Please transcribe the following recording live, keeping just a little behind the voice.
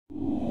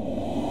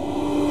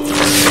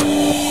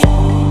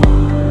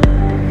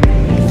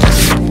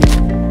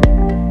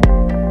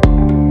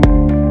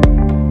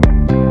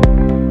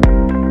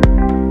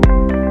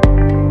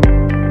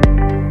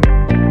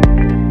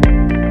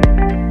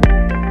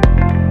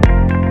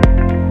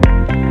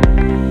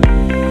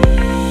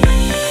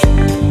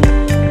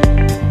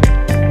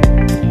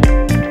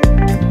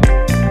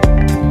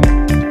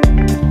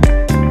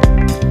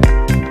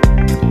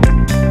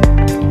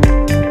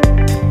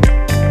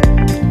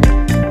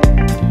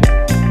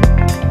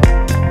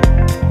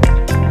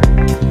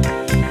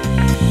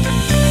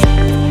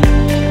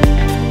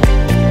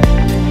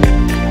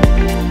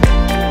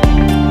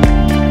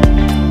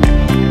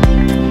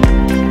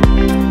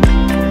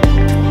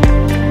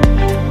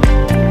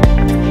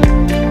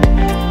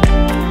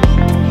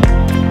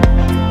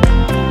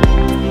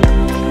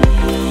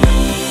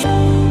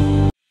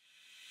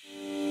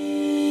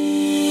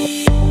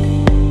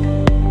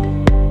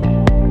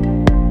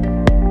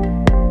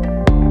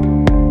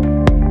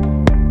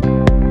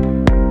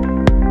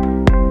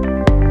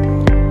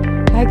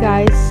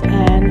Hi guys,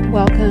 and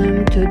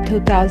welcome to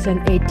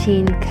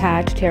 2018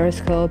 CAT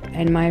Teroscope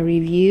and my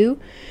review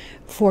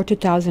for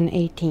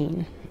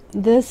 2018.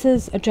 This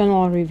is a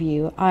general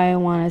review. I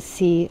want to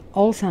see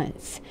all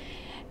signs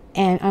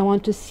and I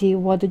want to see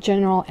what the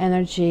general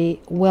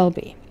energy will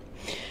be.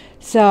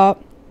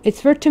 So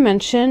it's worth to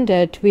mention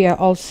that we are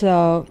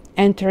also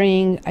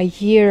entering a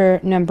year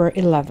number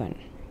 11.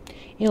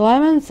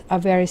 11s are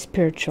very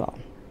spiritual.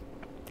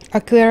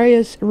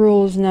 Aquarius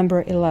rules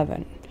number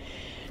 11.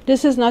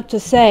 This is not to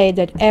say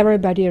that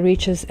everybody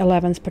reaches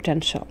 11's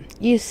potential.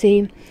 You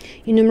see,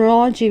 in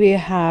numerology we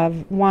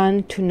have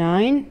 1 to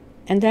 9,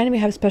 and then we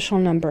have special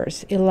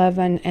numbers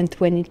 11 and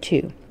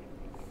 22.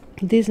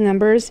 These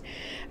numbers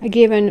are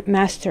given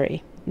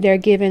mastery. They're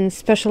given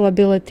special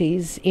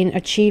abilities in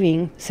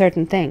achieving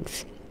certain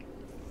things.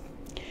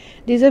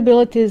 These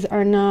abilities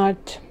are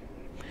not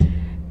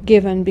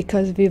given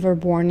because we were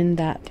born in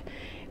that.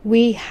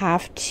 We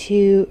have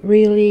to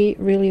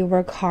really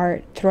work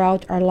hard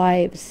throughout our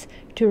lives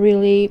to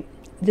really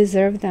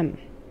deserve them.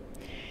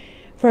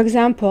 For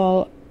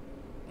example,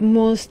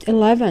 most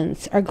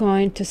 11s are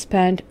going to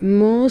spend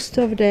most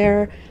of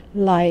their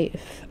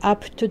life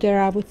up to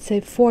their, I would say,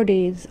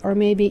 40s or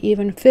maybe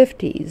even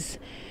 50s,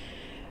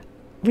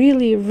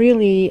 really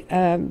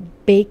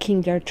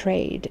baking their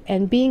trade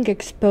and being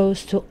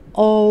exposed to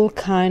all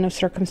kind of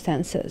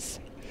circumstances.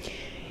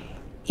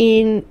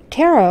 In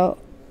tarot,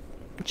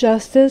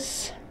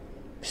 justice,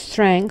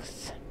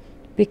 strength,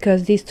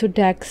 because these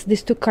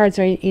two cards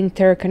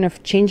are kind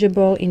of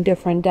changeable in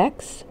different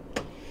decks,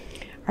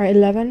 are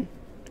 11.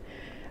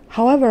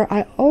 However,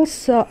 I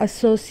also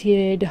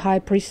associate the High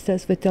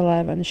Priestess with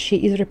 11. She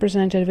is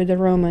represented with the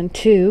Roman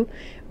 2,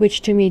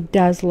 which to me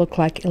does look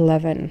like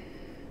 11.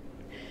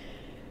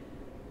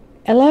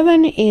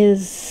 11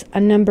 is a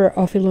number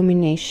of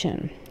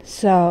illumination.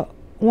 So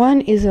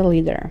 1 is a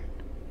leader.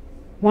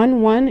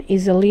 1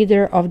 is a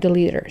leader of the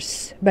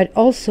leaders, but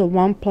also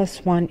 1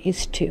 plus 1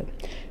 is 2.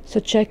 So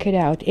check it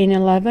out. In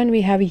 11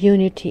 we have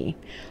unity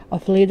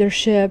of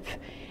leadership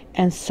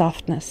and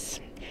softness.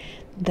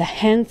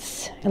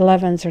 Hence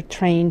 11s are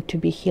trained to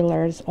be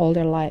healers all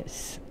their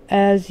lives.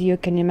 As you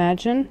can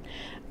imagine,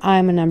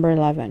 I'm a number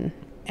 11,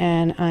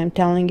 and I'm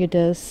telling you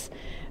this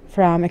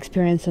from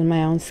experience on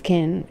my own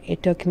skin.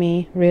 It took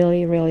me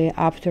really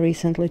up to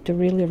recently to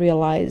really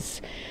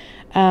realize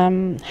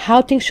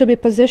how things should be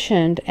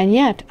positioned, and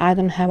yet I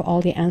don't have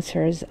all the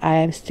answers. I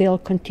am still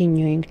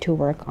continuing to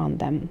work on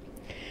them.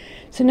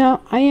 So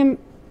now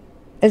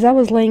as I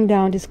was laying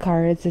down these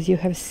cards, as you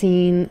have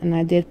seen, and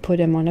I did put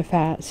them on a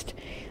fast,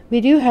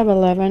 we do have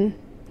 11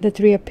 that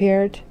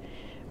reappeared,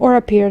 or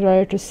appeared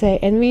rather to say,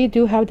 and we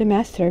do have the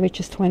Master,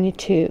 which is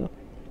 22.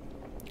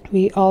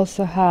 We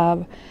also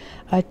have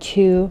a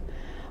 2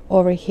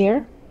 over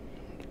here,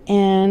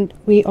 and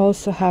we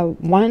also have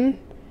 1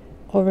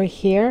 over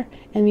here,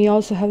 and we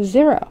also have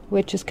 0,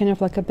 which is kind of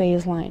like a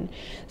baseline.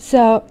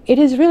 So it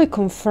is really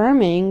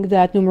confirming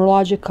that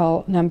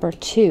numerological number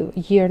 2,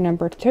 year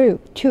number 2,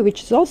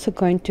 which is also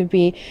going to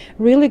be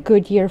really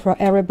good year for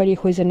everybody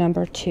who is a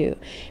number 2,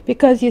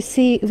 because you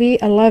see, we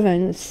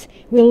 11s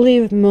will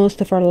live most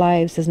of our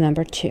lives as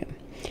number 2.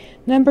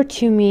 Number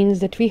 2 means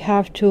that we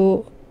have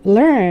to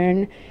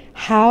learn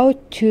how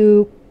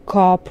to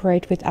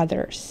cooperate with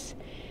others,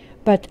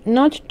 but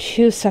not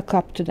to suck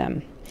up to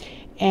them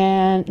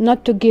and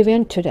not to give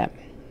in to them.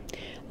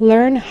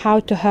 Learn how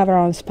to have our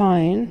own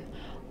spine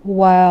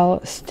while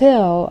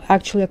still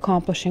actually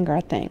accomplishing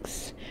our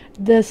things.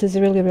 This is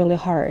really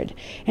hard,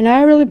 and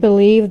I really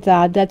believe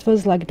that that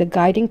was like the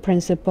guiding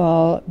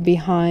principle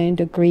behind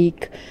the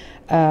Greek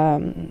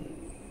what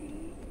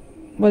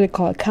do you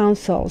call it,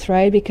 councils,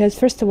 right? Because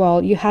first of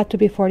all, you had to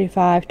be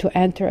 45 to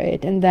enter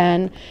it, and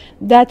then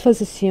that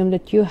was assumed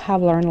that you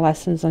have learned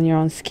lessons on your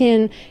own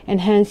skin,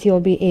 and hence you'll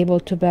be able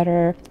to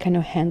better kind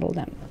of handle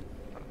them.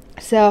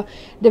 So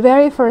the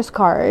very first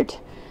card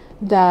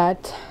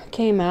that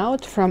came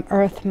out from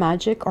Earth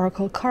Magic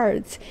Oracle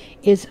cards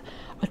is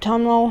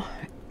Autumnal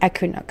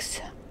Equinox.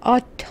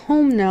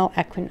 Autumnal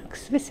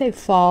Equinox. We say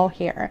fall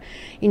here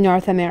in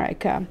North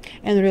America,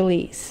 and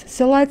release.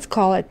 So let's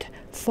call it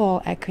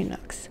Fall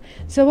Equinox.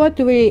 So what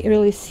do we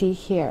really see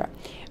here?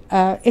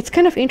 It's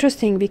kind of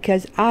interesting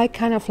because I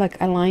kind of like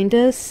aligned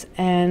this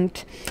and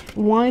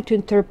wanted to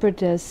interpret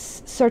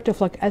this sort of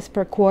like as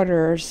per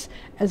quarters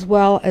as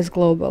well as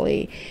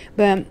globally.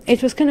 But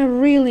it was kind of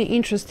really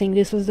interesting.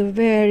 This was the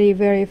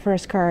very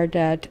first card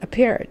that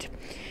appeared.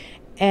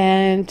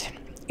 And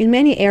in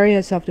many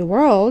areas of the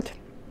world,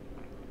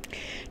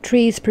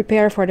 trees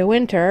prepare for the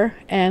winter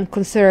and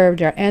conserve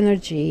their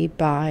energy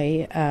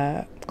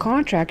by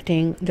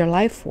contracting their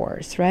life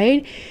force,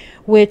 right?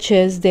 Which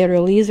is they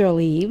release their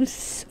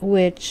leaves,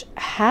 which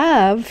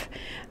have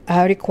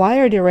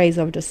required the rays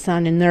of the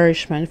sun and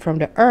nourishment from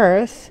the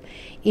earth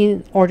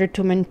in order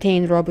to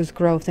maintain robust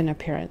growth and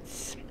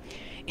appearance.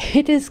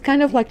 It is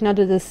kind of like not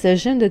a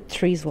decision that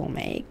trees will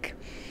make,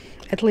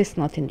 at least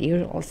not in the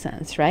usual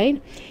sense,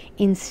 right?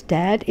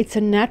 Instead, it's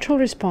a natural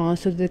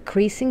response to the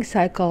decreasing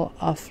cycle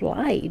of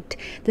light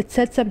that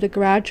sets up the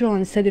gradual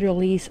and steady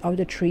release of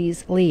the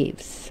tree's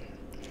leaves.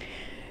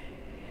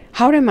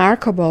 How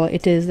remarkable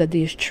it is that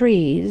these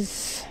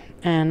trees,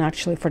 and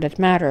actually for that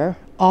matter,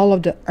 all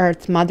of the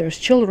Earth Mother's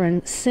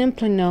children,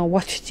 simply know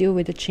what to do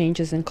with the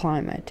changes in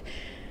climate.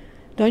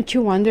 Don't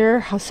you wonder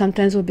how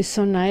sometimes it would be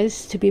so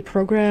nice to be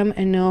programmed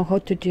and know how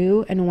to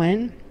do and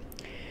when?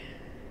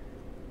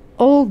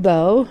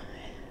 Although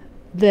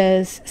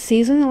this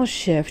seasonal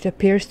shift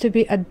appears to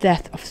be a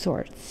death of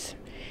sorts,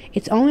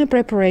 it's only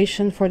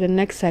preparation for the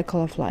next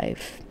cycle of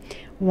life,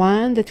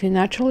 one that will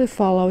naturally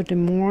follow the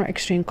more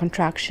extreme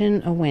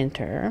contraction of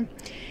winter,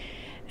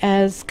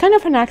 as kind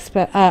of an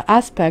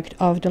aspect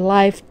of the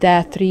life,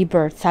 death,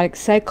 rebirth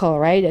cycle,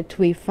 right, that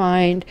we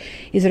find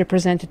is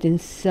represented in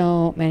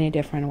so many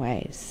different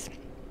ways.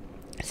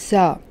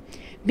 So,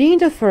 being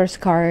the first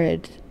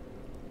card,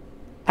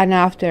 and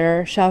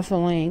after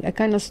shuffling, I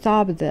kind of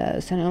stopped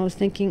this and I was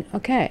thinking,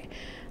 okay,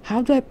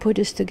 how do I put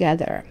this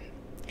together?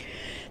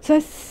 So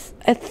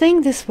I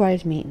think this is what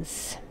it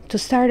means. To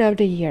start out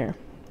the year,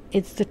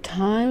 it's the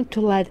time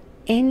to let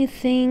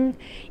anything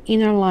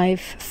in our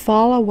life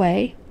fall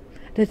away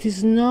that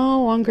is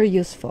no longer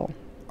useful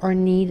or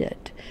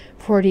needed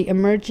for the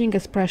emerging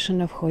expression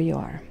of who you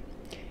are.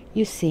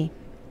 You see,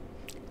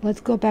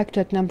 let's go back to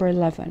that number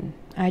 11.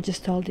 I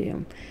just told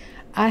you,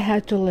 I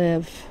had to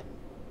live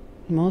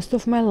most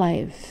of my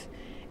life,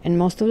 and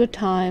most of the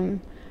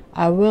time,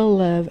 I will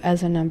live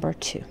as a number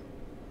 2.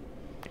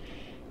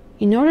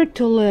 In order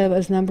to live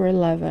as number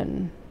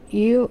 11,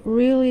 you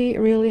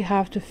really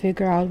have to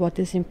figure out what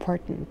is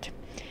important.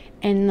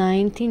 And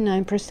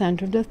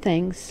 99% of the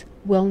things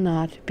will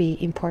not be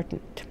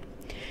important.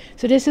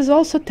 So this is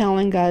also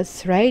telling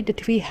us, right,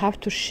 that we have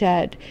to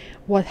shed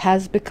what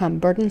has become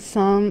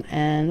burdensome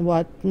and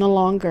what no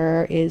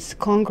longer is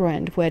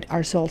congruent with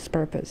our soul's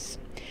purpose.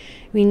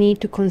 We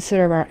need to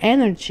conserve our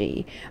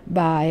energy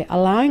by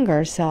allowing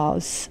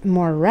ourselves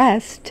more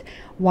rest,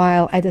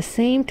 while at the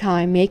same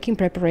time making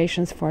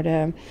preparations for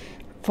the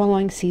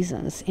following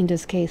seasons. In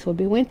this case will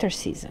be winter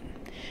season.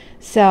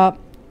 So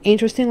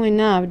interestingly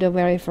enough, the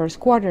very first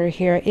quarter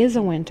here is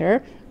a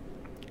winter,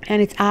 and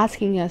it's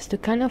asking us to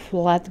kind of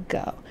let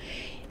go,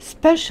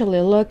 especially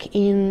look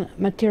in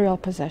material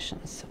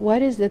possessions.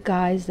 What is the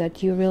guys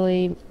that you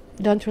really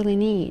don't really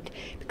need?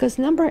 Because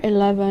number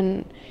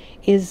 11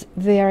 is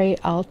very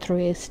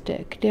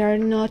altruistic. They are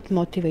not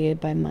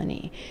motivated by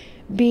money.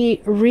 Be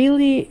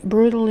really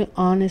brutally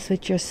honest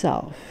with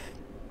yourself,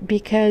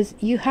 because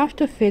you have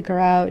to figure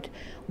out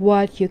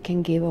what you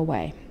can give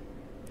away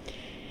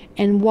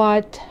and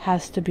what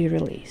has to be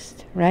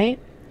released, right?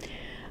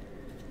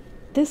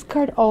 This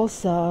card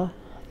also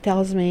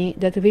tells me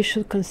that we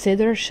should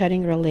consider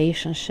shedding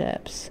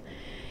relationships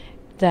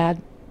that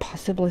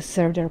possibly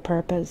serve their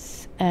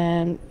purpose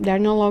and they're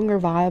no longer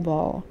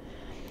viable,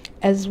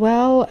 as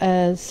well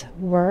as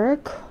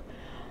work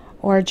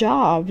or a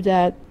job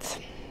that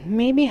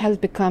maybe has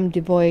become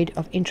devoid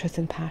of interest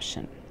and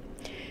passion.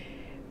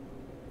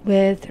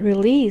 With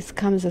release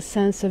comes a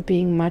sense of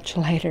being much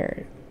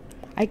lighter.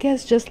 I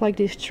guess just like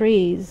these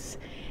trees,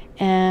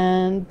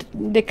 and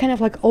they're kind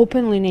of like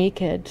openly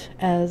naked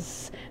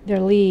as their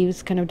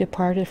leaves kind of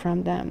departed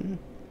from them.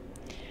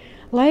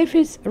 Life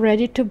is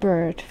ready to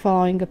birth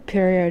following a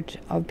period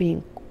of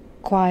being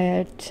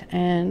quiet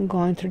and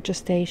going through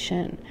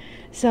gestation.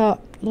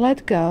 So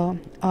let go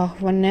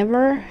of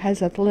whatever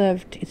has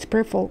outlived its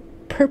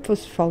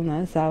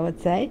purposefulness, I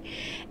would say,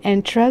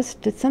 and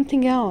trust that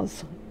something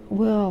else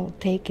will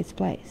take its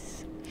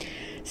place.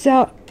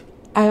 So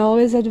I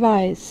always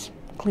advise,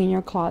 clean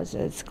your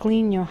closets,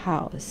 clean your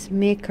house,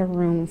 make a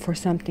room for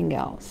something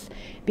else,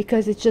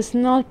 because it's just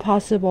not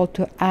possible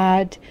to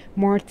add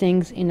more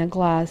things in a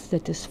glass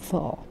that is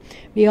full.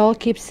 We all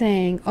keep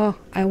saying, oh,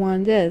 I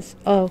want this,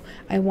 oh,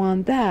 I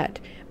want that,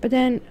 but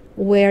then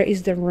where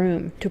is the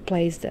room to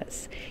place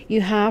this? You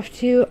have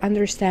to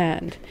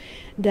understand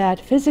that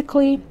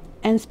physically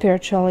and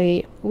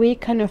spiritually we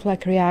kind of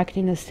like react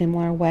in a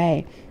similar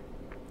way.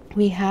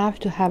 We have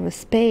to have a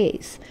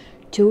space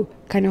to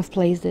kind of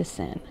place this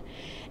in.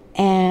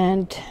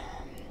 And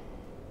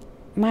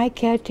my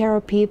Cat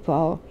Tarot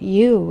people,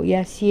 you,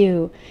 yes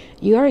you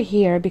are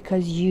here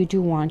because you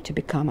do want to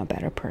become a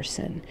better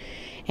person.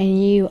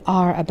 And you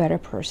are a better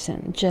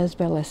person just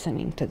by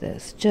listening to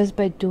this, just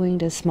by doing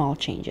the small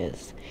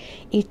changes.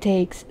 It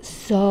takes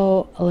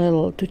so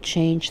little to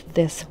change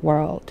this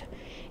world.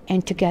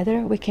 And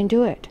together we can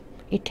do it.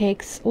 It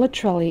takes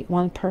literally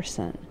one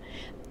person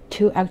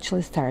to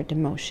actually start the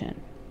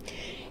motion.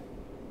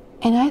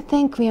 And I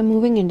think we are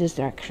moving in this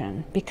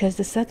direction, because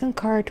the second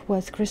card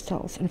was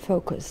crystals and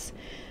focus.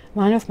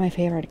 One of my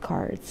favorite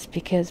cards,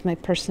 because my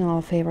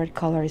personal favorite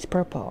color is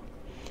purple.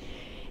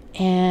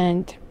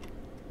 And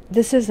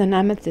this is an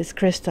amethyst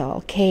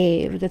crystal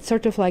cave that's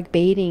sort of like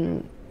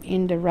bathing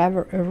in the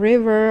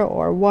river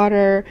or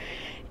water.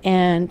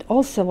 And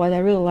also what I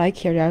really like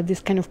here, there are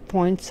these kind of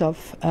points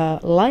of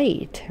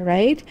light,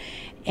 right?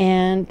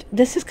 And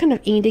this is kind of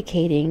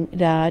indicating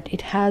that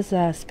it has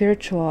a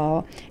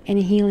spiritual and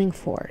healing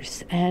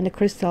force. And the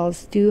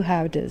crystals do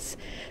have this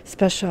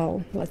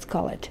special, let's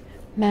call it,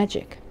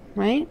 magic,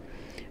 right?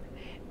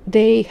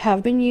 they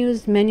have been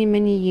used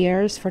many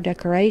years for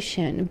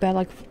decoration, but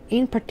like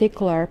in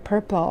particular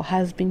purple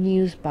has been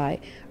used by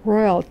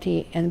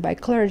royalty and by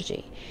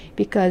clergy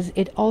because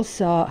it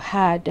also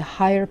had the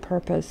higher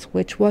purpose,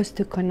 which was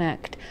to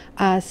connect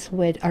us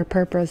with our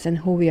purpose and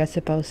who we are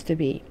supposed to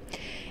be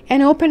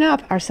and open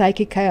up our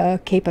psychic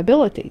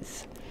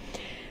capabilities.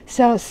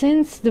 So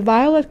since the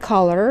violet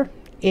color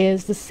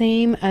is the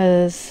same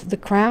as the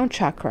crown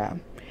chakra,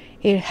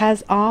 it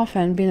has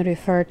often been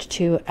referred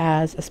to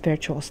as a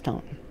spiritual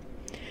stone.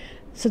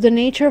 So the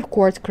nature of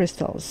quartz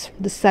crystals,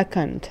 the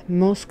second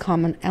most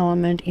common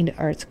element in the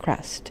Earth's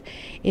crust,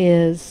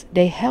 is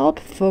they help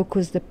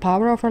focus the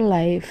power of our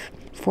life,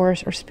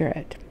 force, or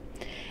spirit.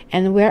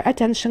 And where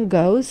attention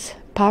goes,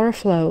 power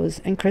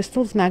flows, and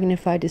crystals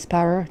magnify this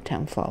power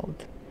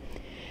tenfold.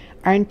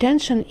 Our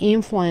intention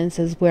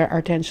influences where our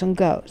attention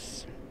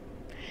goes.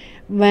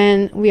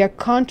 When we are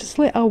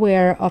consciously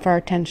aware of our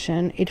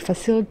attention, it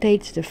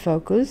facilitates the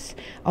focus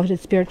of the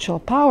spiritual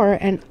power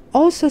and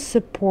also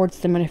supports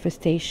the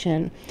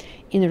manifestation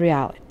in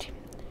reality.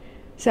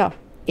 So,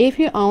 if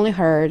you only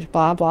heard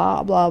blah,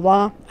 blah, blah,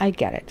 blah, I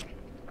get it.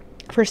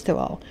 First of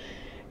all,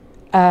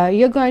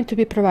 you're going to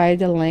be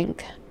provided a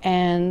link,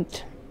 and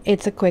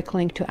it's a quick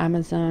link to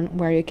Amazon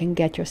where you can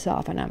get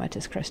yourself an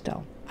amethyst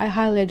crystal. I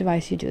highly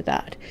advise you do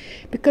that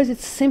because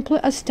it's simply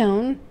a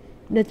stone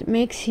that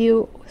makes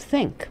you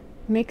think,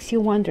 makes you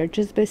wonder.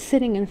 Just by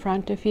sitting in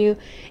front of you,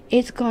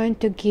 it's going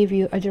to give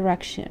you a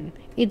direction.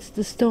 It's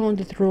the stone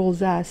that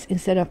rules us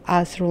instead of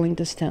us ruling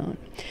the stone.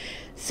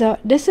 So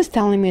this is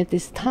telling me at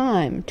this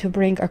time to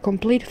bring our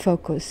complete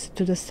focus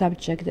to the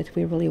subject that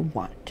we really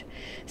want.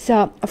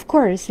 So of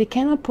course we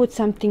cannot put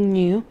something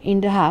new in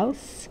the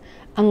house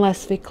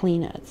unless we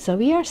clean it. So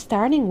we are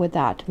starting with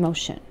that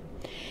motion,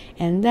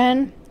 and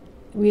then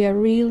we are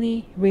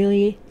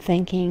really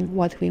thinking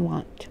what we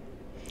want.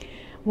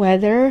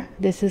 Whether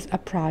this is a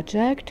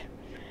project,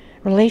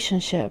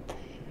 relationship,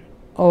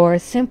 or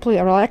simply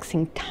a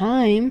relaxing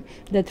time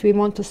that we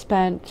want to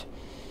spend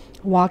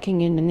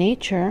walking in the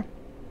nature,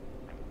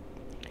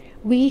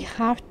 we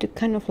have to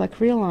kind of like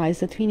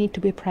realize that we need to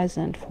be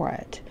present for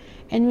it.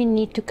 And we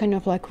need to kind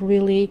of like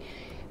really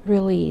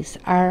release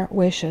our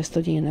wishes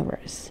to the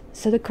universe.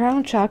 So the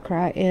crown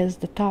chakra is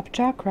the top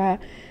chakra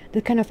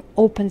that kind of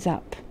opens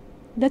up.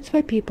 That's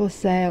why people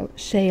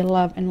say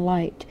love and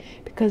light,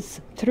 because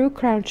through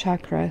crown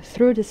chakra,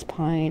 through the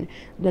spine,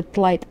 that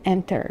light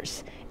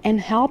enters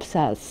and helps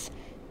us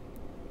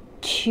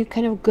to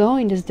kind of go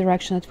in this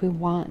direction that we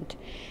want.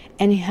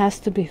 And it has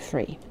to be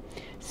free.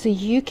 So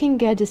you can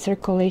get the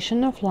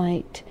circulation of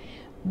light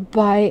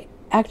by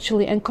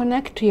actually, and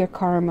connect to your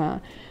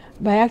karma,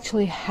 by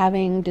actually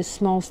having the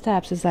small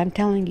steps, as I'm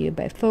telling you,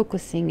 by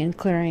focusing and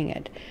clearing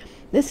it.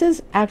 This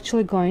is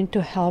actually going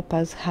to help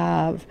us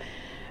have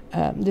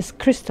this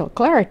crystal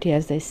clarity,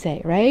 as they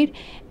say, right?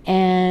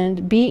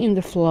 And be in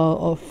the flow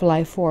of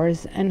life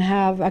force and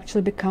have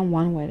actually become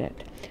one with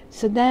it.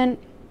 So then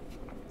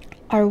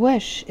our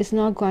wish is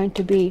not going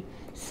to be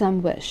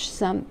some wish,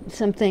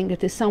 something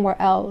that is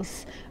somewhere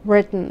else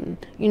written,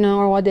 you know,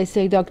 or what they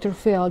say, Dr.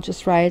 Phil,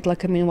 just write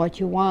like, I mean, what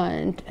you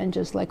want and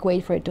just like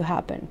wait for it to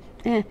happen.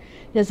 It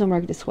doesn't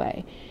work this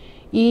way.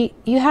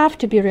 You have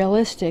to be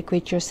realistic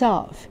with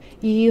yourself.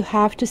 You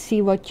have to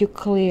see what you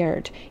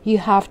cleared. You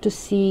have to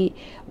see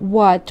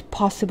what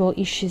possible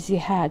issues you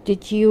had.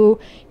 Did you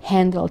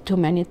handle too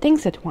many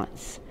things at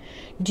once?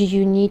 Do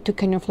you need to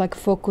kind of like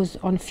focus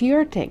on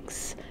fewer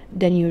things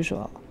than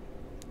usual?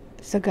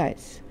 So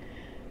guys,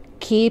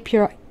 keep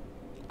your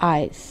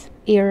eyes,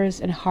 ears,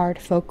 and heart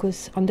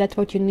focused on that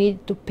what you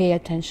need to pay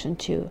attention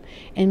to,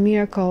 and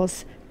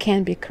miracles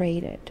can be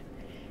created.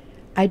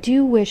 I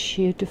do wish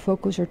you to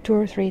focus on 2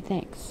 or 3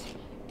 things.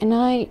 And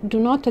I do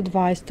not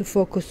advise to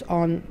focus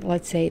on,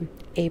 let's say,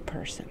 a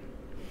person.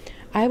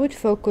 I would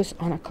focus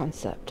on a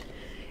concept.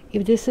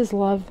 If this is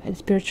love and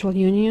spiritual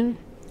union,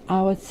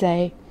 I would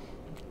say,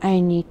 I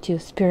need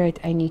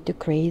to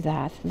create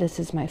that. This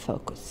is my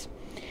focus.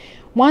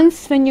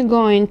 Once when you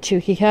go into,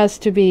 he has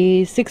to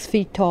be 6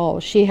 feet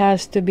tall, she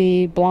has to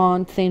be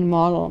blonde, thin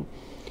model,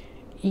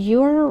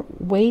 you're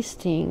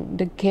wasting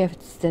the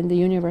gifts that the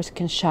universe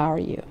can shower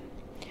you.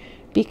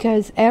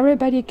 Because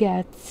everybody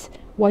gets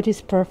what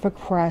is perfect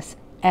for us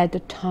at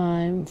the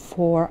time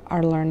for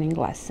our learning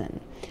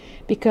lesson.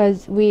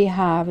 Because we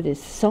have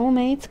these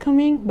soulmates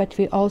coming, but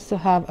we also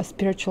have a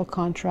spiritual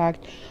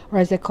contract, or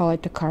as I call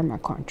it, the karma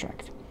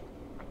contract.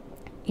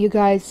 You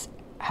guys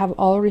have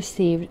all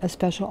received a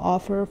special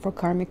offer for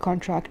karmic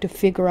contract to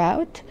figure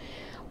out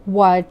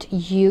what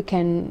you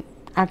can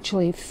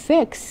actually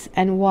fix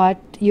and what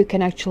you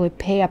can actually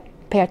pay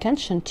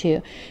attention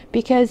to,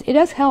 because it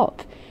does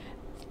help.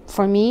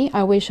 For me,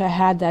 I wish I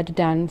had that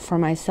done for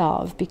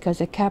myself,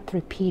 because I kept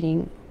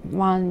repeating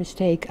one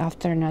mistake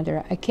after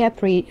another. I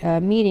kept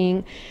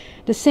meeting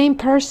the same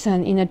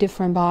person in a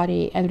different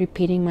body and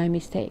repeating my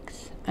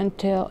mistakes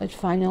until it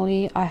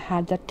finally, I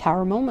had that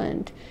tower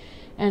moment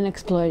and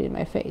exploded in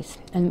my face.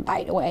 And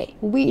by the way,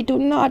 we do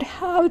not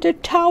have the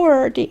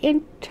tower the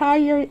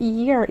entire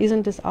year.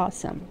 Isn't this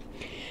awesome?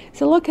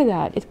 So look at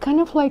that. It kind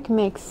of like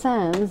makes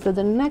sense that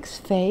the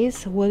next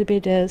phase will be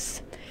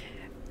this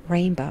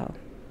rainbow.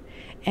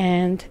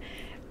 And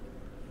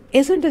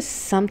isn't this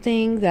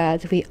something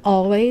that we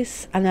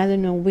always, and I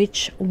don't know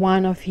which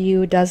one of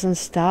you doesn't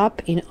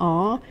stop in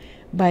awe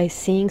by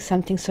seeing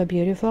something so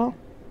beautiful?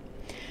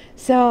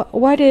 So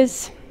what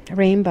is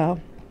rainbow?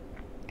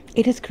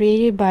 It is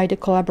created by the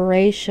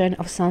collaboration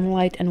of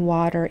sunlight and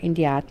water in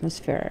the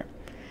atmosphere.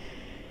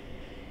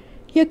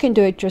 You can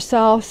do it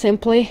yourself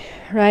simply,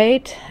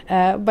 right?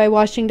 By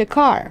washing the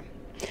car.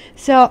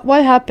 So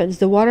what happens?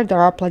 The water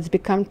droplets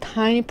become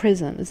tiny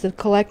prisms that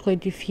collectively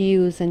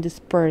diffuse and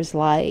disperse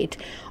light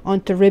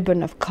onto a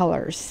ribbon of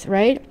colors,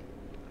 right?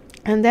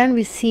 And then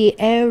we see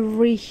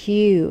every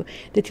hue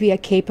that we are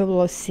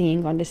capable of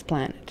seeing on this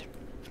planet.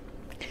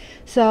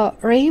 So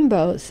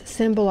rainbows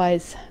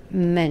symbolize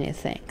many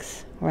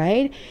things,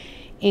 right?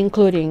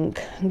 Including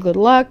good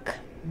luck,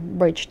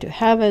 bridge to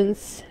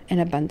heavens,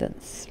 and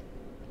abundance.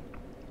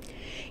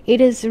 It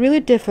is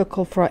really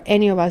difficult for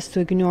any of us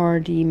to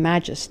ignore the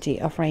majesty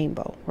of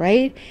rainbow,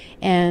 right?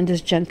 And this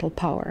gentle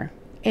power.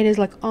 It is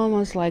like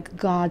almost like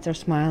gods are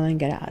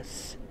smiling at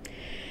us.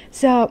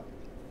 So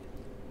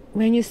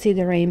when you see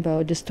the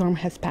rainbow, the storm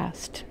has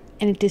passed,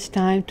 and it is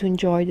time to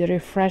enjoy the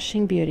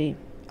refreshing beauty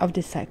of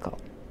this cycle.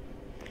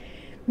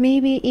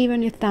 Maybe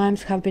even if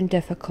times have been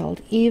difficult,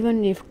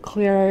 even if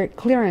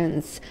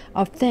clearance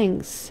of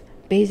things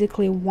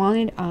basically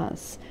wanted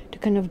us to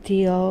kind of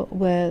deal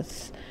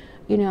with,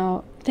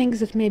 things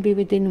that maybe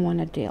we didn't want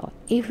to deal.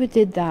 If we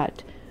did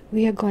that,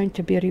 we are going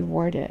to be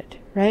rewarded,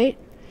 right?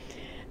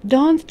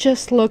 Don't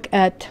just look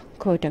at,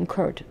 quote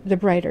unquote, the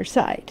brighter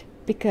side,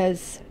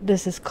 because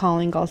this is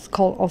called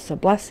also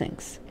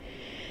blessings.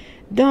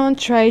 Don't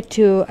try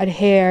to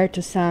adhere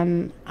to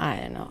some,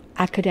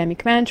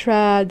 academic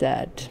mantra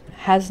that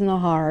has no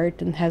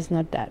heart and has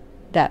no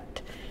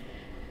depth.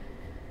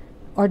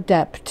 I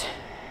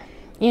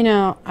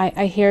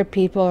hear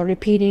people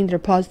repeating their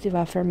positive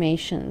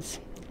affirmations.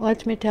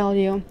 Let me tell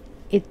you,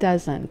 it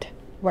doesn't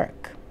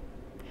work.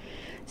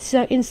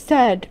 So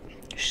instead,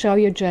 show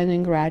your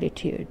genuine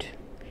gratitude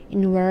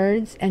in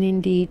words and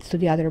in deeds to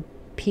the other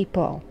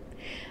people.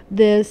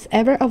 This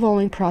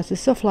ever-evolving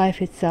process of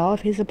life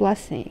itself is a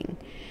blessing,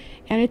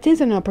 and it is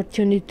an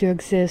opportunity to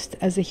exist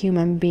as a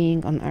human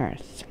being on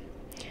Earth.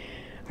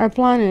 Our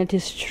planet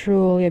is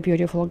truly a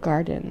beautiful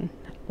garden.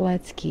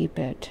 Let's keep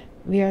it.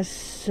 We are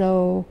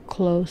so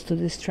close to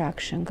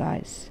destruction,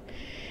 guys.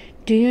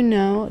 Do you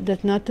know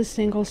that not a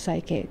single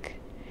psychic,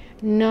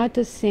 not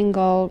a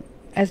single,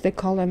 as they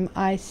call them,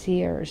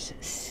 eye-seers,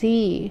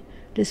 see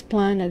this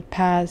planet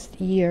past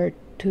year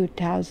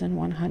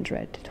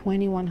 2100?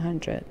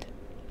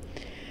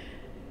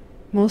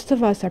 Most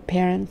of us are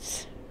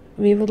parents.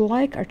 We would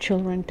like our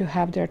children to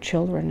have their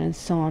children and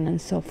so on and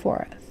so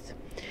forth.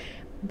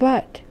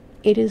 But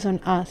it is on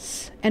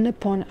us and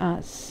upon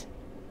us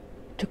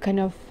to kind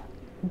of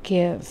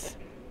give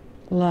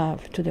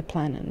love to the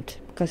planet,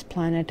 because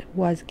planet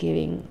was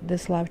giving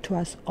this love to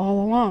us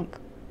all along.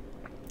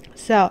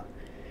 So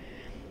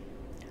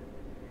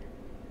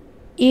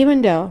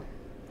even though,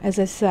 as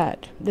I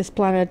said, this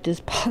planet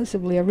is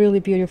possibly a really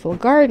beautiful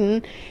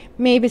garden,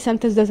 maybe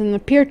sometimes doesn't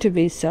appear to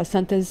be so.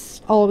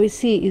 Sometimes all we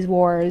see is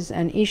wars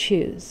and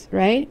issues,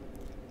 right?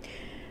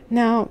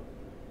 Now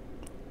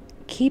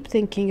keep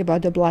thinking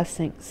about the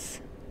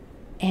blessings.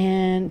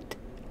 And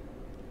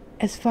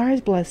as far as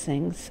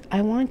blessings,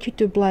 I want you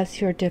to bless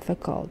your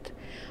difficult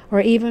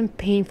or even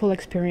painful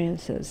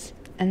experiences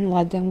and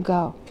let them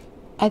go.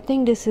 I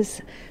think this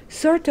is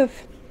sort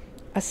of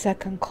a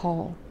second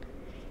call.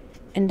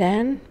 And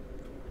then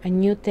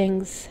new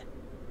things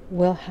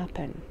will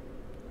happen.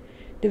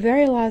 The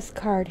very last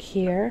card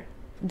here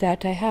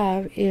that I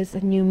have is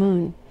a new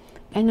moon.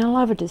 And I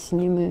love this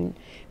new moon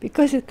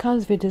because it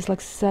comes with this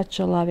like such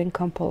a loving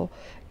couple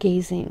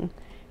gazing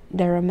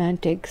the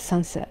romantic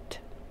sunset.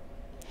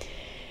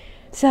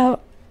 So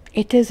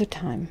it is a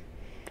time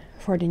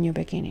for the new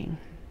beginning.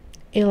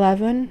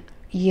 11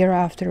 year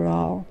after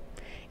all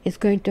is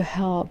going to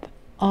help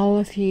all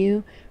of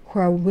you who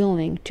are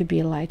willing to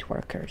be light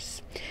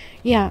workers.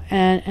 Yeah,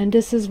 and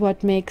this is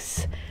what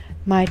makes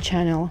my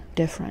channel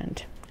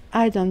different.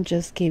 I don't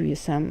just give you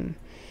some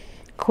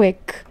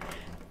quick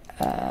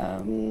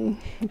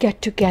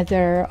get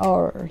together,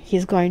 or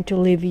he's going to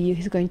leave you,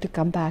 he's going to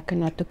come back and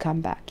not to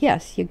come back.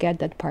 Yes, you get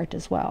that part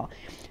as well.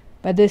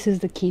 But this is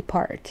the key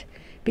part,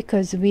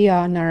 because we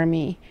are an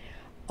army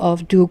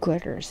of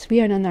do-gooders. We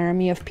are an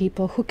army of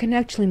people who can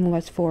actually move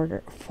us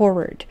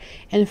forward.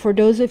 And for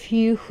those of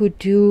you who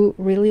do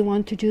really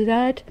want to do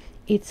that,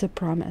 it's a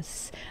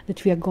promise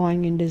that we are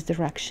going in this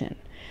direction.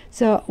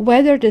 So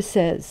whether this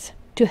is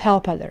to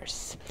help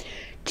others,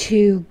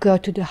 to go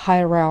to the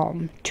higher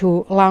realm,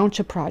 to launch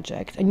a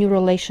project, a new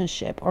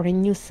relationship, or a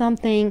new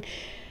something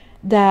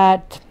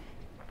that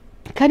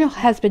kind of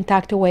has been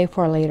tucked away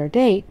for a later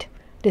date,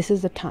 this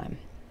is the time.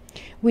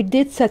 We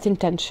did set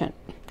intention.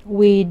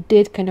 We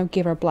did kind of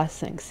give our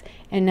blessings.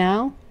 And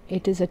now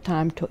it is a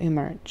time to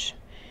emerge.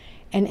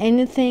 And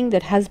anything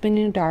that has been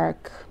in the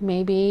dark,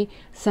 maybe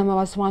some of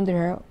us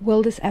wonder,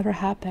 will this ever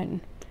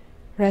happen?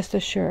 Rest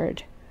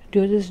assured,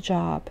 do this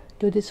job,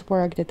 do this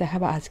work that I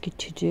have asked you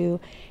to do,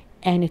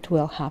 and it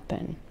will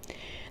happen.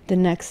 The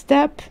next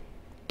step,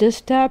 this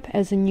step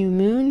as a new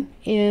moon,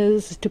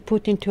 is to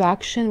put into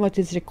action what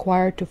is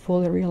required to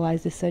fully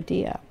realize this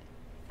idea.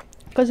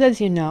 Because as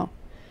you know,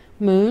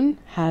 moon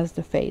has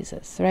the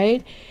phases,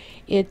 right?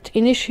 It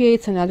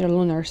initiates another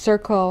lunar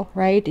circle,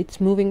 right? It's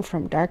moving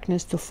from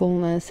darkness to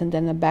fullness and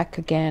then back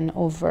again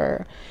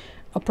over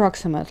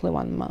approximately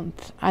 1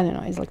 month. I don't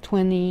know, it's like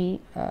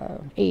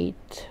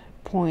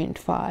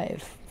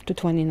 28.5 to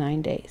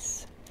 29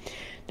 days.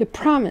 The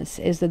promise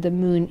is that the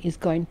moon is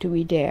going to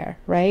be there,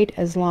 right?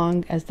 As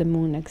long as the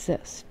moon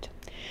exists.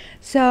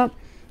 So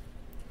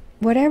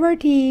whatever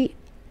the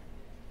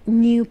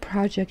new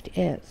project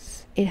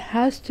is, it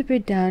has to be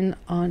done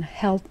on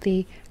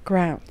healthy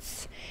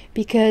grounds,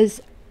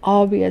 because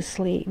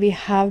obviously we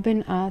have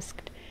been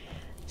asked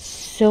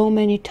so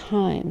many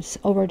times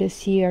over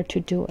this year to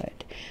do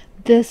it.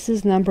 This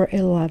is number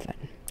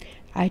 11.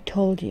 I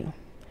told you,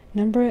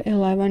 number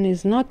 11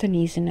 is not an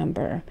easy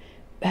number,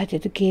 but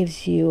it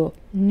gives you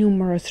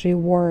numerous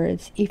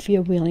rewards if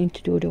you're willing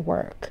to do the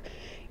work.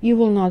 You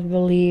will not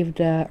believe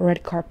the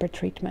red carpet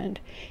treatment.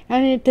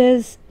 And it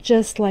is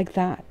just like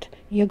that.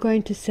 You're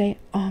going to say,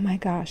 oh my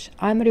gosh,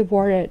 I'm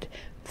rewarded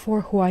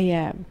for who I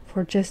am,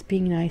 for just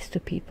being nice to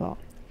people.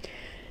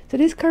 So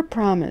this card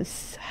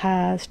promise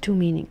has two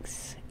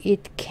meanings.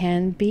 It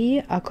can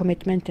be a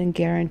commitment and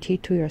guarantee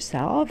to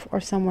yourself or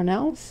someone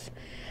else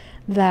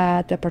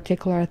that a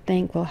particular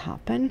thing will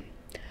happen,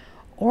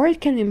 or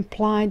it can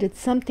imply that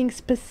something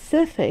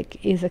specific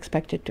is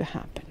expected to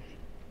happen.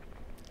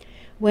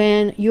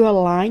 When you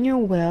align your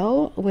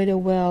will with the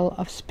will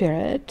of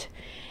spirit,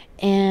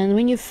 and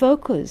when you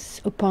focus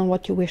upon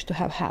what you wish to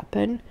have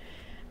happen,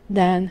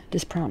 then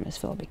this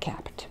promise will be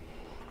kept.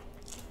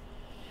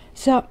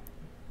 So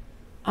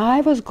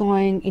I was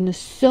going into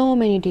so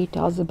many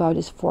details about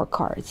these 4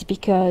 cards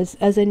because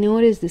as I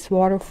noticed this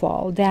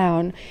waterfall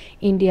down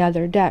in the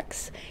other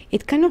decks,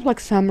 it kind of like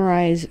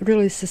summarized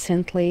really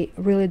succinctly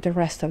really the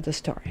rest of the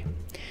story.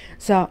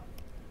 So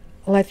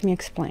let me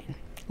explain.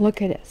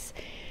 Look at this.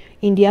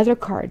 In the other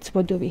cards,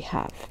 what do we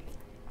have?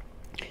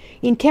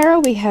 In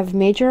tarot, we have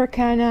major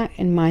arcana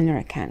and minor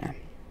arcana.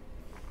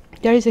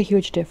 There is a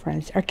huge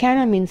difference.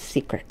 Arcana means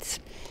secrets.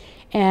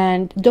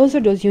 And those are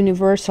those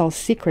universal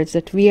secrets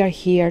that we are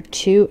here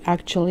to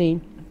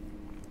actually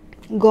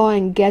go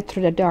and get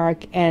through the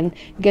dark and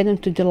get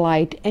into the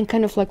light and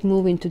kind of like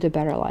move into the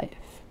better life.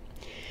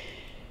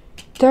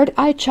 Third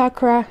eye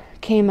chakra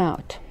came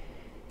out.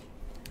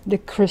 The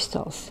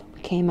crystals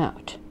came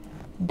out.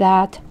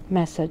 That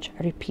message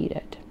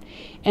repeated.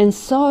 And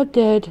so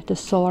did the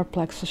solar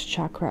plexus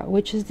chakra,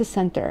 which is the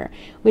center,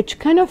 which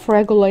kind of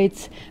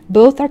regulates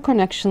both our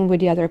connection with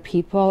the other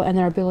people and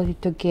our ability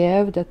to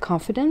give the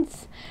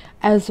confidence,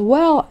 as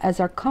well as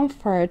our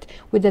comfort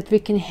with that we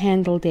can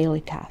handle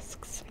daily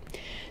tasks.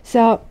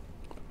 So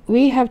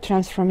we have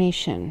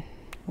transformation,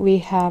 we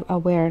have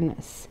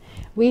awareness,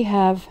 we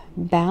have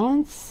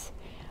balance,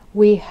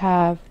 we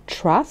have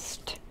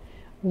trust,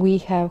 we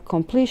have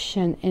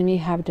completion, and we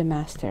have the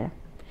master.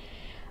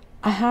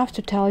 I have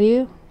to tell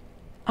you,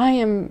 I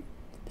am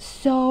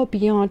so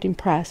beyond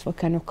impressed what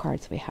kind of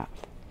cards we have.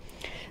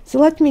 So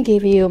let me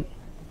give you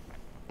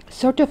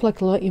sort of like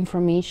a little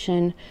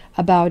information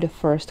about the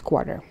first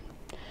quarter.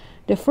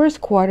 The first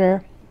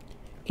quarter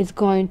is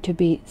going to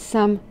be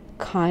some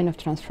kind of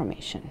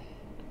transformation.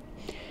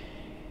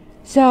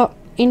 So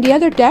in the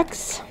other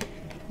decks,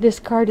 this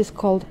card is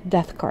called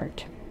Death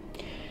card.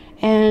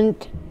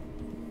 And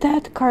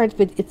that card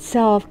with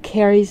itself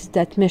carries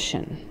that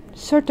mission.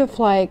 Sort of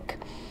like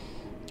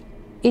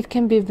it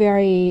can be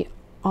very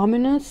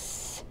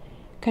ominous,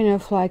 kind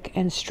of like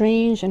and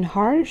strange and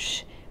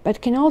harsh, but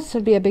can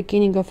also be a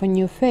beginning of a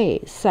new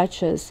phase,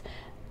 such as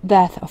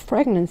death of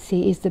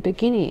pregnancy is the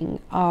beginning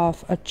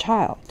of a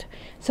child.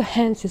 So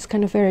hence it's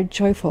kind of very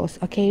joyful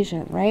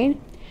occasion, right?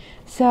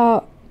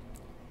 So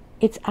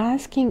it's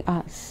asking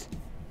us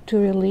to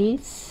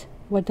release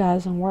what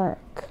doesn't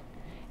work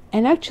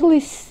and actually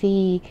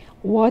see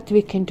what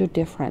we can do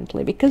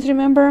differently. Because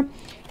remember,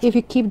 if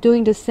you keep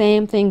doing the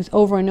same things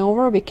over and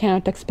over, we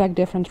cannot expect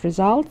different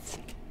results.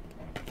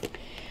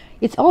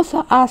 It's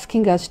also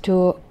asking us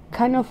to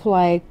kind of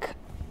like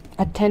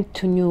attend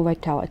to new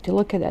vitality.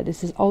 Look at that.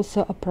 This is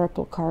also a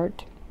purple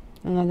card.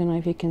 And I don't know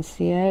if you can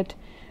see it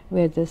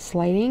with the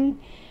sliding,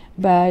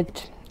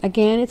 but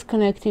again, it's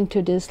connecting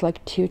to this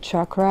like 2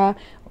 chakra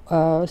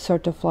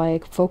sort of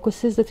like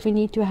focuses that we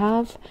need to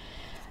have,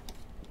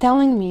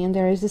 telling me, and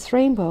there is this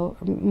rainbow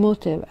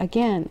motive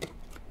again,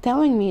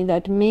 telling me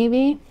that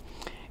maybe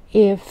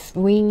if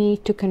we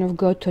need to kind of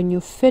go to a new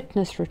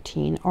fitness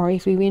routine, or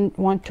if we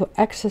want to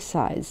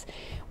exercise,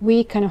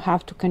 we kind of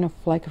have to kind of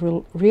like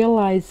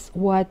realize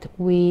what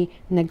we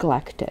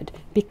neglected,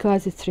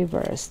 because it's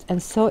reversed.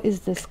 And so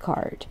is this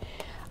card.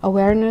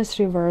 Awareness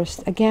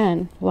reversed,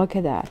 again, look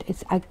at that.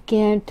 It's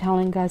again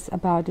telling us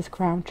about this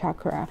crown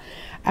chakra.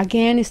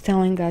 Again, it's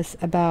telling us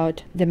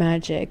about the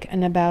magic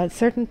and about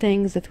certain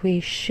things that we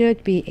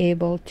should be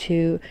able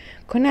to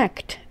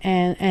connect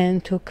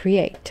and to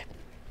create.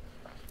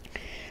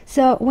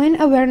 So when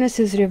awareness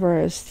is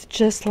reversed,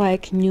 just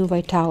like new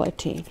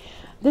vitality,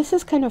 this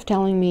is kind of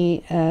telling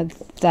me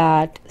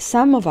that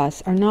some of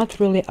us are not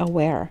really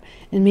aware,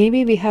 and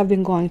maybe we have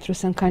been going through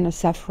some kind of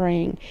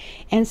suffering.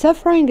 And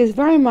suffering is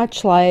very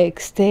much like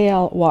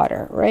stale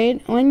water,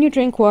 right? When you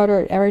drink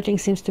water, everything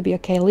seems to be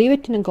okay. Leave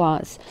it in a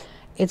glass,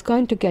 it's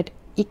going to get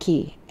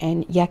icky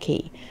and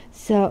yucky.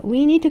 So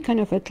we need to kind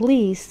of at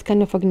least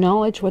kind of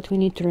acknowledge what we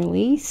need to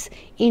release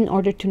in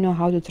order to know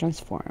how to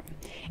transform.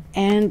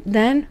 And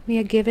then we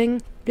are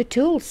giving the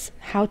tools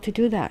how to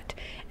do that.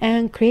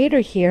 And creator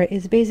here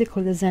is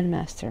basically the Zen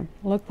master.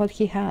 Look what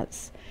he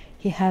has.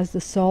 He has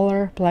the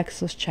solar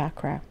plexus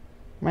chakra,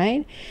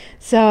 right?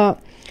 So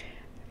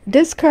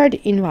this card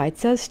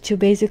invites us to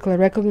basically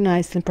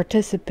recognize and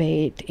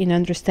participate in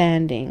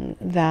understanding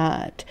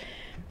that,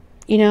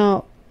 you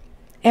know,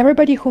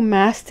 everybody who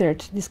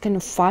mastered this kind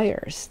of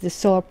fires, the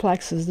solar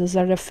plexus, these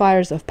are the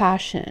fires of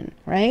passion,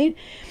 right?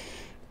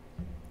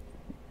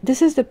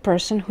 This is the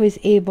person who is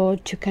able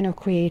to kind of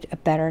create a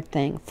better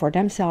thing for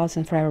themselves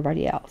and for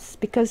everybody else.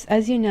 Because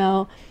as you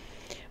know,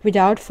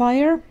 without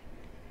fire,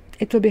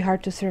 it will be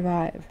hard to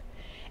survive.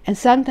 And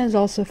sometimes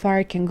also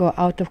fire can go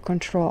out of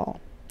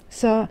control.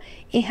 So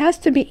it has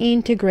to be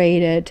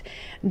integrated,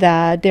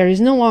 that there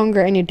is no longer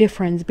any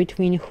difference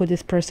between who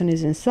this person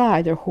is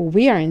inside or who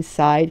we are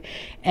inside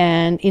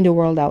and in the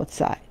world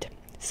outside.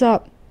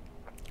 So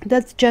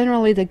that's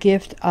generally the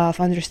gift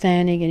of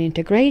understanding and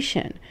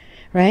integration,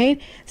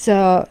 right?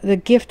 So the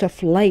gift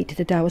of light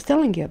that I was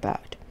telling you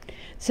about.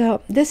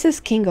 So this is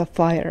King of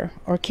Fire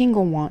or King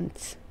of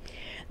Wands,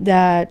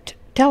 that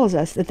tells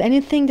us that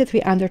anything that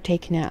we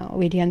undertake now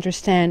with the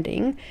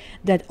understanding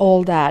that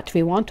all that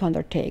we want to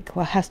undertake,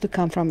 what has to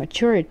come from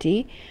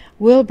maturity,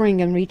 will bring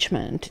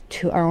enrichment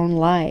to our own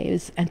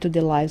lives and to the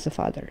lives of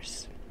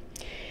others.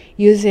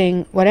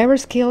 Using whatever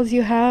skills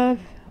you have,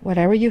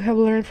 whatever you have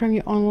learned from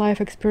your own life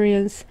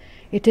experience,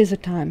 it is a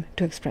time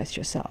to express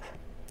yourself.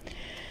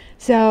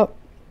 So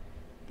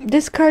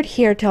this card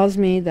here tells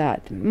me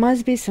that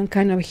must be some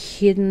kind of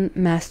hidden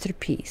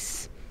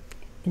masterpiece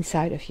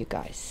inside of you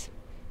guys.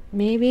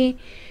 Maybe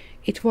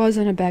it was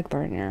on a back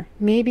burner.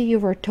 Maybe you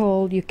were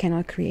told you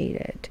cannot create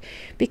it.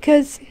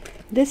 Because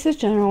this is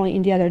generally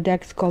in the other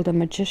decks called a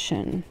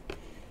magician,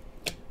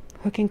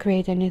 who can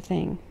create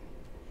anything.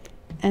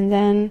 And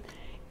then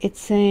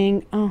it's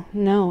saying, oh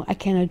no, I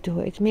cannot do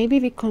it. Maybe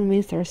we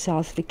convinced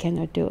ourselves we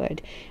cannot do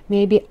it.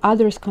 Maybe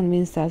others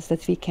convinced us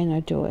that we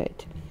cannot do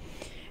it.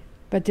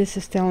 But this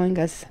is telling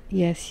us,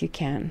 yes, you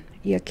can.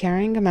 You're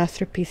carrying a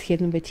masterpiece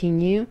hidden within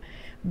you,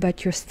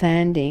 but you're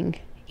standing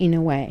in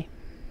a way.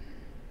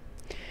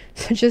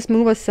 So just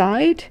move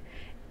aside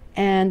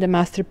and the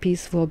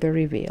masterpiece will be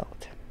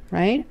revealed,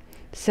 right?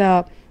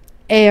 So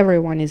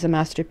everyone is a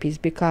masterpiece,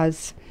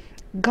 because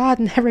God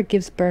never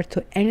gives birth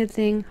to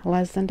anything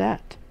less than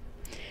that.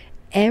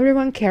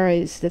 Everyone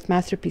carries that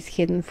masterpiece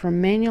hidden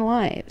from many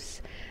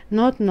lives,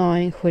 not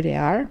knowing who they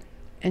are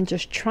and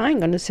just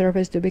trying on the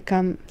surface to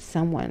become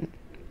someone.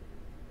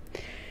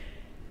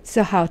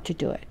 So how to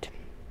do it?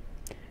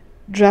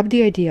 Drop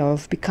the idea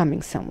of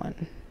becoming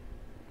someone,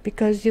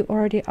 because you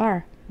already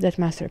are that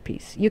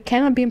masterpiece. You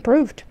cannot be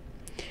improved.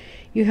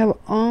 You have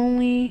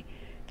only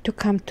to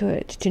come to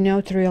it, to know,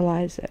 to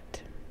realize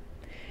it.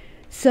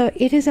 So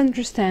it is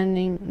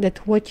understanding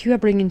that what you are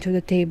bringing to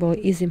the table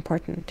is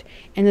important,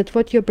 and that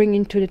what you're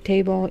bringing to the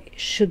table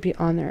should be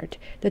honored,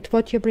 that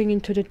what you're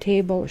bringing to the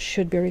table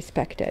should be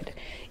respected.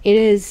 It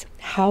is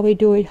how we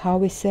do it, how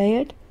we say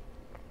it.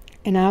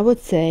 And I would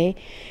say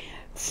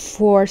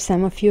for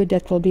some of you,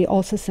 that will be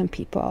also some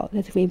people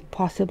that we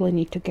possibly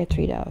need to get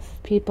rid of.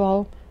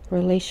 People,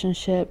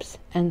 relationships,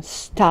 and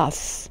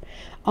stuff.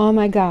 Oh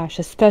my gosh,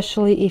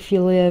 especially if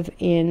you live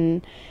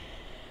in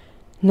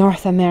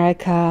North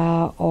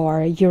America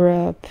or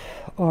Europe,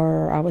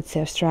 or I would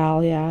say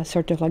Australia,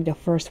 sort of like the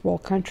first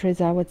world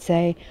countries, I would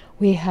say,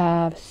 we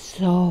have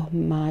so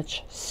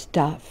much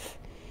stuff.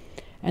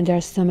 And there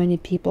are so many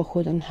people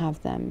who don't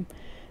have them.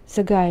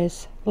 So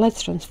guys,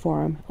 let's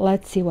transform.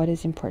 Let's see what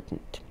is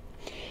important.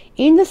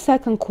 In the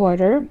second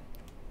quarter,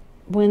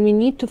 when we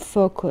need to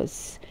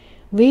focus,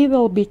 we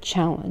will be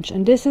challenged.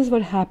 And this is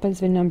what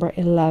happens with number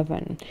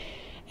 11.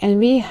 And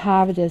we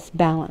have this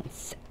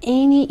balance.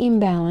 Any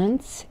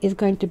imbalance is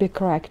going to be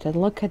corrected.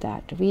 Look at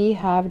that. We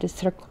have the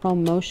circular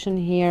motion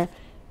here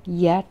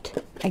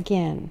yet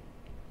again,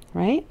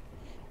 right?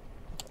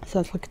 So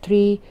it's like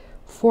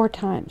 3-4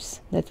 times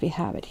that we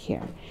have it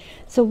here.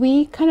 So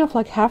we kind of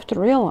like have to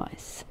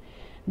realize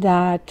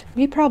that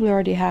we probably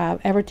already have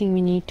everything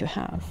we need to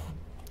have.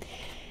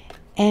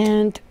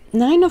 And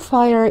Nine of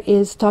Fire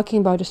is talking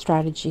about a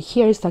strategy.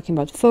 Here is talking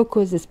about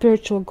focus, the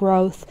spiritual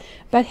growth.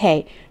 But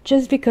hey,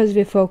 just because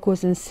we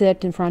focus and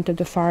sit in front of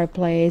the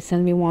fireplace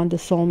and we want the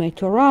soulmate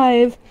to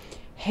arrive,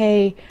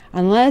 hey,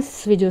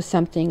 unless we do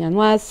something,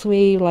 unless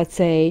we, let's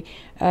say,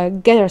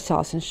 get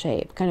ourselves in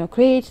shape, kind of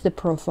create the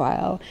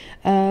profile,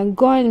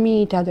 go and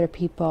meet other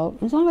people,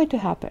 it's not going to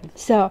happen.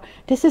 So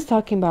this is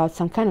talking about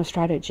some kind of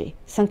strategy,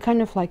 some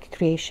kind of like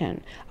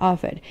creation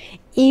of it,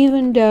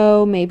 even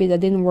though maybe that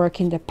didn't work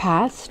in the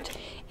past.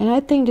 And I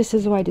think this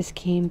is why this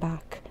came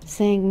back,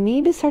 saying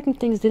maybe certain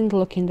things didn't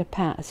look in the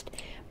past,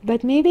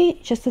 but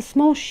maybe just a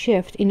small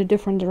shift in a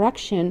different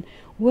direction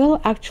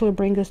will actually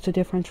bring us to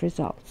different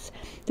results.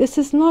 This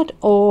is not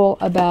all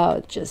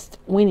about just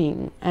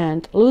winning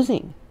and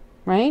losing,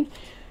 right?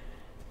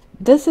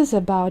 This is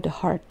about the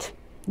heart.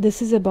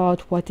 This is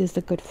about what is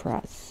the good for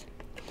us.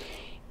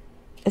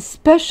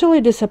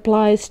 Especially this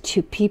applies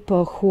to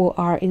people who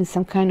are in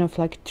some kind of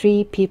like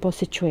 3 people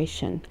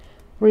situation.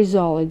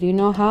 Resolve it. Do you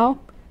know how?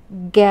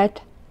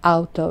 Get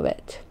out of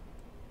it.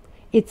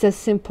 It's as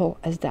simple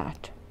as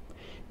that.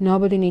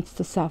 Nobody needs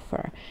to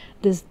suffer.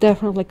 This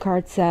definitely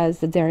card says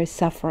that there is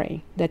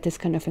suffering that is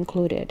kind of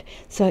included.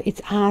 So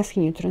it's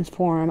asking you to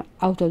transform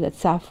out of that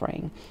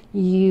suffering.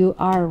 You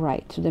are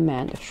right to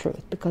demand the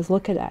truth, because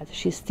look at that.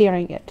 She's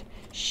steering it.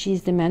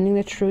 She's demanding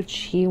the truth.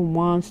 She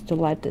wants to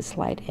let this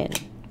light in,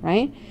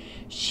 right?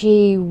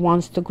 She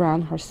wants to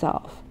ground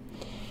herself.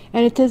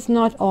 And it is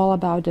not all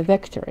about the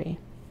victory,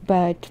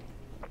 but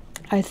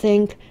I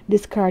think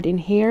this card in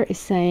here is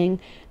saying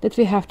that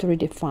we have to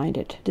redefine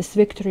it. This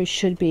victory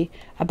should be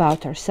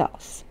about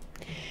ourselves.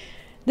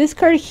 This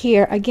card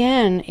here,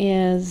 again,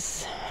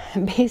 is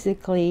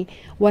basically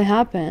what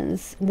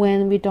happens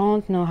when we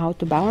don't know how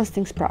to balance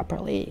things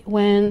properly.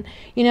 When,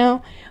 you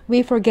know,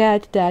 we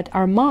forget that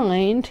our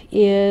mind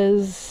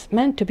is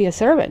meant to be a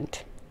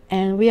servant,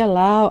 and we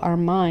allow our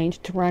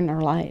mind to run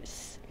our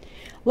lives.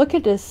 Look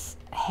at this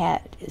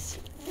head. It's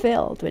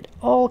filled with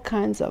all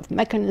kinds of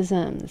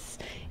mechanisms,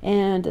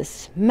 and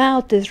this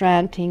mouth is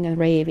ranting and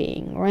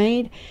raving,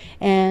 right?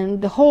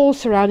 And the whole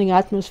surrounding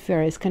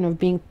atmosphere is kind of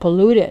being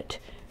polluted,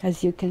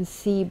 as you can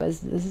see. But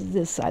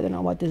this I don't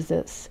know, what is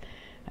this?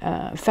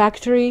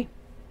 Factory,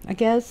 I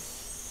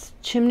guess,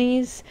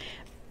 chimneys.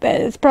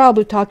 But it's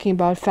probably talking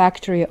about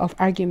factory of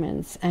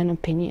arguments and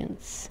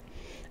opinions.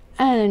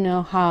 I don't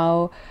know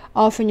how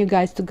often you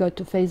guys to go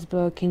to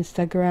Facebook,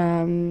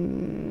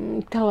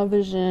 Instagram,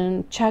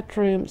 television, chat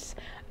rooms.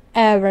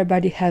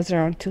 Everybody has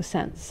their own 2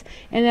 cents,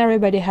 and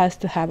everybody has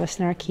to have a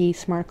snarky,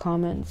 smart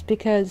comments,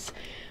 because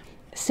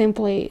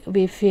simply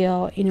we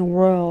feel in a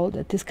world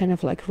that is kind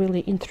of like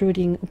really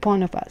intruding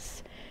upon of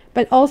us.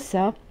 But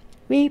also,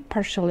 we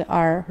partially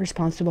are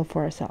responsible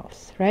for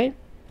ourselves, right?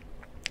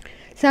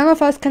 Some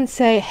of us can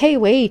say, hey,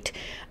 wait,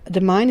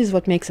 the mind is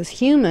what makes us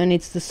human.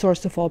 It's the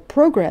source of all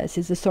progress.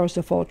 It's the source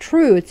of all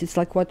truths. It's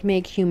like what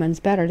makes humans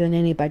better than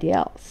anybody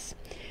else.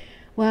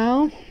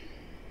 Well,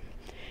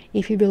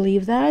 if you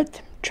believe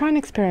that, try an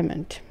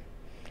experiment.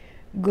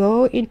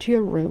 Go into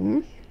your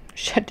room,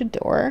 shut the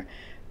door,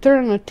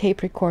 turn on a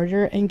tape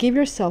recorder, and give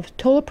yourself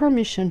total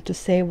permission to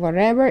say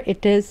whatever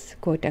it is,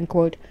 quote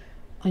unquote,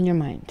 on your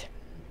mind.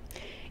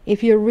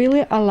 If you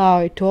really allow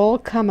it to all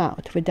come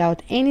out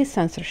without any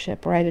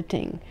censorship or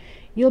editing,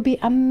 you'll be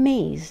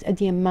amazed at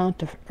the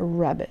amount of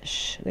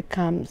rubbish that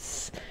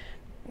comes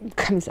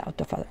out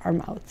of our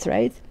mouths,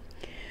 right?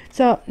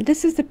 So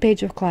this is the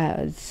Page of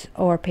Clouds,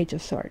 or Page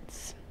of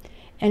Swords.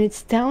 And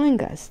it's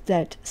telling us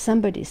that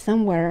somebody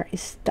somewhere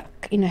is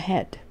stuck in a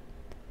head,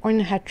 or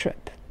in a head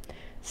trip.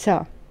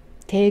 So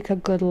take a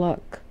good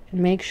look and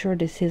make sure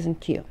this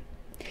isn't you.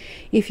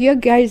 If you're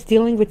guys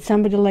dealing with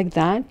somebody like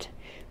that,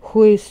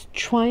 who is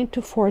trying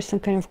to force some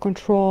kind of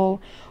control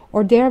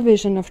or their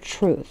vision of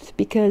truth,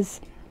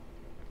 because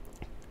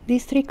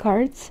these 3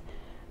 cards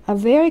are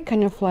very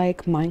kind of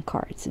like mind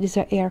cards. These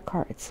are air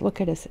cards.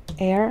 Look at this.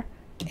 Air,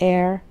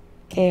 air,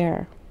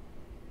 air,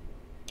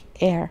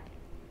 air.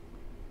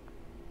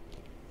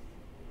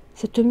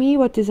 So to me,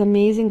 what is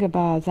amazing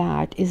about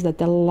that is that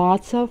the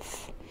lots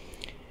of,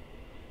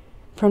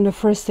 from the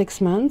first 6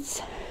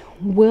 months,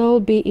 will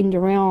be in the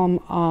realm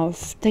of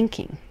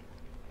thinking.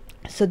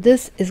 So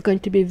this is going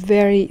to be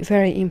very,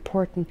 very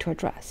important to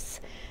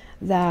address,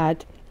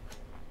 that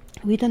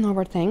we don't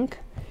overthink,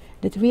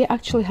 that we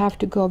actually have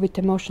to go with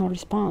emotional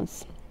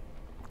response,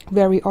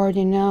 where we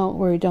already know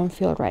where we don't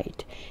feel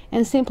right,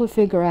 and simply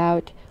figure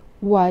out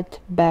what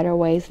better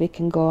ways we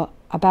can go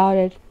about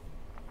it.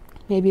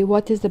 Maybe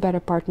what is the better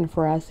partner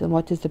for us, and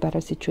what is the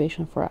better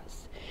situation for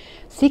us.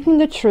 Seeking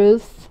the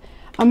truth,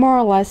 I more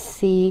or less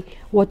see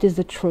what is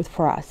the truth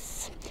for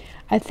us.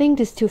 I think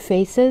these 2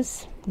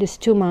 faces, these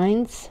 2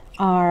 minds,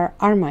 are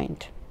our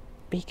mind,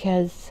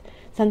 because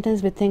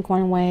sometimes we think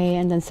one way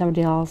and then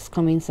somebody else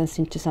convinces us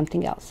into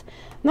something else.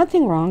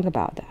 Nothing wrong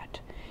about that.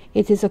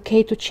 It is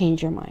okay to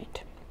change your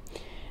mind.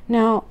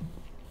 Now,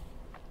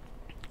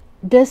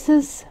 this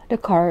is the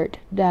card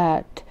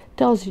that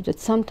tells you that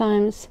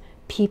sometimes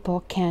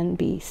people can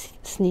be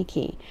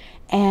sneaky,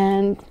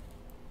 and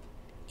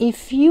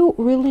if you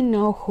really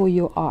know who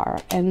you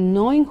are, and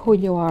knowing who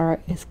you are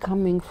is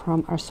coming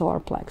from our solar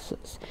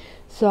plexus,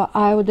 so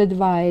I would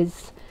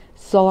advise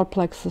solar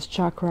plexus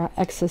chakra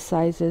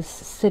exercises,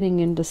 sitting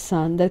in the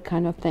sun, that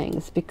kind of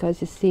things, because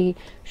you see,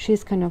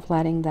 she's kind of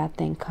letting that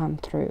thing come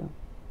through.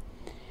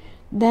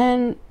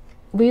 Then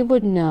we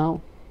would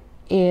know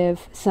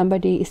if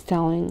somebody is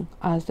telling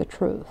us the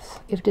truth,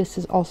 if this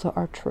is also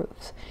our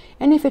truth.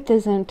 And if it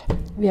isn't,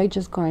 we are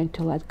just going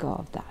to let go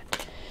of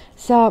that.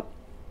 So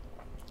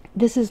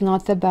this is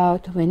not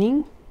about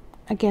winning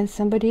against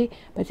somebody,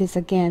 but it's,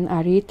 again,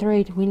 I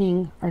reiterate,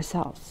 winning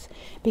ourselves,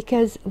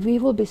 because we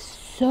will be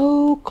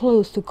so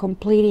close to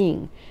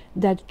completing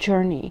that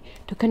journey,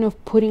 to kind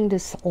of putting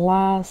this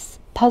last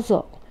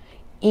puzzle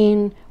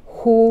in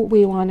who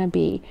we want to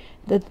be,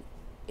 that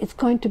it's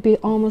going to be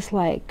almost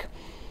like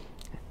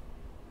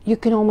you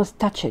can almost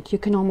touch it, you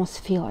can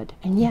almost feel it,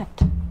 and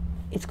yet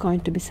it's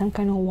going to be some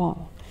kind of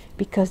wall,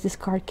 because this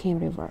card came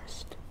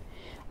reversed.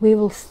 We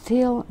will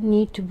still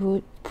need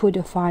to put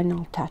the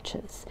final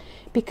touches,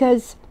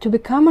 because to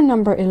become a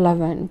number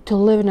 11, to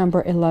live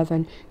number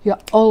 11, you're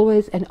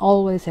always and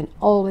always and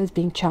always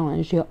being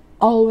challenged. You're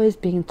always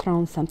being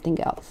thrown something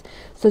else.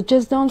 So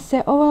just don't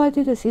say, oh, well, I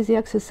did this easy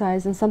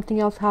exercise and something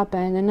else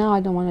happened and now I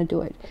don't want to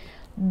do it.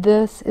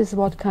 This is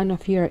what kind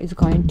of year is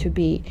going to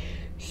be.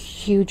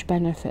 Huge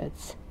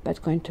benefits,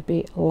 but going to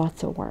be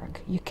lots of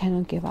work. You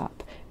cannot give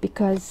up,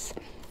 because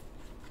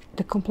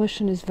the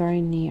completion is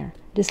very near.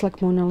 Just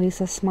like Mona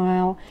Lisa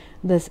smile,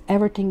 this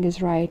everything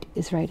is right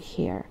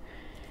here.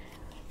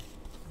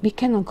 We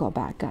cannot go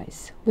back,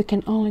 guys. We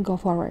can only go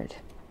forward.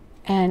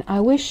 And I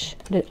wish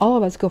that all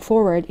of us go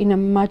forward in a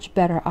much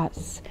better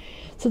us.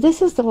 So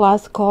this is the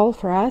last call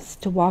for us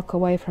to walk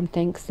away from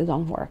things that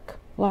don't work.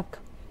 Look,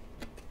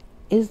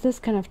 is this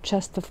kind of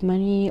chest of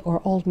money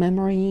or old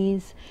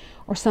memories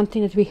or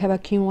something that we have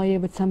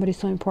accumulated with somebody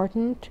so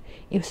important,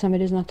 if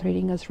somebody is not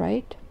treating us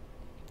right?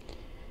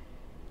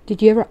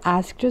 Did you ever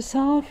ask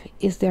yourself,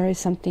 is there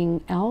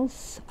something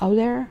else out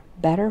there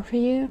better for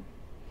you?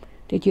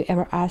 Did you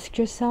ever ask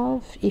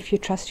yourself if you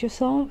trust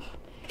yourself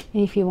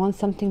and if you want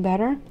something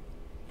better?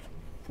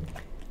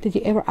 Did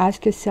you ever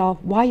ask yourself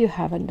why you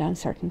haven't done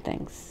certain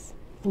things?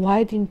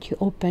 Why didn't you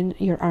open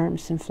your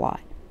arms and fly?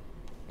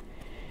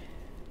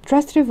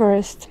 Trust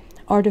reversed,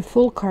 or the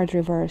Fool card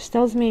reversed,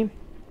 tells me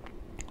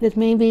that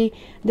maybe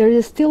there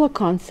is still a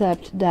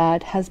concept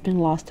that has been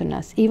lost on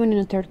us, even in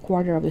the third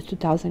quarter of the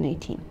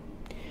 2018.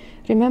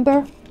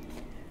 Remember,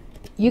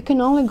 you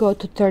can only go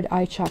to third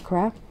eye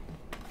chakra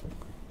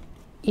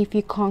if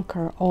you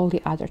conquer all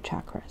the other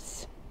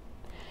chakras.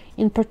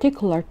 In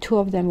particular, two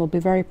of them will be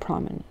very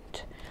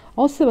prominent.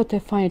 Also, what I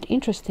find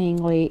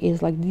interestingly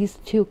is like these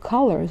two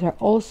colors are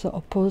also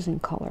opposing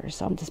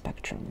colors on the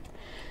spectrum.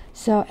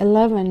 So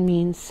 11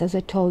 means, as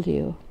I told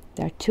you,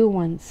 there are two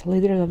ones,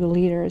 leaders of the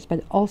leaders,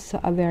 but also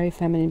a very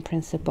feminine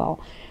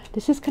principle.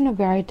 This is kind of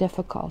very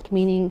difficult,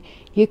 meaning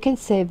you can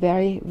say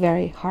very,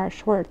 very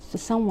harsh words to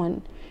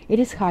someone. It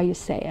is how you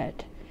say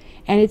it.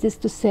 And it is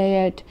to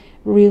say it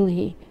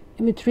really,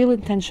 with real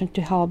intention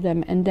to help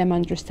them and them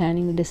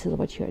understanding that this is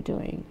what you're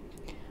doing.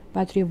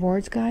 But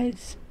rewards,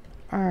 guys,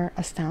 are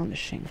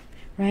astonishing,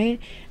 right?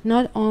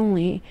 Not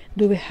only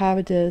do we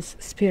have this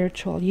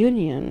spiritual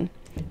union,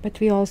 but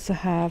we also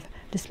have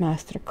this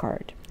Master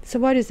card. So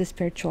what is the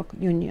spiritual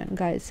union,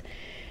 guys?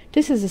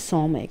 This is a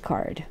soulmate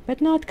card, but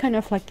not kind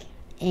of like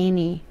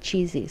any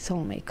cheesy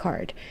soulmate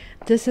card.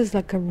 This is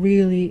like a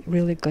really,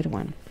 really good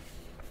one.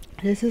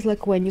 This is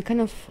like when you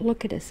kind of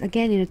look at this,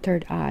 again in the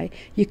third eye,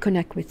 you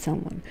connect with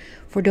someone.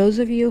 For those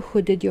of you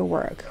who did your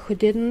work, who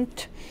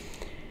didn't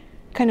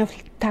kind of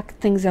tuck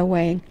things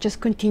away,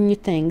 just continue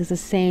things the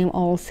same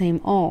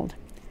old,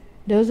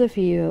 those of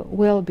you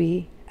will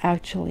be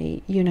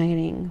actually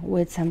uniting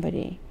with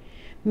somebody.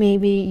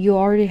 Maybe you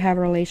already have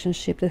a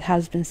relationship that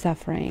has been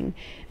suffering.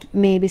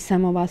 Maybe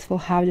some of us will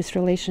have this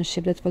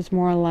relationship that was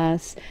more or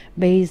less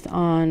based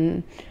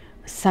on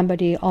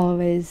somebody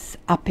always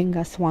upping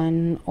us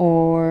one,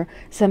 or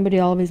somebody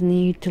always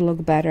need to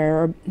look better,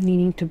 or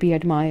needing to be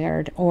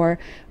admired, or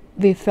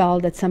we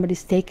felt that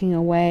somebody's taking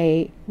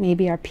away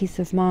maybe our peace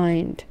of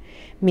mind,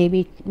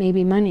 maybe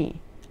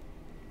money.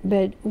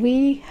 But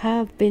we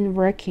have been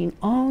working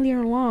all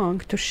year long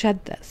to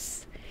shed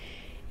this,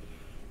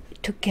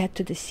 to get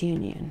to this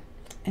union.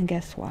 And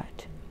guess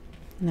what?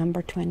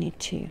 Number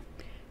 22.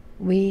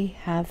 We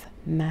have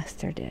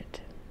mastered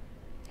it.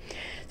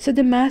 So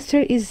the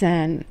master is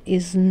Zen,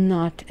 is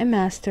not a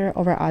master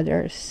over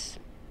others,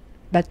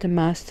 but the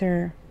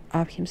master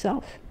of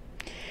himself.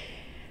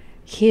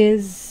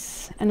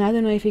 And I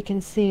don't know if you can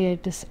see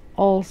it, this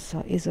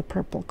also is a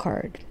purple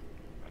card.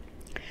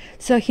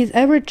 So his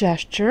every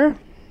gesture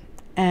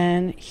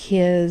and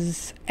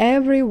his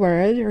every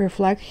word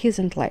reflect his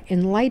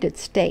enlightened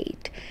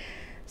state.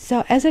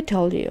 So as I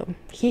told you,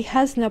 he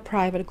has no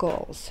private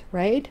goals,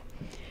 right?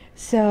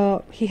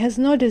 So he has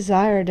no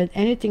desire that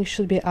anything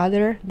should be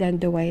other than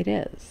the way it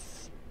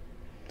is.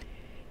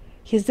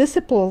 His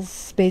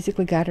disciples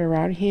basically gather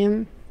around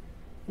him,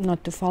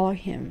 not to follow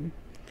him,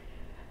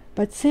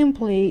 but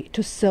simply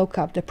to soak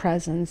up the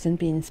presence and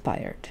be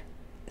inspired,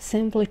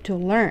 simply to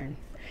learn.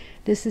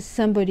 This is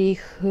somebody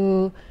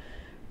who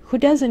who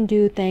doesn't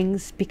do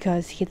things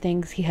because he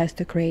thinks he has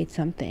to create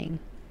something.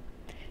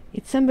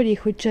 It's somebody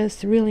who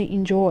just really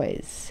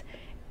enjoys,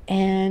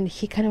 and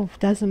he kind of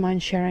doesn't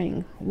mind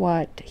sharing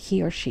what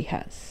he or she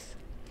has.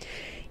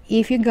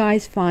 If you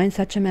guys find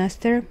such a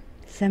master,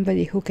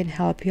 somebody who can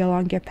help you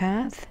along your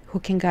path,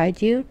 who can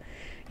guide you,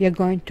 you're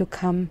going to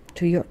come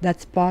to that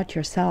spot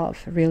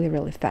yourself really,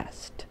 really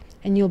fast,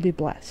 and you'll be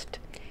blessed.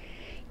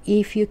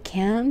 If you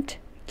can't,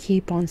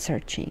 keep on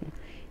searching,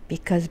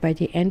 because by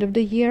the end of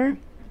the year,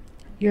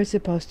 you're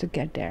supposed to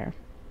get there.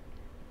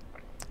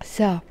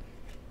 So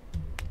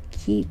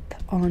keep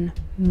on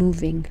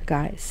moving,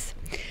 guys.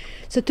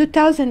 So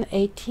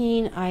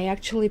 2018, I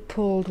actually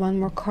pulled one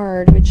more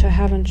card, which I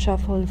haven't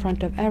shuffled in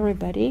front of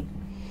everybody,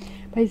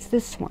 but it's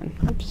this one.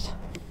 Oops.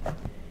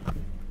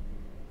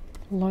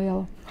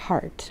 Loyal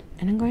Heart.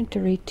 And I'm going to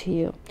read to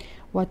you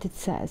what it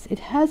says. It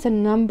has a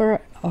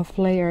number of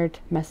layered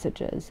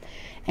messages,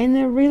 and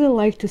I really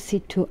like to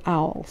see two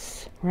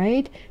owls,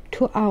 right?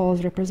 Two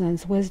owls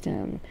represents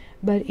wisdom,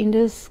 but in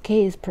this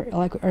case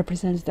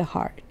represents the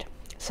heart.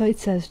 So it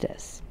says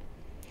this: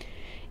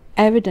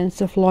 evidence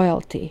of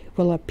loyalty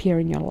will appear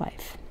in your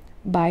life.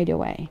 By the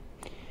way,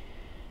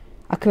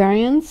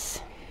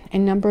 Aquarians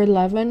and number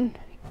 11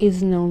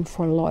 is known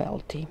for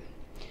loyalty.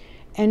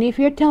 And if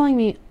you're telling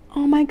me,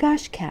 oh my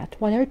gosh, Kat,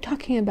 what are you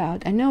talking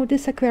about? I know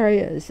this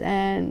Aquarius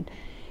and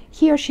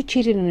he or she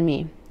cheated on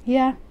me.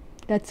 Yeah,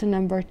 that's a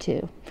number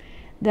 2.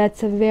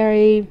 That's a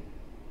very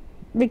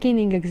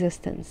beginning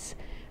existence,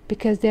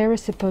 because they were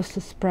supposed to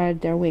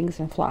spread their wings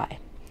and fly.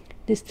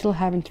 They still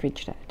haven't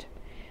reached that.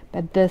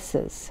 But this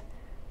is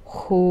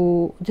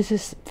for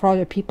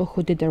the people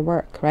who did their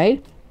work,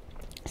 right?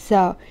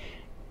 So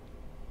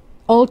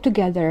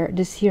altogether,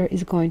 this year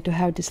is going to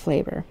have this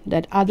flavor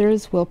that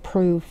others will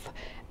prove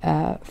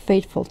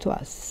faithful to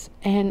us,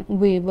 and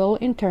we will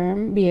in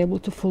turn be able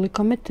to fully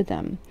commit to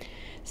them.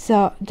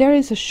 So there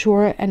is a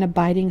sure and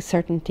abiding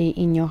certainty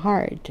in your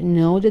heart.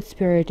 Know that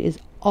Spirit is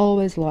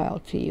always loyal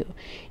to you.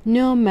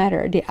 No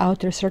matter the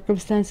outer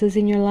circumstances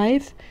in your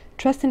life,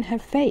 trust and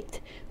have faith,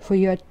 for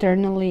you are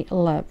eternally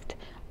loved,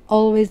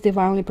 always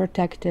divinely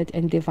protected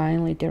and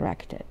divinely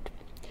directed.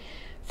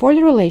 For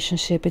the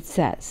relationship, it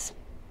says,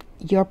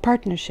 your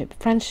partnership,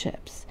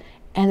 friendships,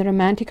 and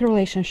romantic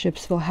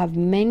relationships will have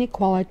many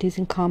qualities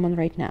in common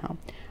right now.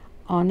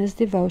 Honest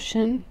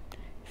devotion,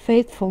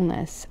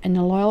 faithfulness, and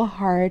a loyal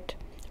heart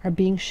are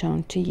being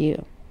shown to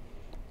you.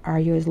 Are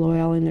you as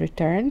loyal in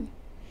return?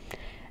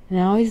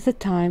 Now is the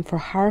time for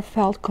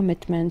heartfelt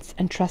commitments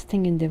and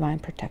trusting in divine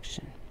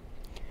protection.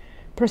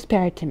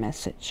 Prosperity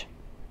message.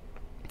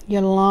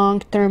 Your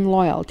long-term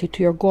loyalty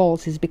to your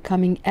goals is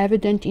becoming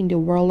evident in the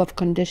world of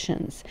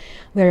conditions,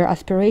 where your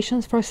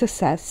aspirations for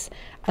success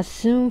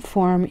assume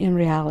form in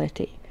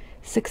reality.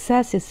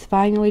 Success is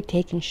finally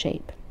taking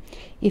shape.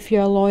 If you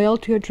are loyal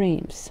to your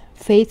dreams,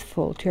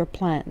 faithful to your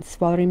plans,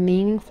 while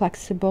remaining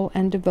flexible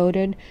and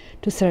devoted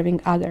to serving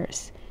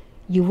others,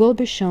 you will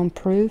be shown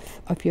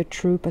proof of your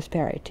true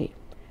prosperity.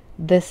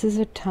 This is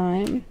a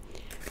time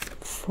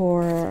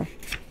for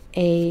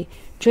a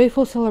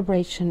joyful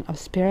celebration of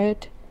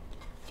Spirit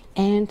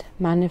and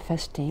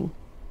manifesting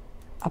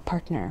a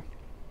partner.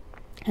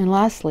 And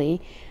lastly,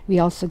 we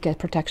also get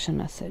protection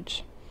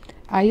message.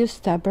 Are you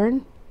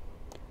stubborn,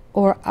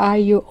 or are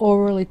you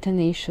overly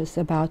tenacious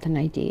about an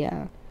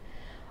idea?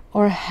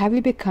 Or have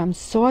you become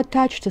so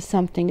attached to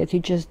something that you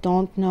just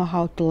don't know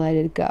how to let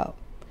it go?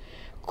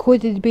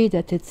 Could it be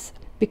that it's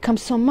become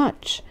so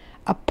much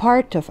a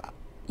part of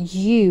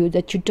you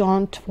that you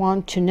don't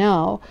want to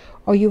know,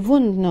 or you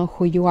wouldn't know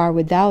who you are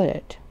without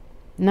it?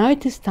 Now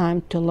it is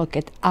time to look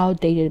at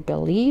outdated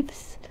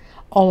beliefs,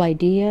 old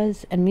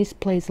ideas, and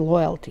misplaced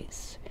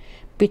loyalties.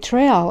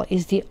 Betrayal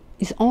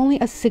is only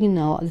a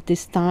signal that it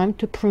is time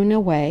to prune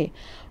away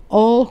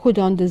all who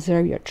don't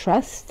deserve your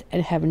trust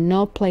and have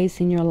no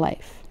place in your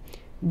life.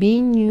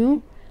 Be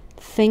new,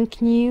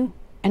 think new,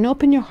 and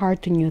open your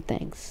heart to new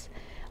things.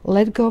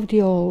 Let go of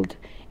the old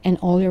and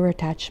all your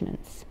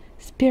attachments.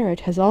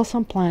 Spirit has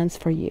awesome plans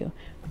for you.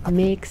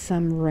 Make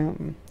some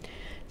room.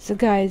 So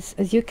guys,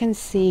 as you can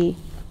see,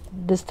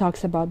 this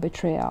talks about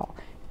betrayal.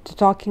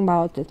 Talking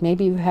about that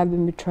maybe we have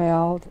been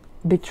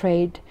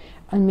betrayed,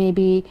 and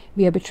maybe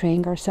we are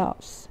betraying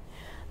ourselves.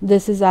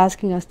 This is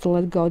asking us to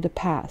let go of the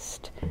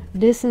past.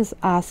 This is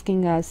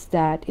asking us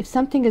that if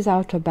something is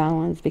out of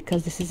balance,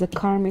 because this is a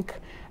karmic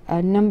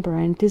number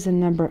and it is a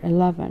number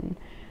 11,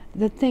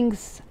 that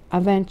things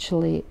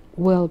eventually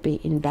will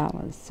be in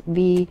balance.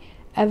 We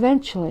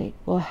eventually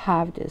will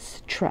have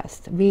this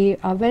trust. We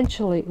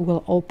eventually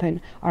will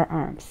open our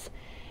arms,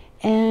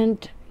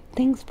 and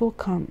things will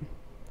come.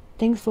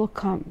 Things will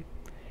come.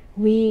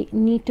 We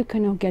need to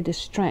kind of get the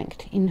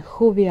strength in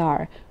who we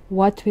are,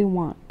 what we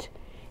want,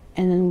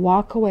 and then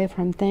walk away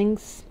from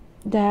things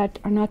that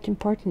are not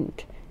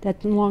important,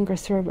 that no longer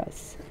serve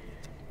us.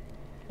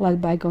 Let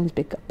bygones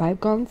be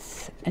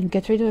bygones, and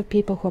get rid of the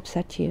people who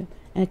upset you.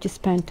 And if you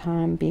spend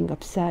time being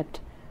upset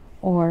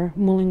or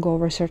mulling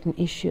over certain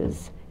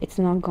issues, it's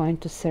not going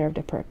to serve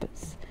the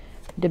purpose.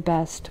 The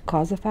best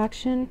cause of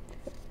action,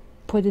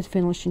 put the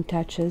finishing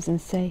touches and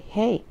say,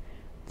 hey,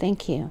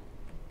 thank you.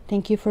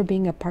 Thank you for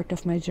being a part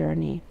of my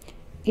journey.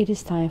 It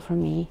is time for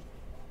me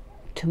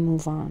to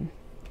move on.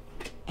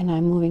 And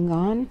I'm moving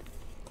on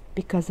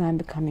because I'm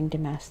becoming the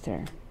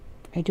master.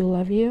 I do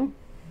love you.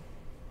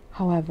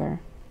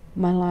 However,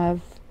 my love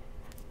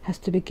has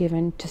to be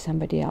given to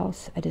somebody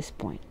else at this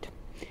point.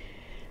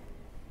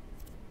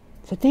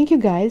 So thank you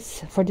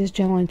guys for this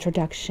general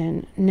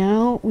introduction.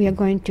 Now we are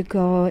going to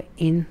go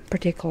in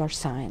particular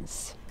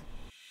signs.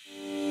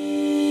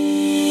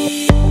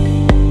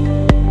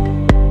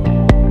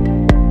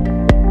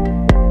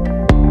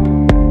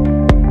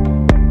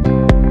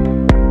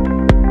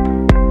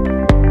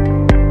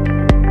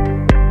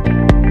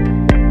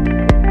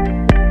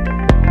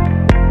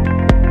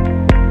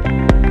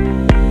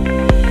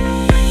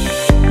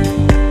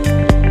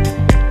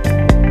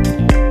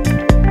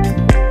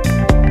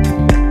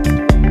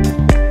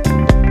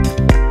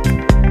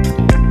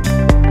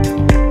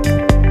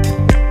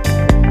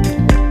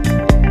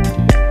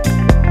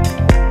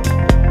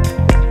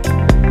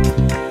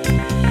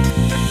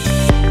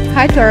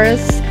 Hi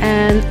Taurus,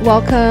 and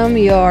welcome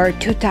your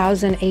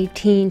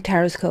 2018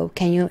 Taroscope.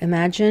 Can you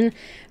imagine?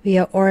 We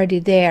are already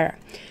there.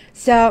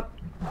 So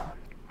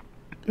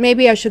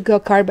maybe I should go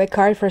card by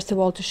card first of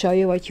all to show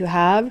you what you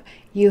have.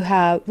 You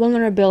have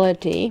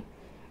vulnerability,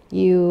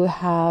 you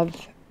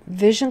have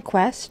vision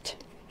quest,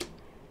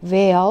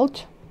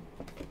 veiled,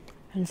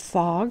 and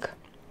fog.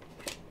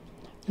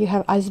 You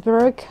have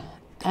iceberg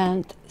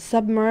and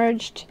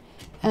submerged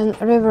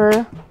and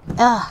river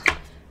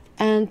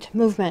and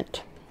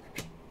movement.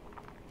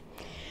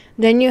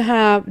 Then you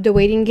have the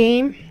waiting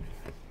game.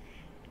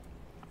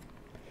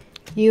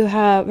 You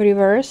have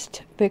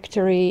reversed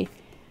victory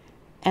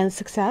and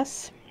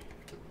success.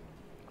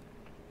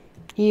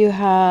 You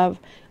have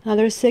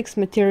another 6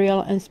 material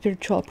and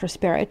spiritual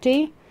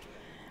prosperity.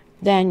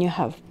 Then you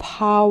have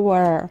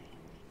power.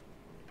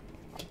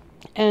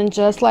 And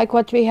just like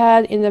what we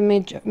had in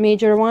the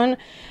major one,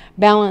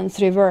 balance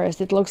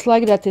reversed. It looks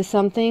like that is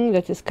something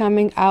that is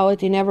coming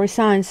out in every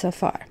sign so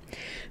far.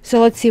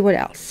 So let's see what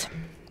else.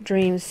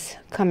 Dreams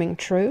coming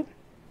true.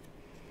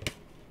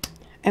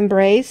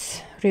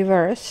 Embrace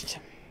reversed.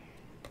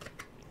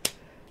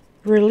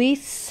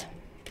 Release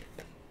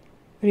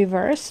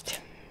reversed.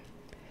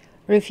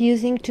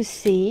 Refusing to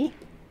see.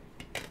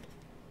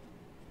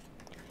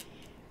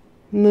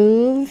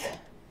 Move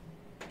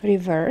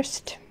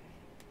reversed.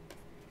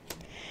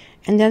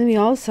 And then we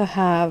also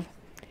have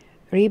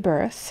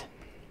rebirth.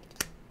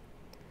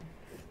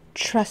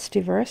 Trust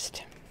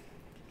reversed.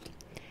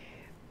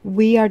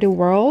 We are the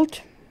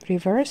world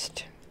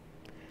reversed,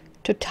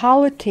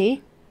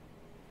 totality,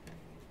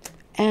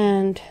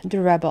 and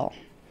the rebel.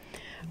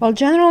 Well,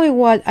 generally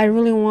what I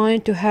really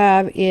wanted to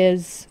have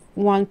is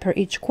one per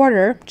each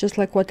quarter, just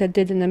like what I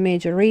did in the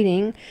major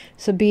reading.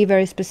 So be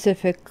very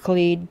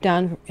specifically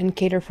done and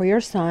cater for your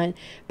sign.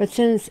 But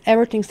since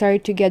everything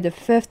started to get the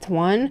 5th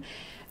one,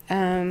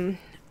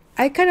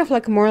 I kind of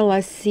like more or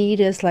less see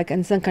this like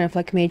in some kind of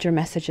like major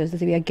messages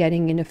that we are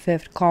getting in the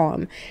 5th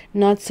column,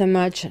 not so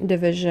much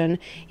division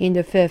in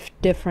the 5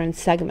 different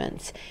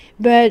segments.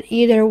 But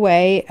either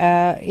way,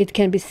 it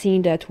can be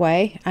seen that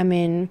way. I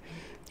mean,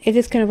 it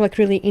is kind of like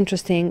really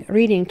interesting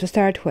reading to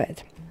start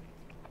with.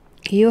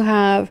 You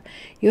have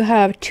 2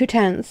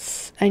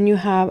 10s and you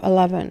have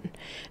 11.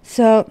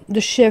 So the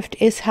shift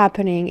is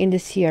happening in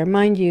this year.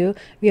 Mind you,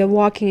 we are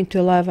walking into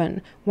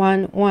 11,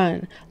 1,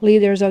 1,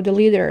 leaders of the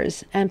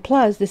leaders. And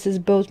plus, this is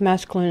both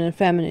masculine and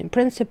feminine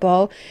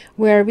principle,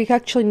 where we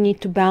actually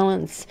need to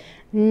balance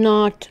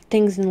not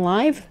things in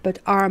life, but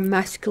our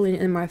masculine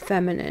and our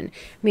feminine.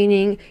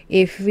 Meaning,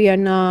 if we are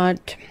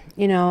not,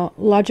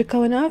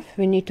 logical enough,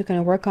 we need to kind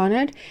of work on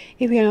it.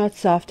 If we are not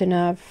soft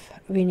enough,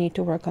 we need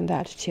to work on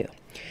that too.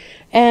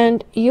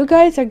 And you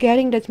guys are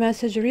getting that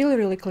message really,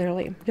 really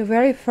clearly. The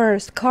very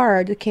first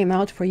card that came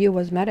out for you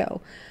was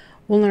Meadow,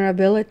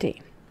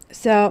 vulnerability.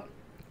 So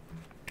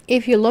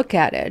if you look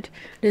at it,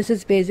 this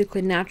is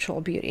basically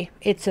natural beauty.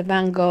 It's a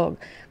Van Gogh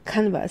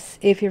canvas,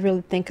 if you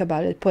really think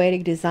about it,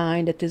 poetic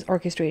design that is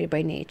orchestrated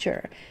by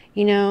nature.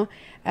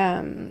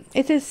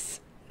 It is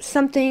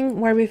something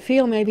where we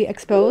feel maybe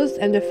exposed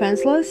and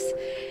defenseless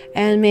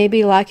and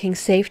maybe lacking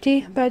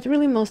safety, but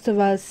really most of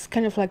us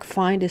kind of like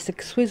find this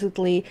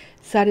exquisitely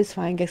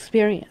satisfying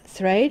experience,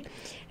 right?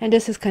 And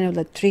this is kind of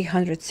the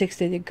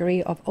 360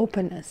 degree of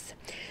openness.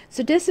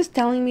 So this is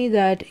telling me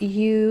that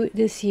you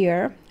this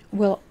year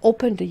will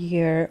open the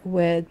year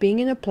with being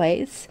in a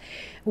place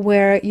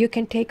where you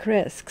can take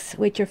risks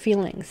with your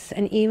feelings,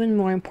 and even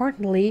more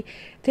importantly,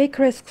 take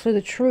risks with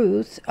the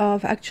truth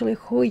of actually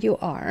who you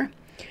are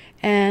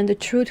and the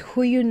truth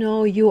who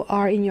you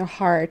are in your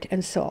heart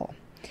and soul.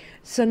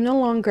 So no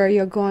longer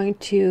you're going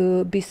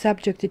to be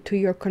subjected to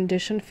your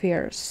conditioned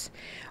fears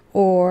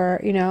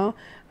or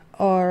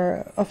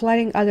of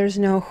letting others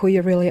know who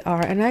you really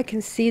are. And I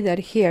can see that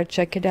here.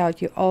 Check it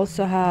out. You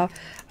also have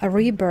a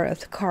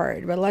rebirth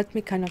card, but let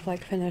me kind of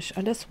like finish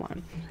on this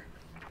one.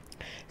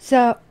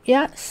 So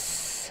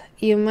yes,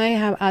 you may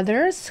have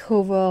others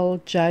who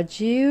will judge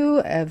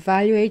you,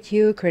 evaluate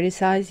you,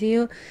 criticize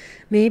you,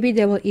 Maybe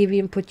they will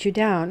even put you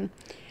down.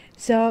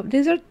 So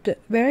these are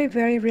very,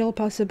 very real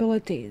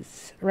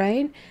possibilities,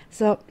 right?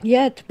 So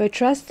yet, by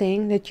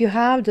trusting that you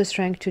have the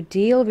strength to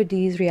deal with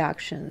these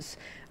reactions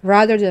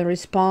rather than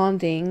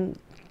responding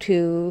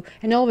to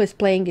and always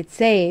playing it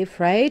safe,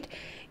 right?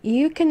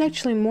 You can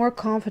actually more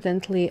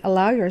confidently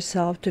allow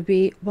yourself to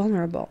be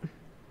vulnerable.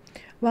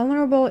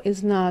 Vulnerable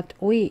is not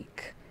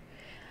weak.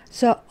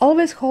 So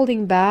always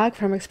holding back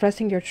from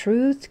expressing your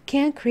truth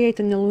can create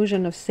an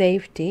illusion of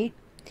safety,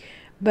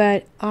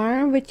 but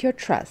armed with your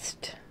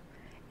trust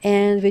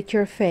and with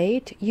your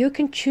faith, you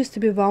can choose to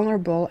be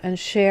vulnerable and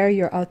share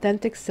your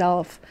authentic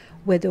self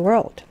with the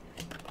world.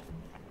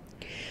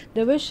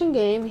 The wishing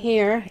game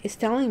here is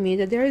telling me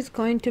that there is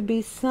going to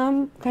be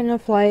some kind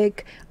of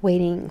like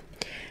waiting.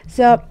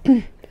 So,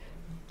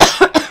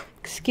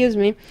 excuse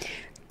me,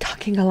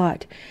 talking a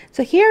lot.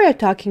 So here we're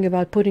talking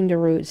about putting the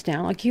roots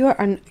down. Like you're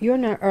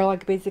not, or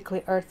like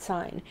basically earth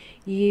sign.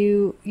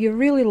 You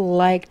really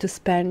like to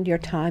spend your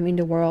time in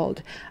the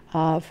world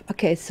of,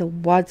 okay, so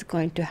what's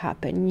going to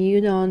happen? You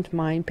don't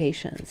mind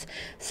patience.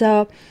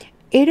 So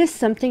it is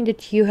something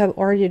that you have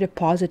already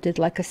deposited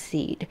like a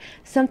seed,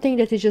 something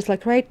that is just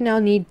like right now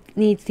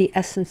needs the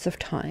essence of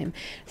time.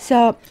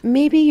 So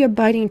maybe you're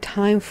biding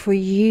time for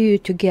you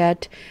to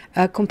get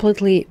a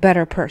completely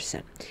better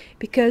person,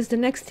 because the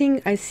next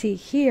thing I see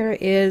here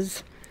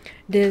is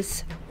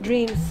this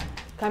dreams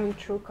coming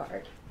true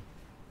card.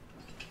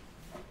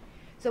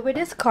 So with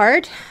this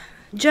card,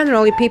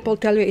 generally people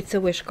tell you it's a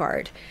wish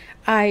card.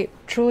 I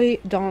truly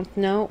don't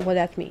know what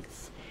that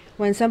means.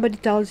 When somebody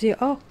tells you,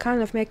 oh,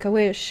 kind of make a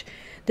wish,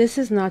 this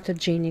is not a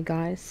genie,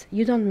 guys.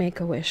 You don't make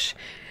a wish,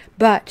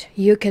 but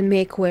you can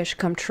make wish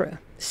come true.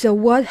 So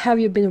what have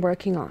you been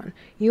working on?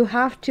 You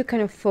have to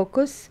kind of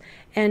focus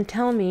and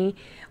tell me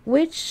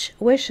which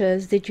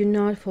wishes did you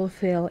not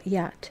fulfill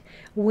yet?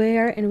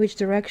 Where and which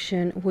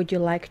direction would you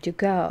like to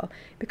go?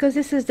 Because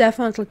this is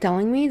definitely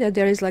telling me that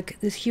there is like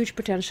this huge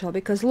potential,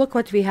 because look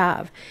what we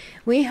have.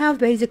 We have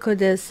basically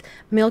this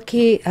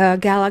Milky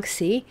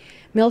galaxy,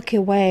 Milky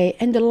Way,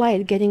 and the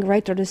light getting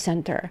right to the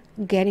center,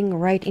 getting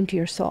right into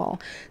your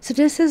soul. So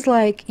this is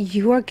like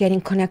you are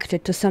getting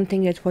connected to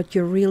something that what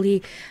you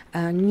really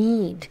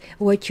need,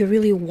 what you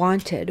really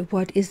wanted,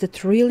 what is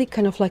that really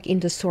kind of like in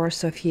the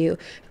source of you.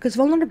 Because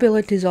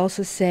vulnerability is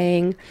also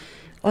saying,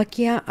 like,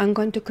 yeah, I'm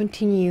going to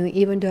continue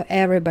even though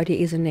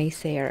everybody is a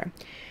naysayer.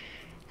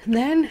 And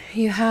then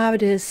you have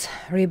this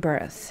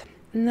rebirth.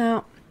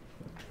 Now,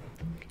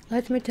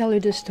 let me tell you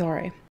the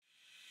story.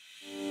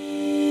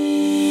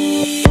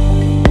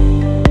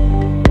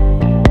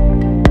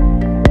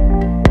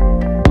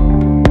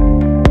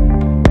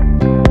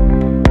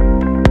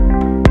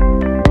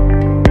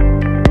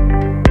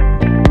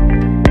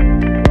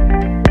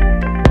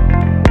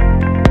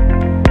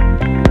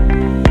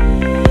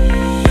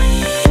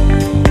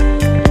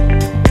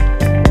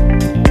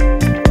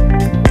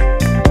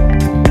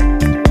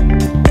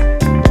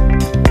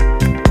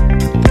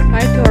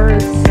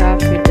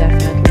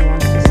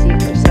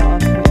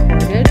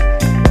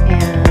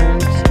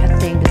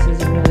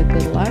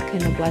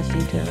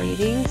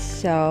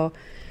 So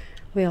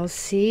we'll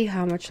see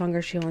how much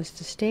longer she wants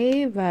to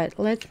stay, but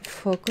let's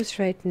focus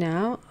right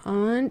now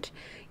on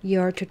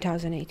your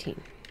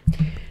 2018.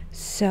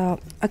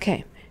 So,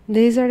 okay,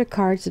 these are the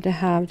cards that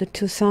have the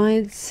two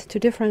sides, two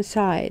different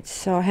sides.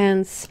 So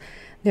hence,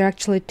 there are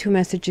actually two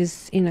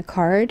messages in a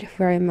card,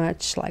 very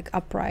much like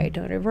upright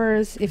or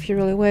reverse if you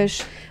really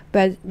wish,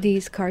 but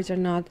these cards are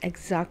not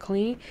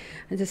exactly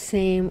the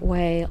same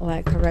way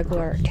like a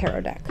regular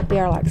tarot deck. They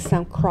are like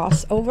some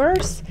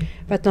crossovers,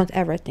 but not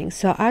everything.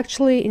 So I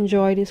actually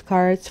enjoy these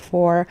cards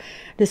for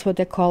this, what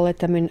they call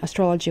it,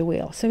 astrology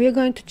wheel. So we're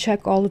going to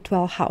check all the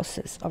 12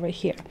 houses over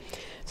here.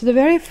 So the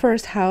very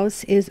first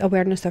house is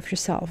awareness of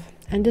yourself.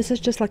 And this is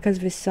just like as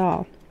we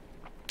saw.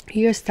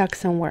 You're stuck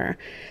somewhere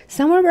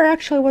where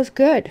actually was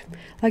good,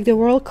 like the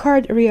World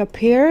card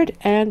reappeared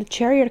and the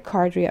Chariot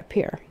card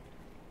reappeared,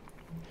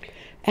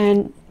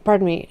 and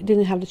pardon me,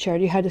 didn't have the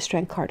Chariot, you had the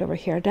Strength card over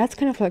here. That's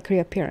kind of like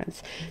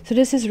reappearance. So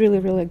this is really,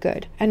 really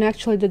good. And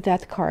actually the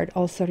Death card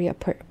also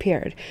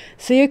reappeared.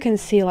 So you can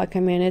see, like, I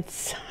mean,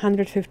 it's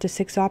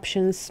 156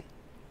 options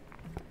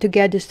to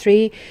get this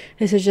 3.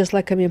 This is just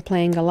like, I mean,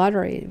 playing a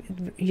lottery.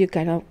 You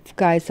kind of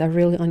guys are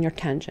really on your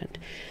tangent.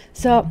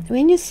 So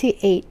when you see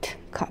 8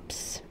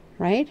 cups,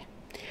 right,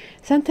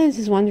 sometimes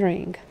is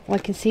wondering,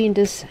 like you see in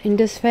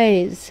this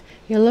phase,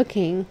 you're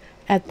looking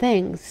at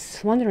things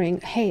wondering,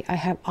 hey, I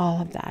have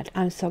all of that,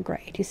 I'm so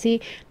great. You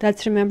see,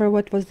 that's, remember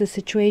what was the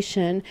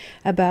situation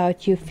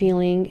about you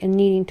feeling and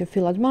needing to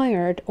feel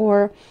admired,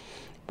 or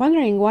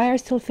wondering why you're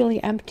still feeling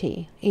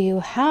empty. You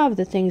have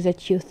the things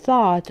that you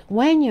thought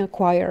when you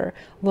acquire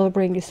will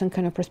bring you some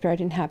kind of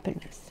prosperity and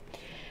happiness,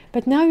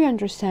 but now you're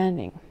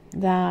understanding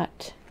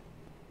that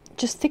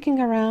just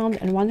sticking around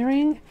and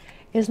wondering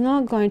is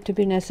not going to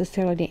be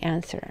necessarily the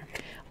answer.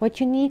 What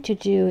you need to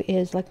do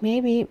is, like,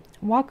 maybe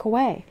walk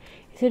away.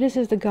 See, this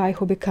is the guy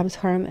who becomes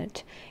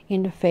hermit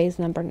in the phase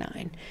number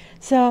 9.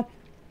 So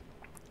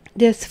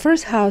This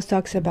first house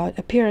talks about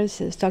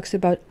appearances, talks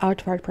about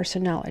outward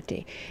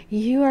personality.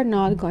 You are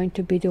not going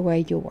to be the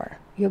way you were.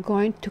 You're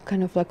going to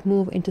kind of like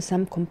move into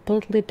some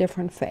completely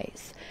different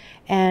phase.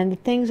 And the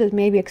things that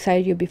maybe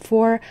excited you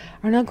before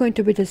are not going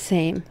to be the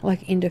same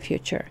like in the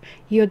future.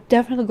 You're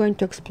definitely going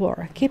to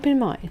explore. Keep in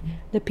mind,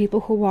 the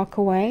people who walk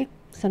away,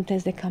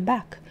 sometimes they come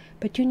back.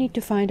 But you need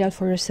to find out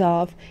for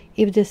yourself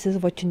if this is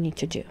what you need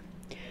to do.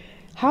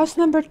 House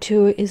number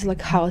 2 is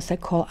like house I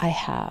call I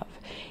have.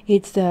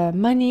 It's the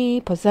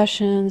money,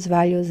 possessions,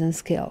 values, and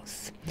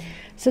skills.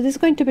 So this is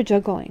going to be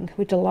juggling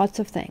with lots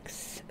of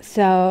things.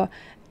 So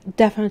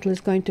definitely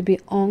it's going to be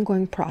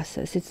ongoing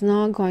process. It's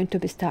not going to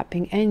be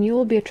stopping, and you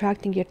will be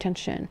attracting your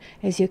attention.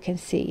 As you can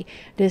see,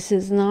 this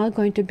is not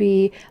going to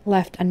be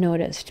left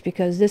unnoticed,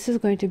 because this is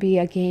going to be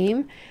a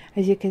game,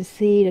 as you can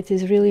see, that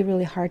is really,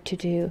 really hard to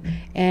do.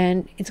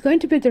 And it's going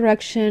to be a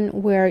direction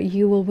where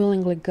you will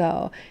willingly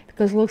go,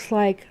 because it looks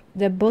like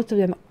that both of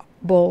them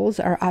balls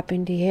are up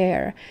in the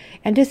air.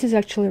 And this is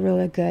actually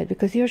really good,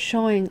 because you're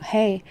showing,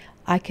 hey,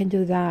 I can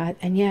do that,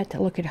 and yet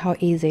look at how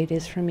easy it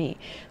is for me.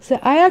 So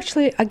I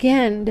actually,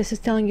 again, this is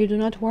telling you, do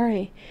not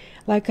worry.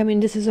 Like, I mean,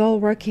 this is all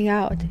working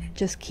out.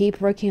 Just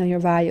keep working on your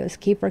values,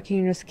 keep working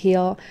on your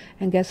skill,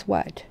 and guess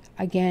what?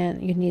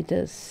 Again, you need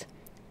this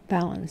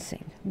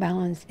balancing.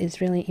 Balance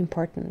is really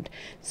important.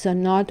 So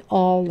not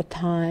all the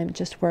time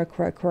just work,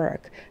 work,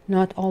 work.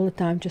 Not all the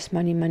time just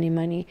money, money,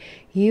 money.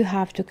 You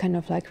have to kind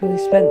of like really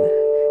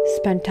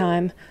spend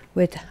time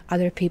with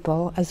other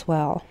people as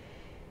well.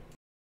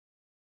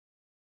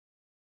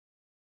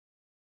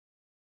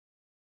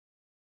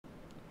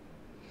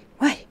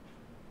 What?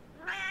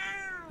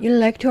 You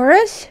like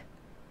Taurus?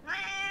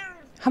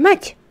 How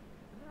much?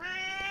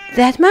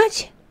 That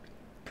much?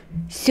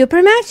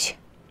 Super much?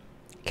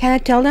 Can I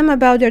tell them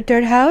about their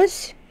third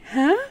house?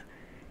 Huh?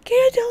 Can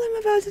I tell them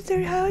about the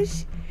third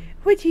house?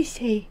 What do you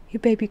say, you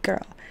baby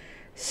girl?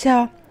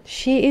 So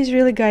she is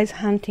really, guys,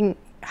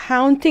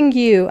 haunting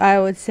you, I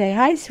would say.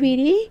 Hi,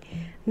 sweetie.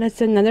 That's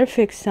another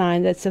fixed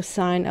sign. That's a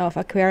sign of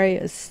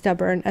Aquarius,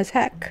 stubborn as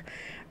heck.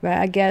 But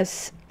I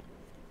guess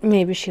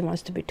maybe she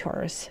wants to be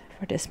Taurus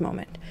for this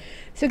moment.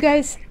 So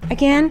guys,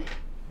 again,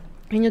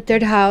 in your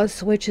third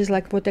house, which is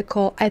like what they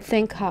call I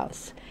think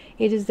house,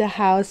 it is the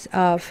house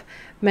of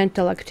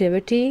mental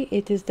activity.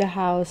 It is the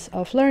house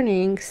of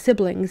learning,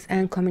 siblings,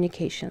 and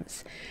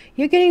communications.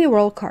 You're getting the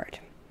World card,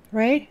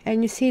 right?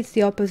 And you see it's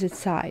the opposite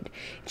side.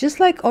 Just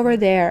like over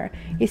there,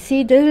 you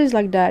see there is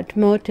like that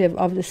motive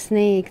of the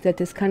snake that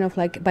is kind of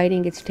like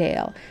biting its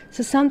tail.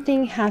 So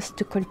something has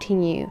to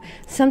continue,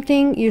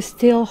 something you're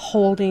still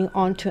holding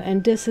on to,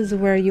 and this is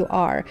where you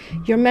are.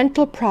 Your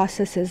mental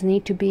processes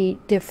need to be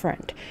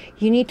different.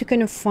 You need to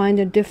kind of find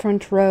a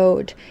different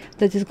road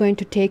that is going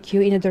to take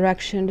you in a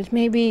direction that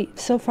maybe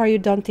so far you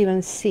don't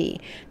even see.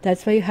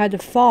 That's why you had the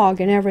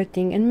fog and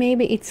everything, and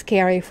maybe it's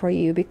scary for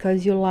you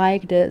because you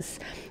like this,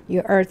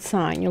 your earth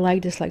sign, you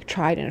like this like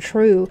tried and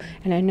true,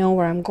 and I know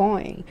where I'm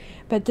going.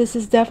 But this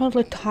is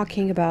definitely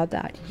talking about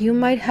that. You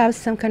might have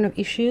some kind of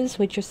issues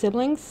with your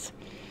siblings.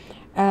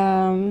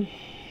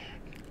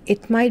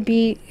 It might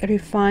be a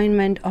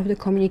refinement of the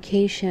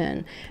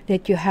communication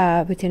that you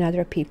have within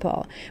other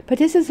people. But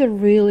this is a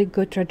really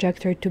good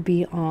trajectory to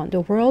be on.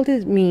 The world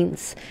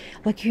means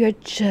like you're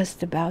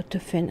just about to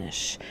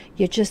finish.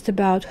 You're just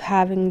about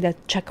having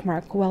that check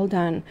mark. Well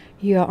done.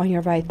 You're on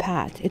your right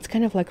path. It's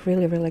kind of like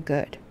really, really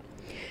good.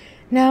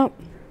 Now,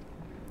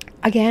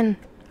 again,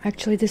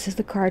 actually, this is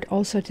the card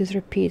also, it is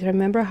repeat.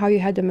 Remember how you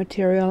had the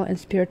material and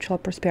spiritual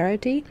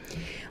prosperity?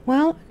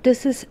 Well,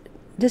 this is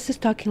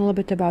talking a little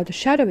bit about the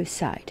shadowy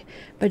side,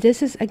 but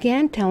this is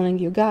again telling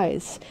you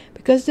guys,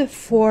 because the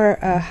fourth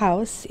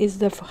house is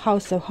the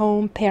house of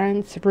home,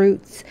 parents,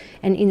 roots,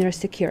 and inner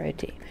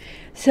security.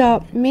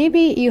 So maybe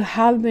you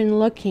have been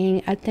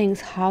looking at things,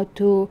 how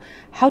to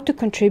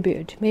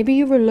contribute. Maybe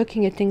you were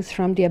looking at things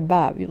from the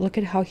above. You look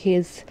at how he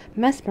is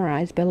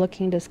mesmerized by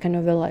looking at this kind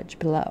of village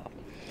below.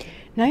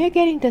 Now you're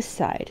getting this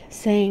side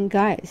saying,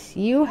 guys,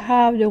 you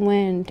have the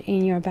wind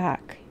in your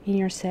back, in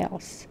your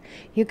sails.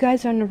 You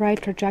guys are on the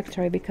right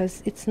trajectory,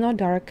 because it's not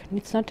dark.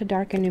 It's not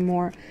dark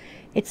anymore.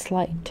 It's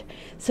light.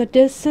 So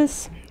this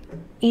is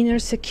inner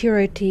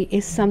security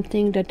is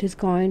something that is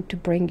going to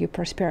bring you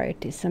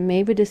prosperity. So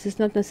maybe this is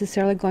not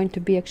necessarily going to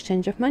be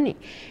exchange of money.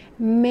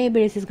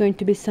 Maybe this is going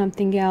to be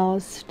something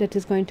else that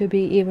is going to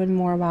be even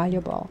more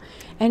valuable.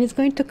 And it's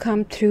going to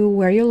come through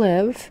where you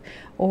live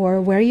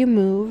or where you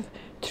move,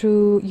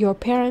 through your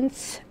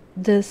parents.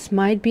 This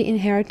might be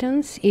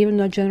inheritance, even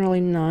though generally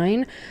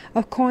 9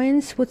 of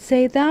coins would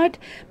say that.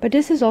 But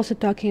this is also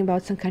talking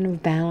about some kind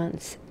of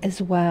balance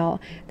as well,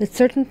 that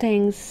certain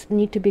things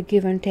need to be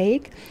give and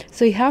take.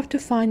 So you have to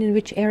find in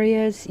which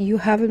areas you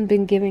haven't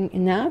been giving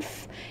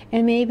enough,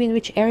 and maybe in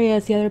which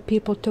areas the other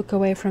people took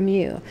away from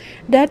you.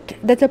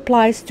 That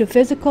applies to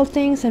physical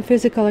things and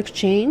physical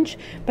exchange,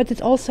 but it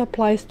also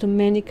applies to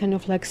many kind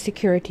of like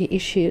security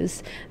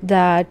issues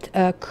that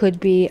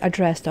could be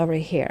addressed over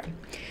here.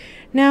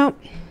 Now,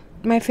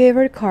 my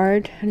favorite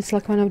card, and it's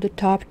like one of the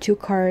top 2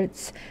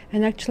 cards,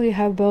 and actually you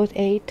have both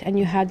 8 and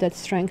you had that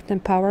strength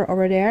and power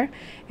over there,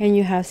 and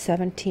you have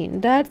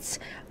 17. That's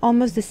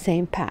almost the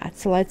same path.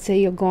 So let's say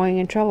you're going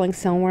and traveling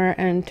somewhere,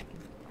 and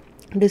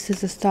this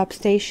is a stop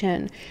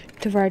station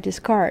to write this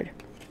card.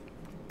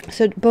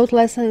 So both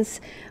lessons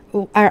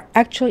are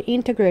actually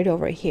integrated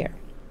over here.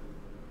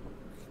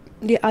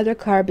 The other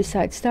card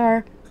besides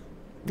star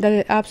that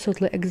it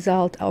absolutely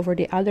exalt over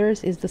the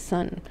others is the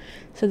sun.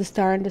 So the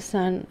star and the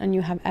sun, and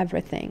you have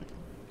everything.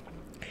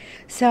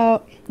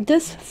 So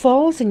this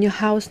falls in your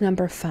house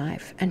number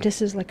 5, and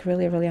this is like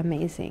really, really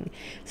amazing.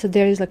 So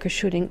there is like a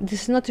shooting,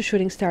 this is not a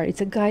shooting star,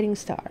 it's a guiding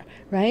star,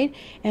 right?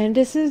 And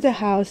this is the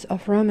house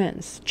of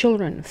romance,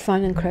 children,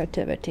 fun, and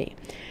creativity.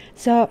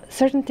 So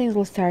certain things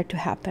will start to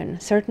happen,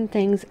 certain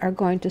things are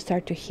going to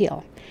start to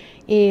heal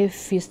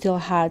if you still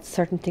had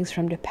certain things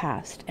from the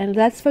past. And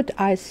that's what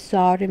I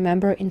saw,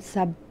 remember, in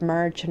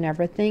Submerge and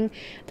everything,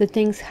 the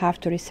things have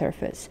to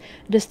resurface.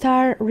 The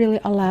star really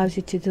allows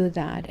you to do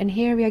that. And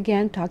here we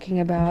again talking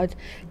about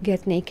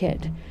get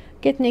naked.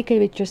 Get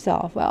naked with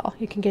yourself. Well,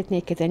 you can get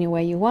naked any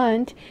way you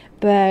want,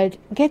 but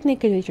get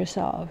naked with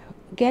yourself.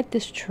 Get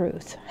this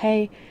truth.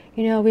 Hey,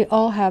 you know, we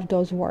all have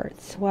those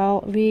words.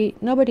 Well,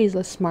 nobody is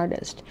the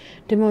smartest,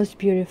 the most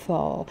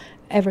beautiful,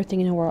 everything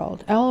in the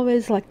world. I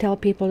always like tell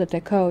people that I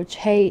coach,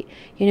 hey,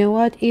 you know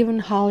what, even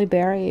Halle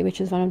Berry,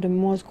 which is one of the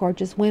most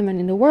gorgeous women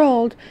in the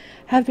world,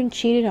 have been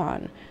cheated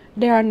on.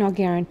 There are no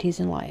guarantees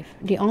in life.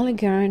 The only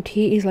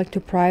guarantee is like to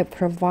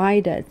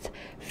provide that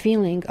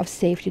feeling of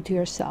safety to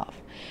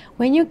yourself.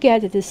 When you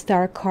get this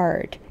star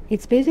card,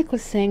 it's basically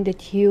saying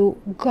that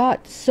you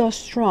got so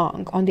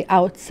strong on the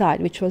outside,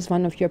 which was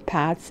one of your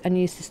paths, and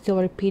it's still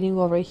repeating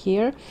over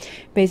here.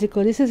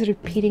 Basically, this is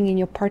repeating in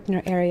your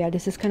partner area.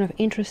 This is kind of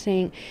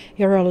interesting.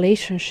 Your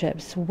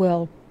relationships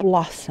will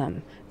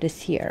blossom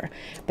this year,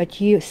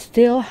 but you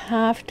still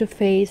have to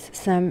face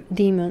some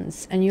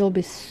demons, and you'll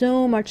be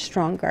so much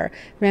stronger.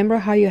 Remember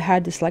how you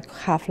had this like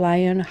half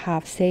lion,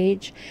 half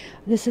sage?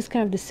 This is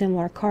kind of the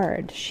similar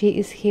card. She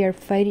is here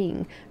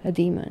fighting a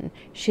demon.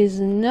 She's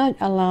not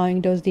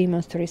allowing those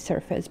demons to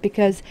resurface,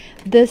 because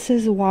this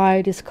is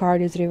why this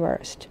card is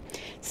reversed.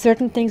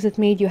 Certain things that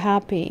made you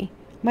happy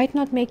might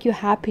not make you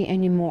happy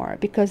anymore,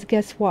 because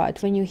guess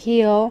what? When you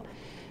heal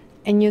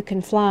and you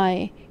can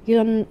fly, you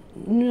don't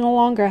no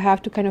longer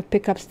have to kind of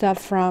pick up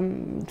stuff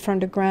from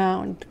the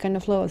ground, kind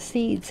of little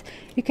seeds.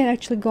 You can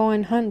actually go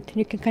and hunt, and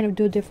you can kind of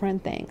do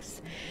different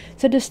things.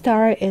 So the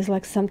star is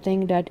like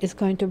something that is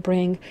going to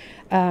bring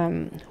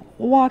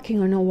walking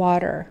on the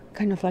water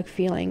kind of like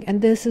feeling,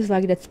 and this is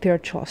like that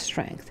spiritual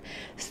strength.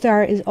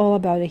 Star is all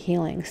about the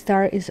healing.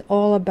 Star is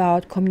all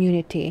about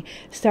community.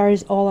 Star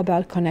is all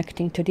about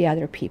connecting to the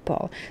other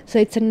people. So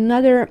it's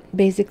another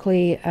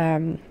basically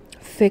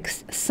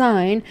fixed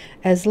sign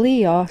as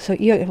Leo. So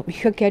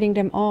you're getting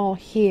them all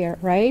here,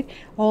 right?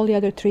 All the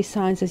other 3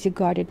 signs as you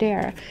got it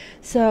there.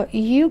 So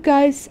you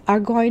guys are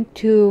going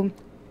to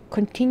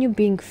continue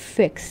being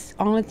fixed.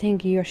 Only thing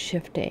you're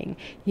shifting,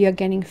 you're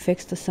getting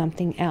fixed to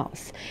something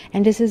else.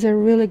 And this is a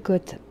really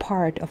good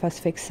part of us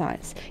fixed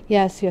signs.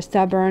 Yes, you're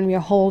stubborn, we're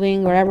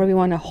holding wherever we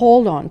want to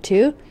hold on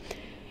to,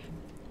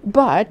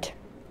 but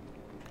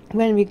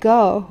when we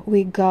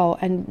go,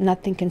 and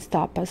nothing can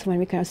stop us when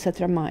we kind of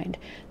set our mind.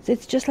 So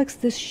it's just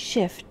like this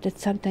shift that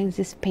sometimes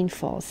is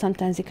painful.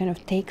 Sometimes it kind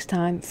of takes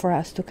time for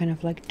us to kind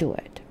of like do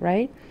it,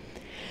 right?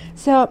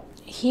 So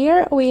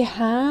here we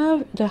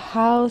have the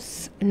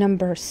house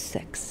number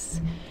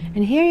 6.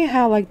 And here you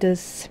have like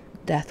this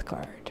death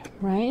card,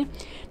 right?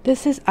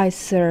 This is I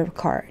serve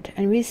card.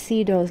 And we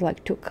see those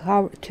like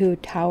two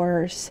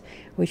towers,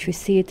 which we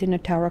see it in the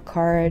tower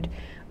card.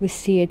 We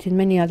see it in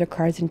many other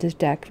cards in this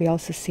deck. We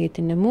also see it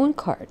in the moon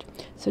card.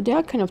 So they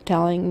are kind of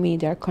telling me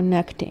they're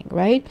connecting,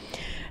 right?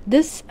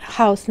 This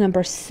house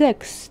number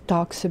 6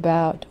 talks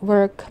about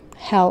work,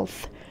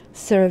 health,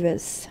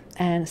 service,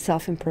 and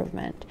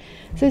self-improvement.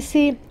 So you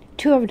see,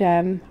 2 of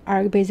them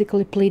are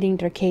basically pleading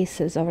their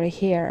cases over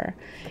here.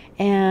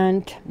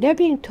 And they're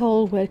being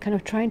told we're kind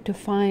of trying to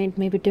find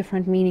maybe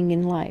different meaning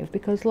in life.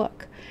 Because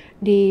look,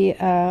 the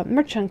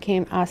merchant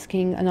came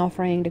asking and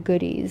offering the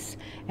goodies,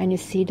 and you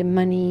see the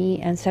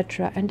money,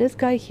 etc. And this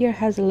guy here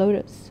has a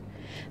lotus.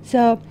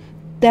 So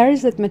there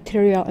is that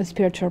material and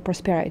spiritual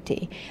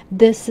prosperity.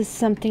 This is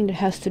something that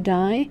has to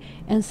die,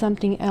 and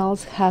something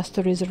else has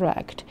to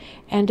resurrect.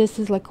 And this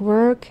is like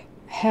work,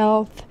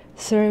 health,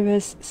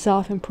 service,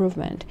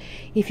 self-improvement.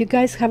 If you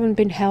guys haven't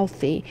been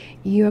healthy,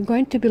 you are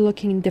going to be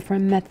looking in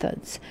different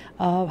methods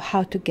of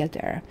how to get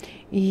there.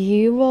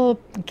 You will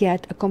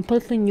get a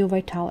completely new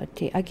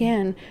vitality.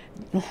 Again,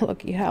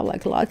 look, you have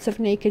like lots of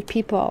naked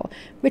people,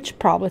 which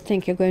probably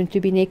think you're going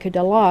to be naked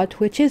a lot,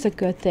 which is a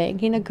good thing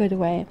in a good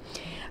way.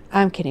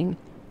 I'm kidding.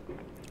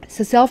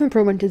 So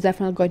self-improvement is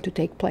definitely going to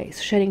take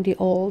place, shedding the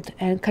old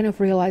and kind of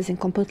realizing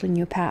completely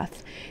new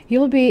path.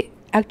 You'll be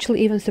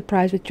actually even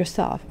surprised with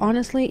yourself.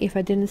 Honestly, if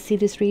I didn't see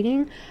this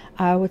reading,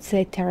 I would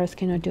say Taurus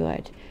cannot do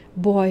it.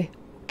 Boy,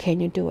 can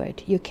you do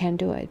it? You can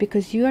do it,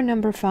 because you are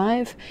number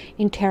 5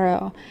 in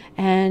tarot,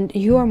 and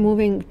you are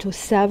moving to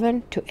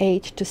 7 to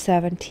 8 to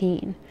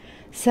 17.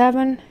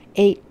 7,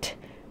 8,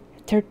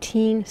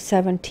 13,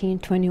 17,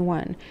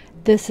 21.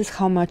 This is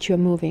how much you're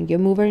moving. You're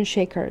mover and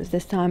shakers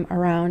this time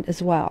around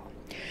as well.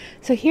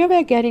 So here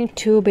we're getting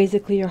to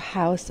basically your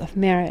house of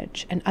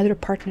marriage and other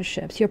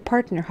partnerships, your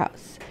partner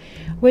house,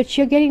 which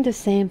you're getting the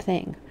same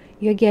thing.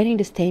 You're getting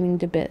this taming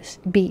the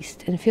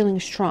beast and feeling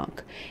strong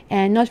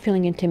and not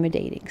feeling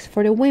intimidating.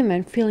 For the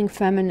women, feeling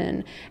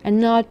feminine and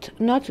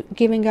not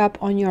giving up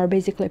on your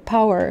basically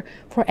power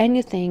for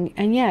anything,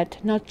 and yet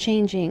not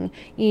changing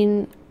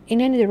in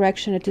any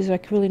direction. It is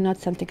like really not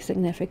something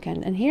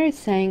significant. And here it's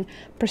saying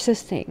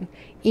persisting,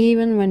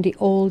 even when the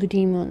old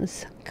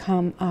demons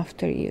come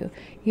after you,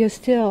 you're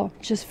still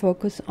just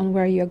focus on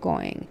where you're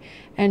going.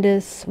 And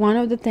this one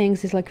of the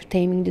things is like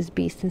taming this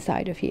beast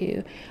inside of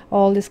you,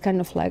 all this kind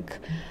of like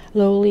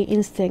lowly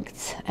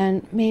instincts,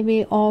 and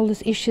maybe all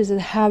these issues that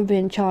have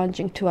been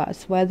challenging to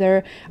us.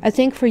 Whether, I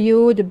think for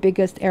you the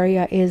biggest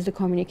area is the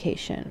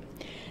communication.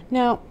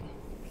 Now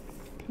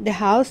the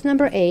house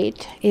number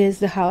 8 is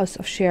the house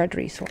of shared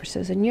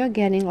resources, and you're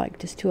getting like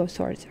this 2 of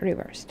Swords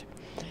reversed.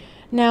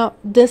 Now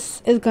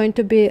this is going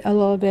to be a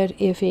little bit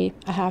iffy,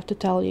 I have to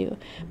tell you,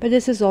 but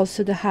this is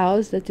also the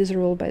house that is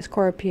ruled by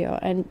Scorpio,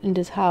 and in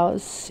this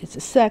house it's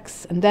a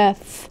sex and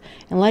death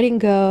and letting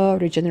go,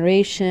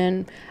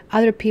 regeneration,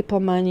 other people,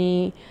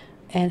 money,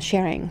 and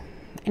sharing.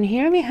 And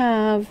here we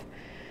have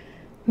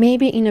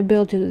maybe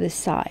inability to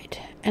decide,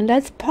 and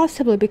that's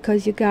possibly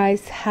because you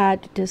guys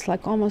had this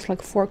like almost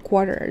like 4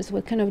 quarters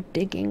with kind of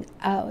digging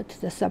out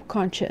the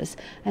subconscious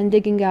and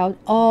digging out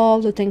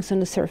all the things on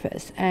the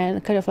surface,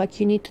 and kind of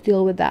like you need to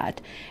deal with that,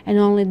 and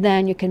only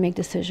then you can make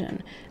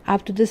decision.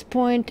 Up to this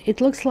point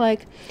it looks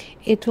like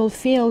it will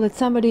feel that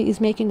somebody is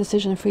making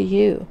decision for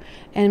you,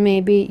 and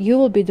maybe you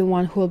will be the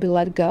one who will be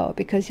let go,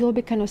 because you'll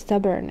be kind of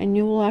stubborn and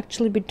you will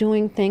actually be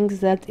doing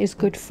things that is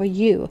good for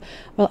you,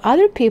 while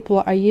other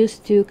people are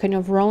used to kind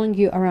of rolling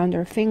you around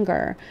their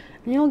finger.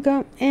 And you'll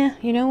go,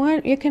 you know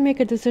what, you can make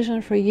a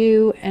decision for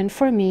you and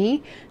for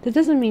me. That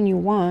doesn't mean you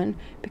won,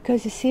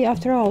 because you see,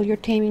 after all, you're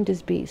taming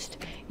this beast.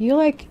 You're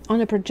like on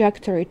a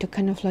trajectory to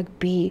kind of like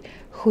be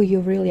who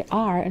you really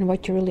are and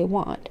what you really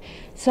want.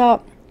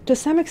 So to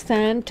some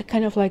extent,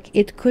 kind of like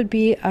it could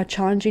be a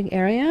challenging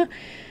area,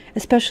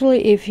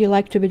 especially if you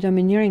like to be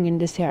domineering in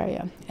this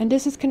area. And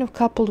this is kind of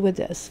coupled with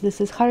this.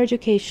 This is higher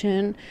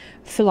education,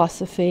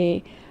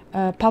 philosophy,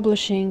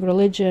 publishing,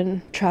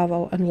 religion,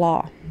 travel, and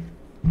law.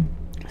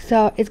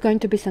 So it's going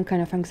to be some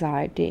kind of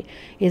anxiety.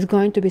 It's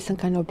going to be some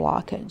kind of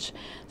blockage.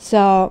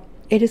 So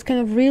it is kind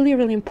of really,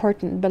 really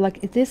important. But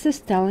like this is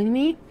telling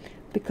me,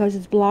 because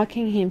it's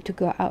blocking him to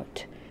go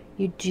out,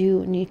 you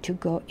do need to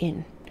go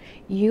in.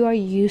 You are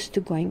used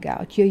to going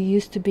out. You're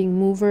used to being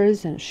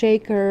movers and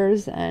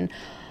shakers and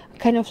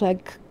kind of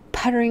like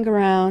puttering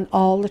around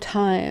all the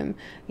time.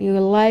 You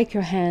like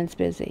your hands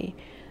busy.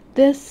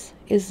 This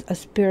is a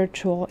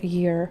spiritual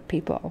year,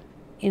 people.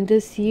 In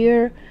this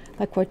year,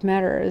 like what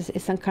matters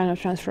is some kind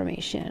of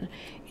transformation.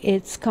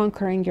 It's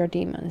conquering your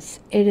demons.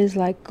 It is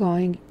like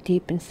going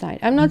deep inside.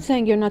 I'm not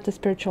saying you're not a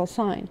spiritual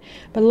sign,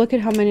 but look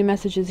at how many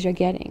messages you're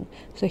getting.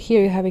 So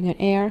here you're having an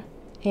air,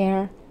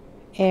 air,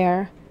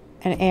 air,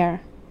 and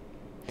air.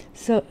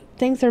 So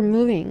things are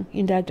moving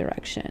in that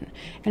direction,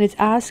 and it's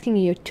asking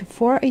you to,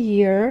 for a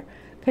year,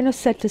 kind of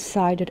set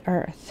aside at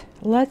earth.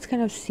 Let's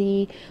kind of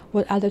see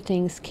what other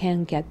things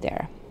can get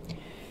there.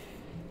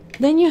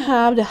 Then you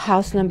have the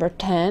house number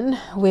 10,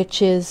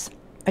 which is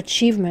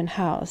achievement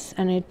house,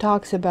 and it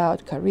talks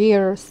about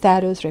career,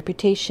 status,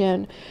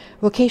 reputation,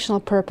 vocational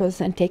purpose,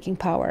 and taking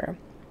power.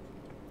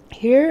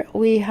 Here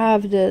we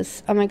have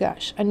this, oh my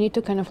gosh, I need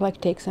to kind of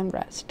like take some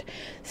rest.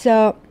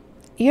 So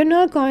you're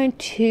not going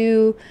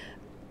to,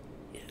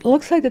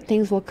 looks like the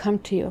things will come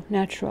to you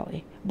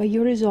naturally, but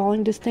you're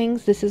resolving these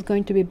things. This is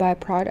going to be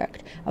byproduct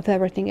of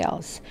everything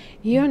else.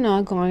 You're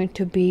not going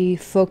to be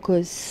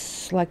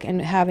focused like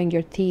and having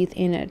your teeth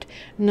in it,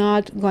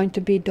 not going to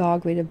be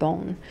dog with a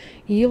bone.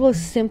 You will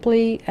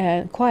simply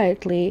and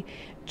quietly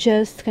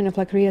just kind of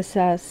like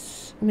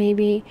reassess,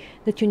 maybe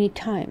that you need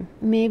time,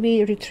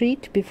 maybe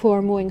retreat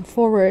before moving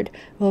forward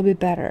will be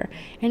better.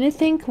 And I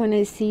think when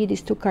I see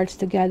these 2 cards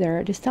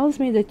together, this tells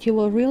me that you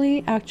will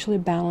really actually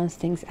balance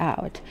things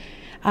out.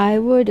 I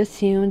would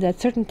assume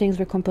that certain things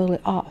were completely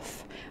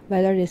off,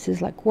 whether this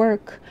is like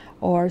work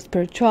or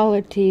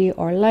spirituality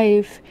or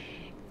life.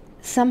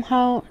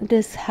 Somehow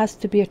this has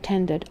to be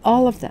attended,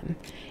 all of them,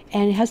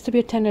 and it has to be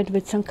attended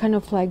with some kind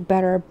of like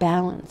better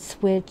balance,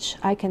 which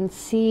I can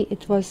see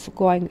it was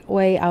going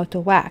way out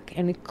of whack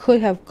and it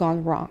could have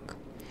gone wrong.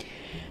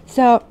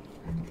 So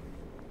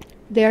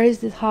there is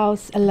this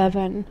house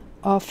 11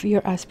 of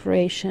your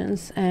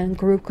aspirations and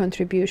group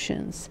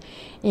contributions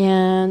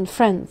and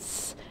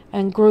friends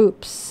and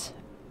groups,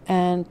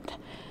 and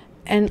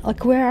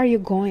like where are you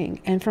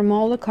going? And from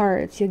all the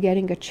cards you're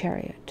getting a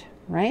Chariot,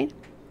 right?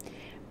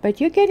 But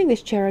you're getting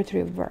this Chariot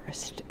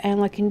reversed, and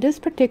like in this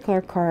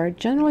particular card,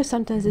 generally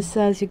sometimes it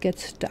says you get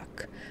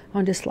stuck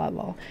on this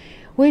level,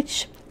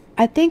 which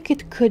I think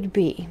it could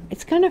be.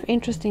 It's kind of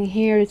interesting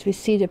here that we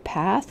see the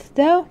path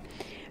though.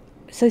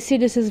 So see,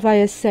 this is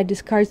why I said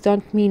these cards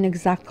don't mean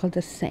exactly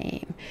the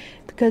same.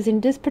 Because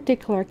in this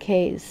particular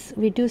case,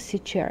 we do see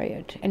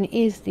Chariot, and it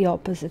is the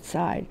opposite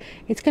side.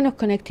 It's kind of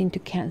connecting to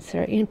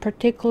Cancer. In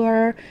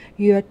particular,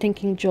 you are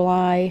thinking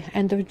July,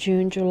 end of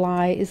June,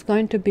 July is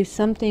going to be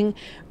something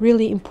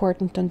really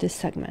important on this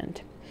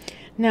segment.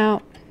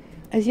 Now,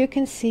 as you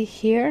can see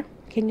here,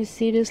 can you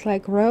see this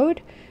like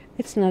road?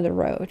 It's not a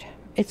road.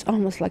 It's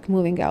almost like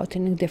moving out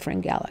in a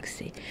different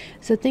galaxy.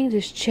 So I think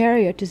this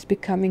Chariot is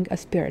becoming a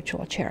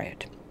spiritual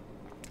chariot.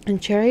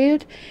 And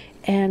Chariot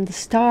and the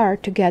star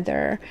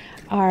together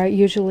are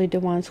usually the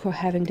ones who are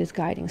having these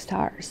guiding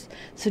stars.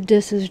 So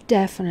this is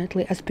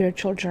definitely a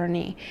spiritual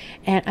journey.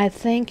 And I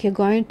think you're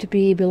going to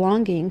be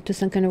belonging to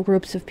some kind of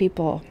groups of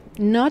people,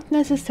 not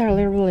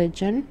necessarily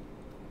religion.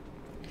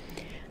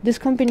 This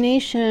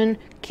combination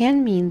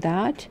can mean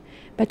that,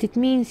 but it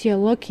means you're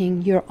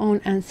looking your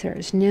own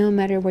answers, no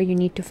matter where you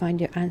need to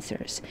find your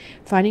answers.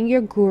 Finding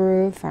your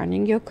guru,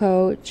 finding your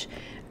coach,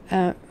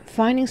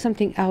 finding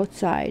something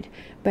outside.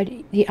 But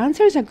the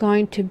answers are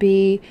going to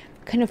be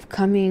kind of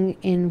coming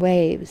in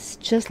waves,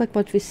 just like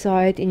what we saw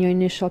it in your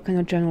initial kind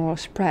of general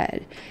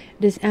spread.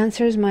 These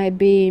answers might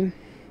be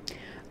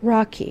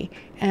rocky,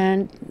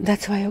 and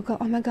that's why you go,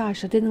 oh my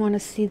gosh, I didn't want to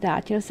see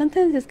that. You know,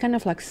 sometimes it's kind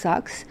of like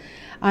sucks.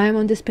 I am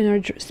on the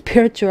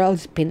spiritual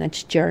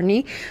spinach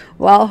journey.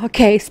 Well,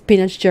 okay,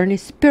 spinach journey,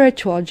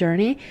 spiritual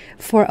journey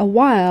for a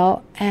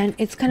while, and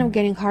it's kind of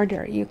getting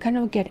harder. You kind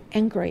of get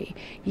angry.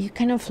 You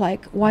kind of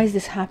like, why is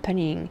this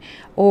happening?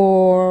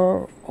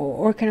 Or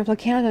kind of like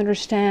can't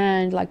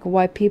understand like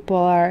why people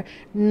are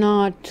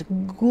not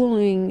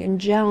gluing and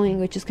gelling,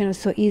 which is kind of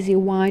so easy.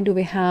 Why do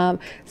we have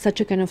such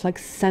a kind of like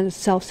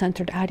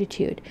self-centered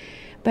attitude?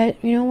 But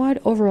you know what?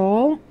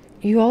 Overall,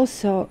 you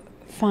also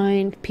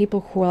find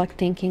people who are like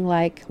thinking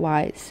like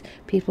wise,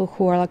 people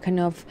who are like kind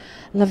of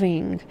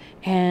loving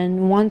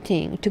and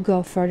wanting to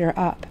go further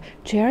up.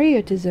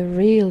 Chariot is a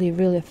really,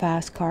 really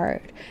fast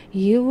card.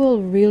 You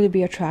will really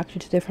be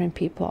attracted to different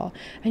people,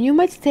 and you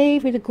might stay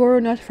with the guru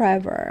not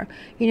forever.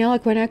 You know,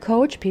 like when I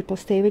coach, people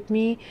stay with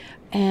me,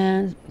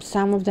 and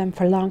some of them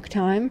for a long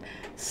time.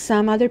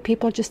 Some other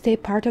people just stay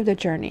part of the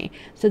journey.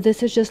 So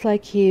this is just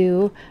like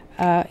you.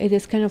 It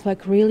is kind of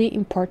like really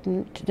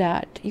important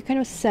that you kind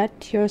of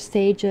set your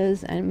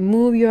stages and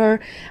move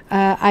your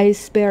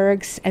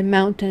icebergs and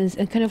mountains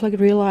and kind of like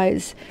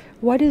realize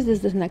what is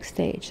this next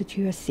stage that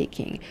you are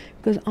seeking.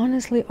 Because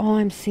honestly, all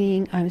I'm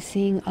seeing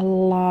a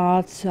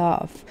lots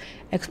of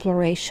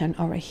exploration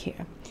over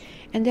here.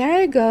 And there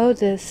I go,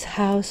 this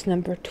house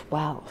number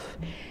 12,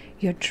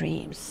 your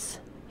dreams,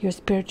 your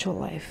spiritual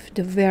life,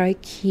 the very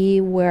key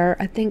where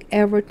I think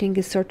everything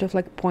is sort of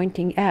like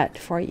pointing at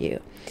for you.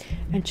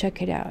 And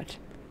check it out.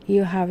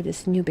 You have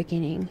this new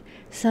beginning,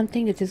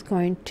 something that is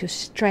going to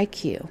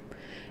strike you.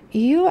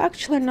 You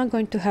actually are not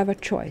going to have a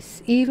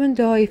choice, even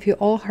though if you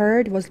all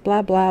heard was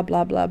blah blah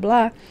blah blah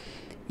blah,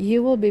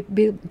 you will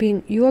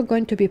you are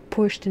going to be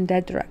pushed in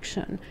that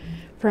direction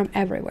from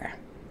everywhere.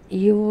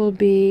 You will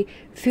be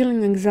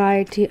feeling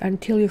anxiety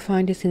until you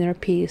find this inner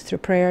peace through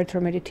prayer,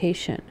 through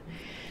meditation.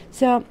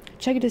 So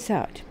check this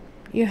out.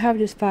 You have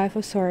this 5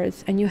 of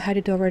Swords and you had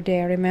it over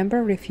there.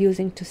 Remember,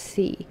 refusing to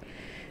see.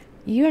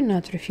 You are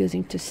not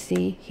refusing to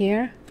see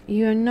here.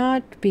 You are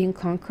not being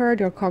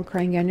conquered or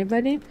conquering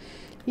anybody.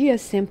 You are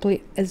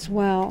simply as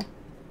well,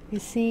 you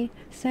see,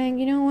 saying,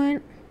 you know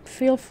what,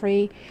 feel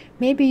free.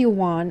 Maybe you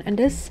won. And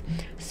this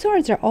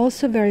swords are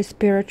also very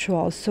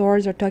spiritual.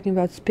 Swords are talking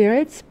about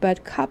spirits,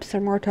 but cups are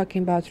more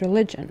talking about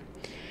religion.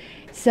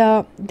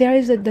 So there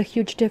is the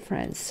huge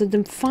difference. So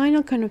the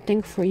final kind of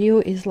thing for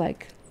you is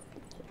like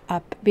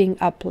being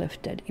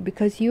uplifted,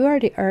 because you are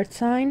the earth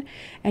sign,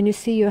 and you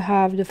see you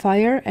have the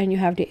fire and you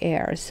have the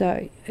air.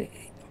 So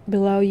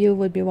below you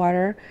would be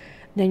water,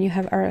 then you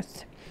have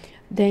earth,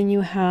 then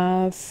you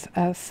have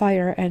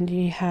fire, and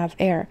you have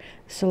air.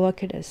 So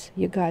look at this,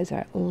 you guys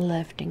are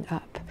lifting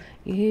up.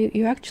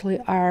 You actually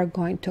are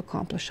going to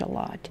accomplish a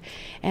lot,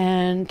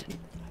 and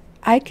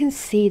I can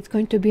see it's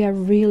going to be a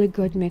really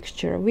good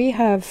mixture. We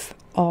have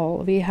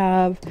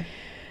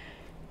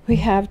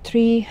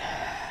 3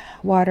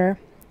 water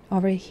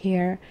over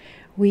here.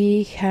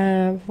 We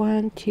have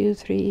 1 2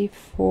 3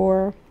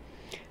 4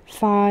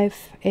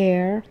 5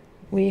 air,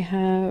 we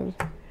have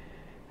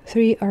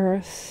 3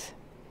 earth,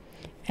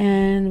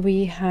 and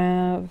we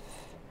have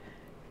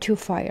 2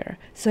 fire.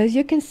 So as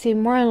you can see,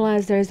 more or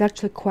less there is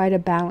actually quite a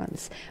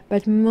balance,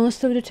 but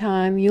most of the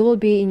time you will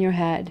be in your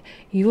head,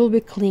 you will be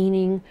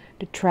cleaning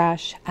the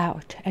trash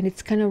out, and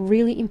it's kind of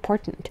really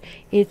important.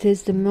 It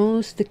is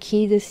the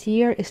key this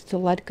year is to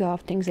let go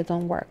of things that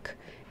don't work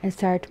and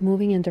start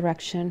moving in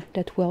direction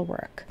that will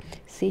work.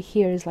 See,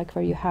 here is like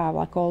where you have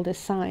like all the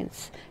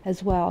signs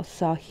as well.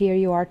 So here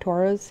you are,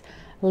 Taurus,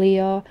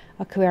 Leo,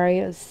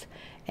 Aquarius,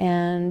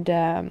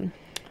 and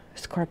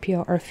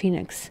Scorpio or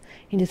Phoenix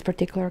in this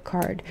particular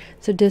card.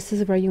 So this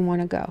is where you want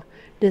to go.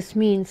 this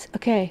means,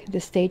 okay, the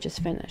stage is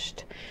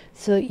finished.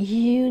 So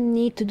you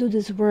need to do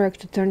this work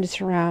to turn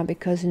this around,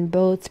 because in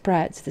both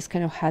spreads, this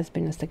kind of has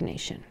been a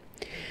stagnation.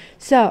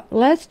 So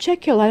let's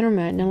check your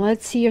letterman and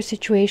let's see your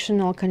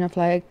situational kind of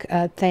like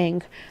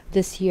thing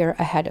this year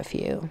ahead of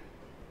you.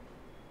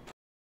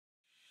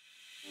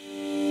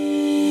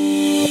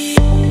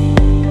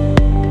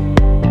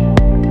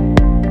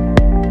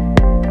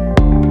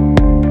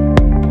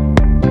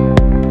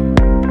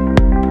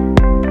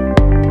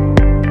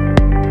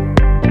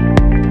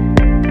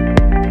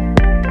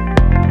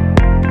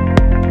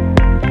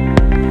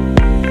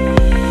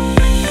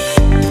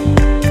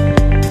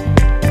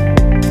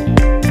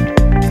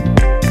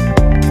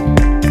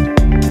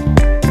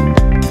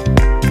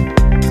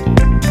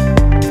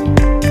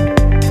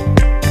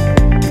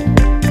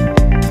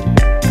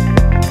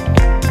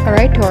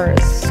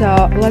 Taurus,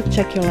 so let's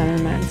check your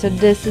Lenormand. So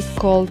this is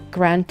called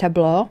Grand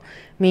Tableau,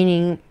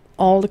 meaning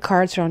all the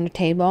cards are on the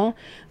table.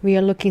 We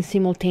are looking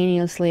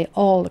simultaneously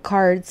all the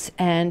cards,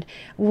 and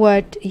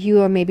what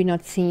you are maybe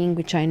not seeing,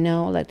 which I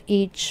know, that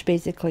each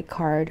basically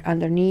card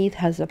underneath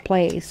has a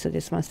place. So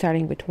this one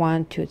starting with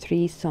 1, 2,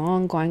 3, so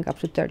on, going up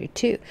to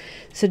 32.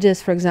 So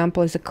this, for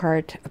example, is a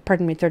card,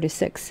 pardon me,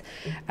 36,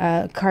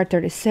 card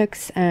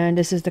 36, and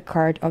this is the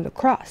card of the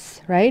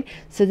cross, right?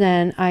 So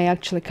then I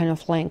actually kind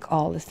of link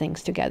all the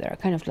things together,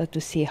 kind of like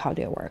to see how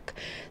they work.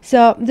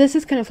 So this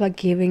is kind of like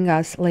giving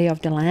us lay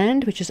of the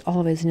land, which is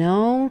always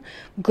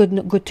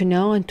good to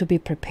know and to be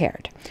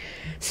prepared.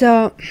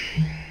 So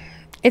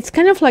it's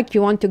kind of like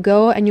you want to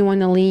go and you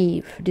want to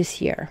leave this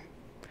year.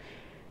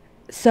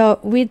 So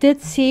we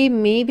did see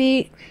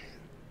maybe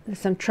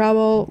some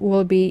trouble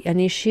will be an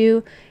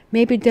issue.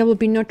 Maybe there will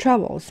be no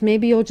troubles.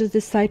 Maybe you'll just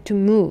decide to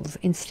move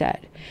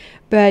instead.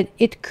 But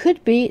it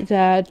could be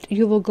that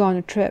you will go on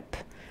a trip.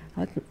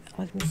 Let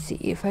me see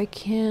if I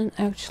can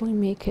actually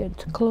make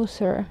it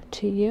closer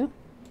to you.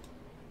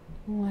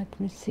 Let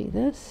me see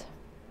this,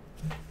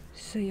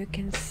 so you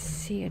can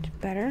see it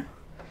better,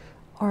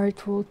 or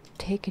it will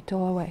take it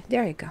all away.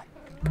 There you go.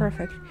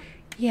 Perfect.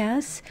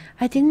 Yes,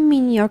 I didn't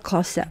mean your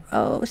close-up.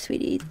 Oh,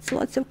 sweetie, it's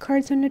lots of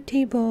cards on the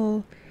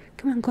table.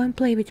 Come on, go and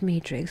play with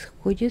Matrix.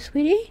 Would you,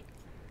 sweetie?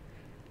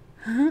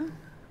 Huh?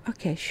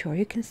 Okay, sure,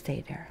 you can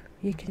stay there.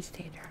 You can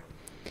stay there.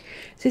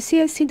 So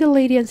see, I see the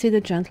lady and see the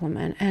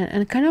gentleman,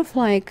 and kind of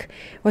like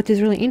what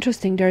is really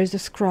interesting, there is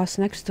this cross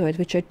next to it,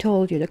 which I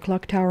told you, the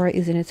clock tower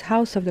is in its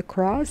house of the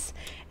cross,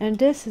 and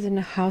this is in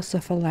the house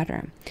of a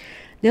letter.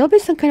 There'll be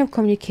some kind of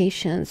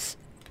communications.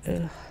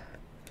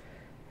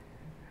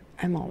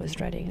 I'm always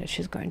dreading that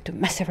she's going to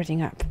mess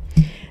everything up.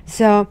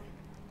 So,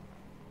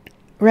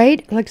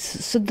 right, like,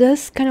 so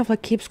this kind of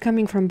like keeps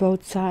coming from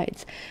both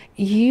sides.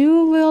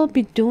 You will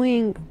be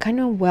doing kind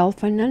of well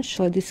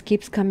financially. This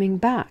keeps coming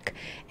back,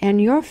 and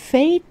your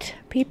fate,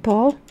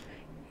 people,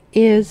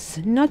 is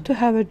not to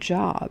have a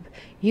job.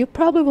 You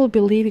probably will be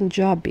leaving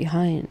job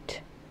behind,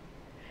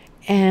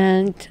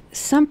 and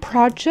some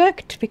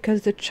project,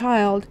 because the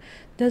child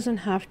doesn't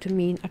have to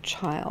mean a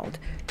child.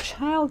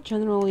 Child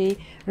generally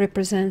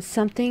represents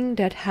something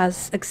that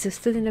has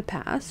existed in the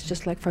past,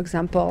 just like, for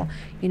example,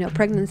 you know,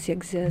 pregnancy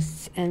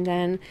exists and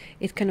then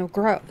it kind of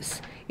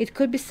grows. It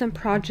could be some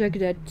project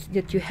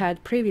that you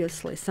had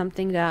previously,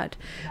 something that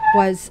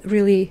was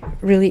really,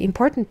 really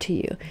important to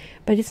you,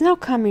 but it's now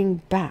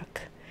coming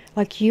back.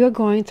 Like, you're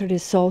going through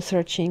this soul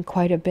searching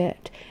quite a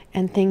bit,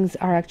 and things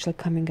are actually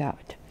coming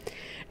out.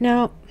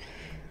 Now,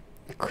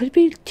 could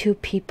be two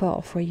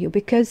people for you,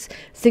 because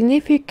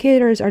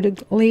significators are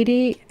the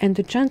lady and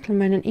the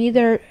gentleman, and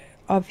either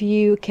of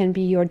you can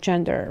be your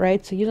gender,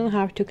 right? So you don't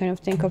have to kind of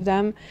think of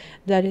them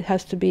that it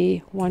has to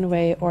be one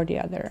way or the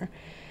other.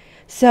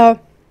 So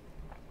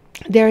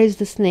there is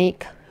the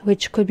snake,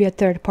 which could be a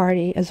third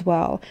party as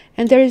well,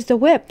 and there is the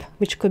whip,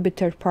 which could be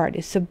third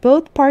party. So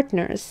both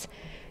partners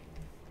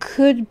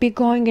could be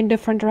going in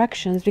different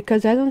directions,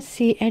 because I don't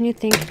see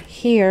anything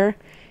here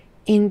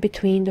in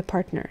between the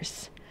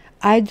partners.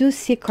 I do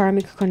see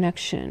karmic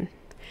connection.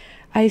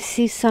 I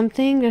see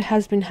something that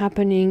has been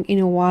happening in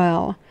a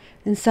while,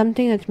 and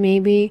something that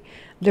maybe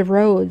the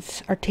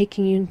roads are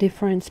taking you in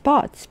different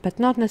spots, but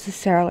not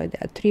necessarily.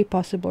 There are 3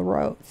 possible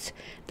roads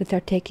that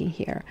they're taking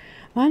here.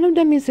 One of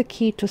them is a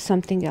key to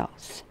something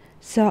else.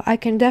 So I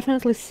can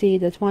definitely see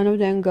that one of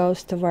them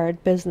goes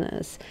toward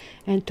business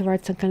and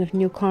towards some kind of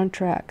new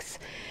contracts.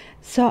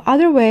 So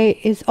other way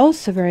is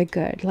also very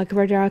good, like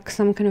where there are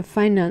some kind of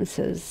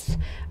finances,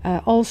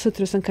 also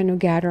through some kind of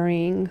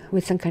gathering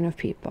with some kind of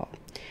people.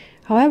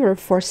 However,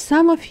 for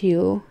some of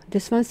you,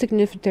 this one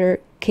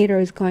significator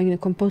is going in a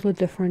completely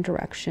different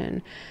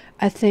direction.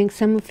 I think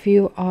some of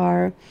you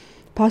are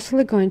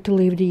possibly going to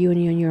leave the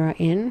union you're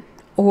in,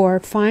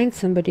 or find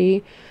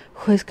somebody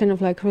who is kind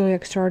of like really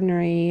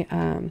extraordinary,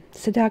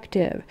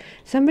 seductive,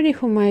 somebody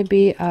who might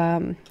be,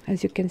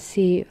 as you can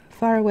see,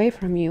 far away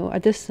from you, a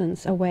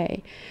distance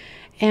away.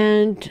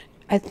 And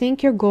I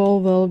think your goal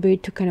will be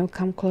to kind of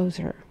come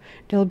closer.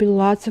 There'll be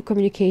lots of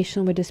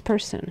communication with this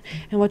person.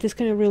 And what is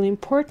kind of really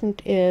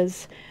important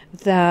is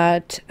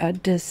that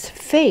this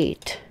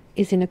fate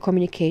is in a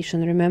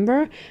communication.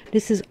 Remember,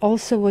 this is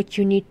also what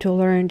you need to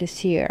learn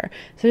this year.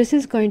 So this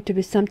is going to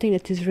be something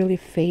that is really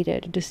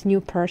faded, this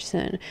new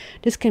person.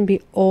 This can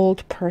be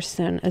old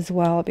person as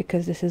well,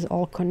 because this is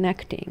all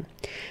connecting.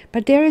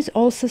 But there is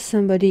also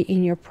somebody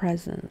in your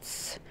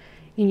presence,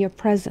 in your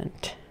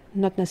present,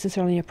 not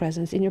necessarily in your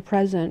presence, in your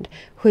present,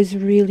 who is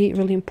really,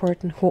 really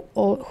important,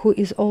 who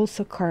is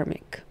also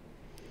karmic.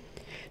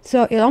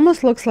 So it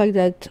almost looks like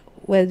that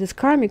with this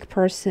karmic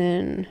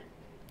person,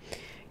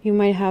 you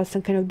might have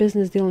some kind of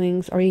business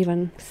dealings or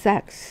even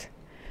sex.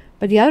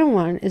 But the other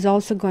one is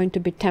also going to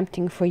be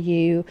tempting for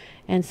you,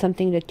 and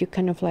something that you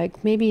kind of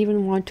like maybe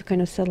even want to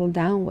kind of settle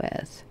down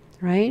with,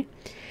 right?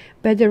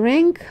 But the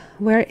ring,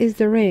 where is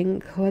the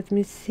ring? Let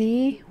me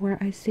see where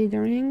I see the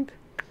ring.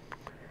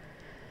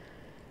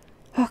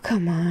 Oh,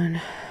 come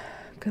on.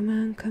 Come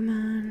on, come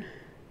on.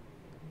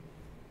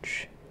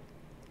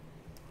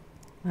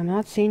 I'm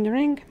not seeing the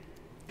ring.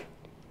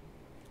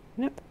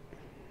 Nope.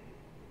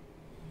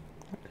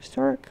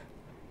 Historic.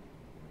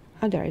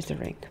 Oh, there is the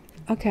ring.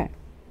 Okay.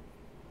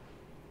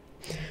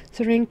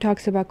 So ring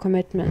talks about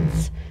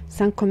commitments.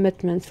 Some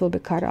commitments will be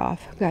cut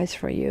off, guys,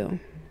 for you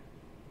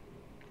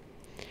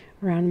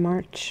around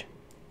March.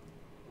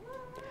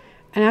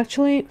 And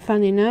actually,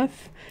 fun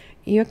enough,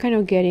 you're kind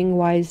of getting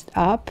wised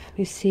up.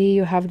 You see,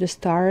 you have the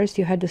stars.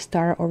 You had the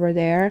star over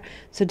there.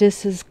 So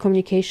this is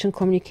communication,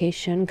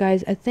 communication.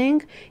 Guys, I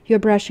think you're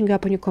brushing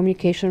up on your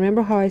communication.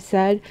 Remember how I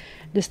said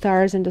the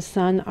stars and the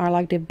sun are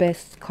like the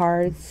best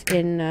cards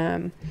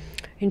in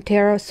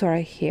tarot? So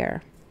right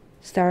here.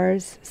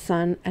 Stars,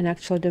 sun, and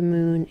actually the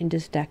moon in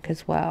this deck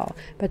as well.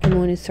 But the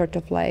moon is sort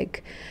of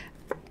like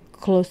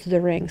close to the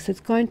ring. So it's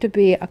going to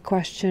be a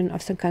question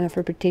of some kind of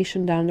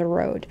reputation down the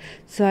road.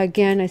 So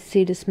again, I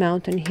see this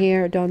mountain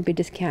here. Don't be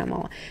this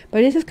camel.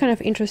 But this is kind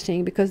of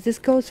interesting because this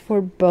goes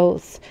for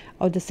both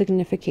of the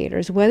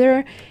significators.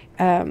 Whether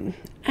I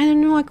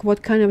don't know, like,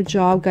 what kind of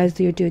job, guys,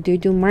 do you do? Do you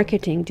do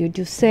marketing? Do you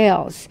do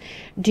sales?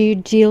 Do you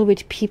deal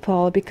with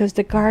people? Because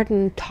the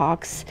garden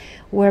talks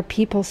where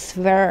people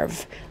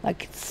swerve,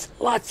 like it's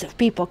lots of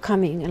people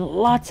coming and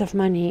lots of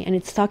money, and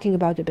it's talking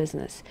about the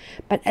business.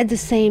 But at the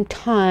same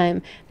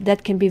time,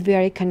 that can be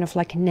very kind of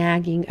like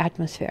nagging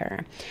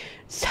atmosphere.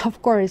 So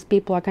of course,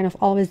 people are kind of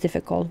always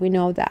difficult. We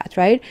know that,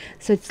 right?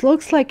 So it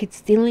looks like it's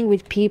dealing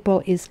with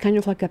people is kind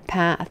of like a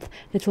path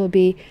that will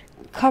be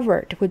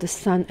covered with the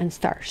sun and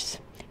stars.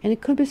 And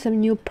it could be some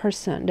new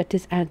person that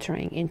is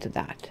entering into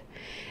that.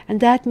 And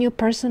that new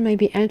person may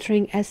be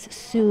entering as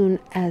soon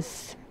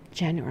as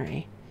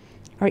January,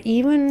 or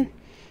even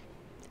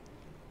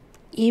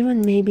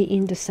maybe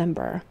in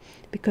December,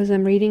 because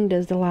I'm reading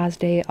this the last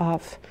day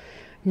of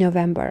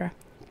November.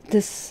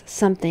 This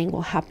something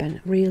will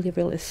happen really,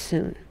 really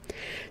soon.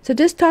 So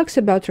this talks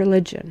about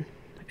religion,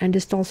 and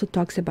this also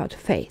talks about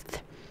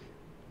faith.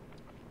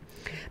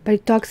 But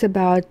it talks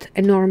about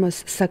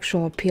enormous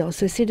sexual appeal.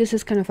 So see, this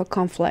is kind of a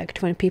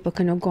conflict when people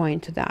kind of go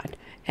into that.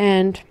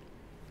 And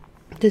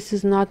this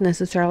is not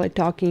necessarily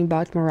talking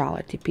about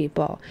morality,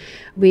 people.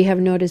 We have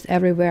noticed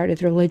everywhere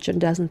that religion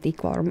doesn't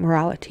equal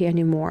morality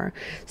anymore.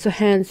 So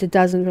hence, it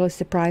doesn't really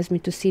surprise me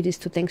to see these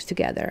two things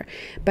together.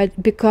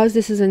 But because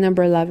this is a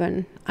number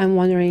 11, I'm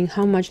wondering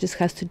how much this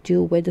has to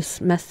do with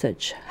this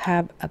message,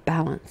 have a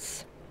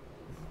balance.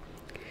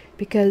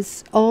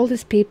 Because all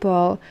these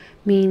people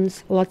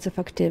means lots of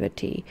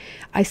activity.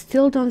 I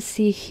still don't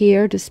see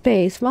here the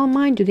space. Well,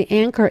 mind you, the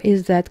anchor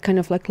is that kind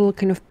of like little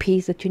kind of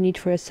piece that you need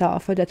for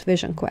yourself for that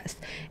vision quest.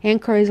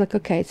 Anchor is like,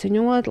 okay, so you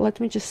know what, let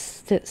me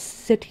just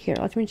sit here,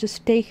 let me just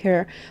stay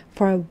here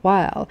for a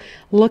while,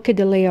 look at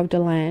the lay of the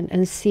land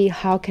and see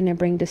how can I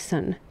bring the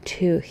sun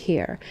to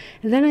here.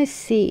 And then I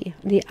see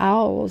the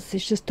owls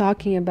is just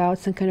talking about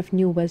some kind of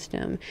new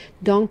wisdom.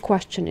 Don't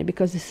question it,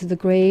 because this is the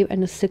grave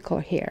and the sickle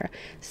here.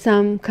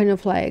 Some kind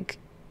of like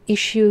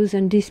issues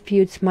and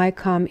disputes might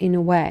come in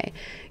a way.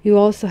 You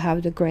also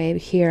have the grave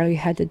here, you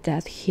had the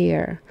death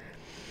here.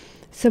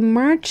 So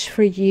March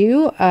for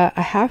you,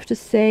 I have to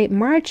say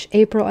March,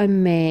 April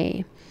and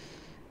May,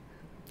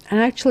 and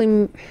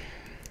actually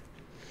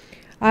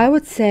I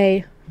would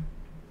say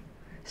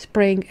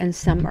spring and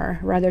summer,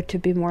 rather, to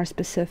be more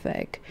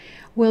specific,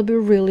 will be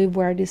really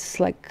where this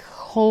like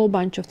whole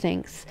bunch of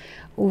things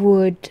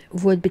would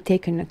be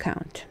taken into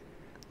account.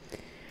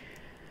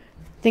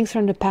 Things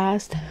from the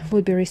past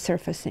would be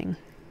resurfacing,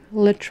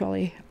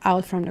 literally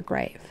out from the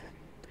grave.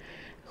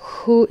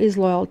 Who is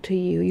loyal to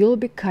you? You'll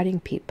be cutting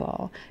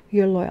people,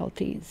 your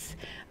loyalties.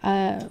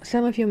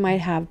 Some of you might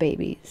have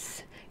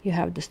babies. You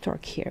have the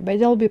stork here, but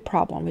there'll be a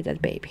problem with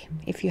that baby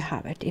if you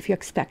have it, if you're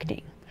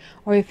expecting.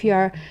 Or if you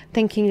are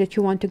thinking that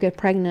you want to get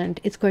pregnant,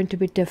 it's going to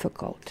be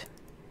difficult.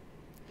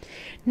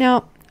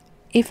 Now,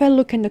 if I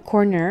look in the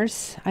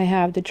corners, I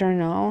have the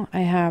journal,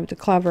 I have the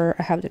clover,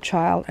 I have the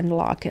child and the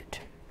locket.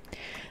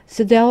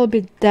 So there will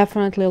be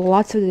definitely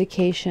lots of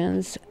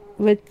dedications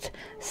with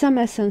some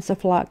essence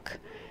of luck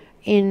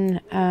in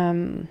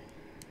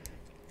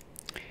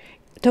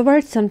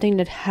towards something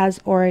that has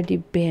already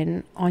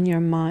been on your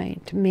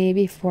mind,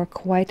 maybe for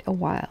quite a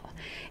while.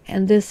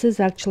 And this is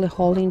actually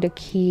holding the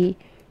key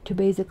to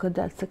basically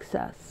that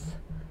success.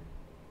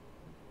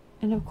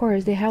 And of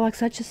course, they have like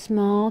such a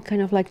small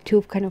kind of like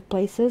two kind of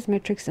places,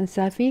 Matrix and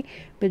Safi,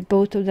 but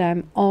both of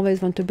them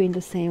always want to be in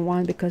the same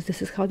one because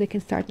this is how they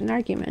can start an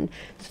argument.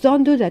 So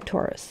don't do that,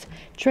 Taurus.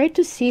 Try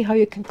to see how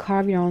you can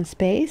carve your own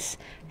space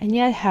and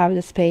yet have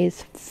the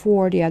space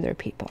for the other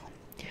people.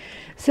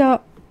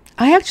 So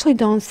I actually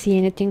don't see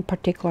anything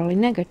particularly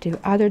negative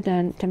other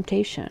than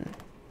temptation,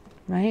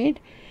 right?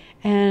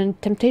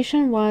 And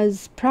temptation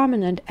was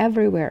prominent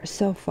everywhere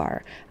so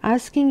far,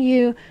 asking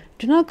you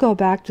do not go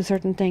back to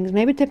certain things.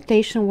 Maybe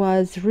temptation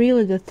was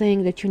really the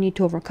thing that you need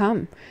to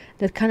overcome,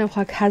 that kind of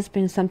like has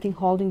been something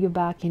holding you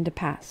back in the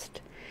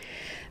past.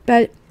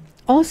 But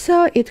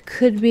also it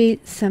could be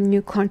some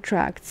new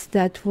contracts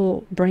that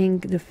will bring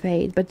the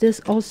fade, but this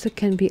also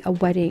can be a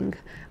wedding,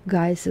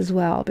 guys, as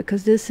well,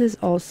 because this is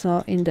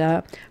also in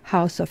the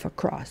house of a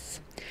cross.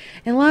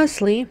 And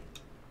lastly,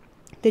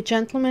 the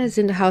gentleman is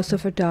in the house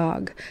of a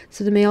dog,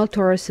 so the male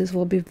Tauruses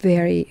will be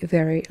very,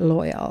 very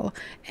loyal,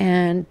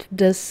 and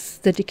this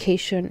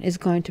dedication is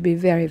going to be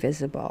very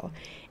visible.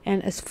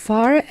 And as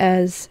far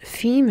as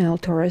female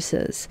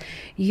Tauruses,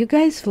 you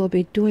guys will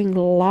be doing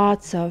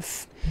lots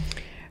of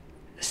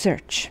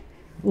search,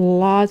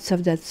 lots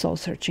of that soul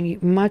searching,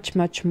 much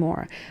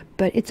more,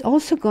 but it's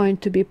also going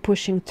to be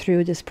pushing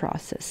through this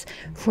process.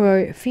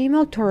 For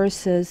female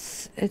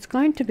Tauruses, it's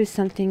going to be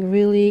something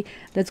really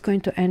that's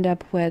going to end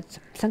up with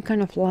some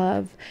kind of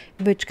love,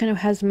 which kind of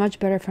has much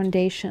better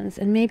foundations,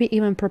 and maybe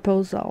even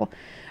proposal,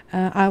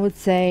 I would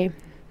say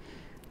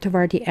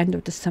toward the end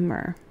of the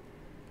summer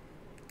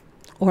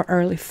or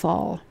early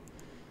fall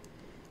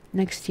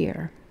next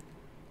year,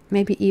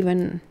 maybe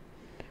even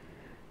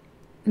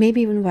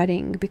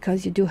wedding,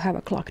 because you do have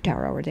a clock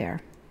tower over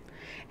there,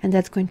 and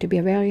that's going to be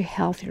a very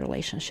healthy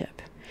relationship.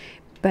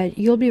 But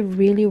you'll be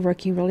really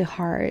working really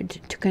hard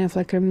to kind of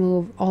like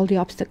remove all the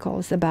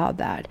obstacles about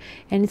that.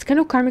 And it's kind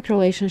of karmic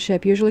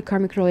relationship. Usually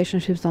karmic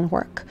relationships don't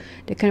work,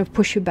 they kind of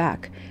push you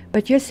back,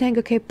 but you're saying,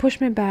 okay, push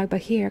me back,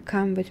 but here,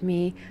 come with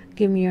me,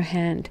 give me your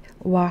hand,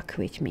 walk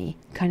with me.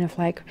 Kind of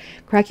like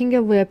cracking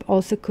a whip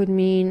also could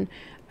mean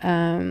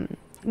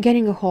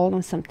getting a hold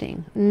on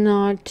something,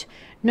 not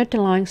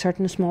allowing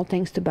certain small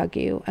things to bug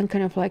you, and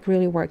kind of like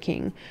really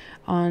working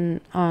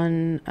on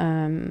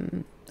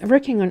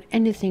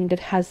anything that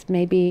has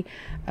maybe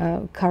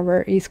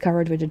is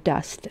covered with the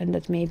dust and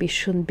that maybe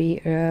shouldn't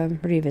be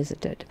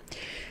revisited.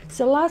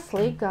 So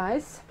lastly,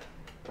 guys,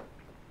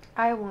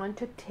 I want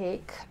to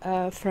take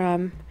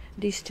from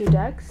these two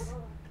decks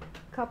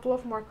a couple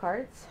of more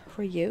cards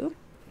for you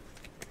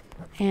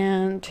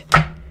and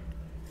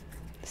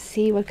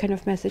see what kind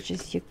of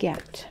messages you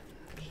get.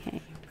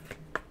 Okay.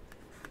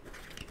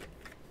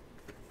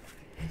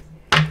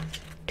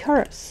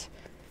 Taurus,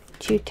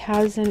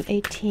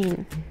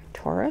 2018.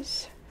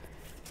 Taurus,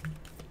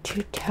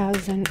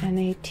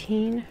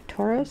 2018.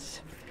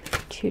 Taurus,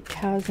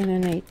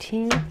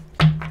 2018.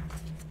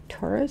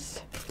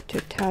 Taurus,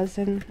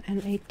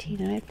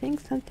 2018. And I think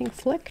something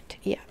flicked.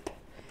 Yep.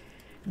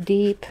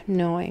 Deep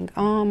knowing.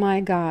 Oh my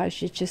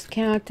gosh, you just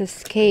cannot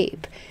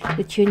escape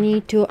that you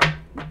need to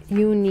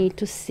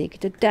seek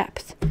the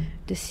depth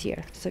this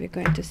year. So we're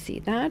going to see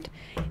that,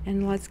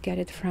 and let's get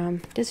it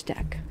from this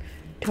deck.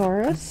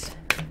 Taurus,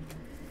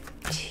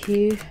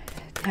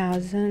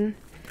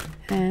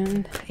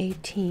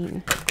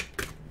 2018.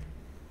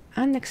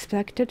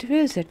 Unexpected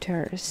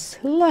visitors.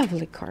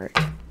 Lovely card.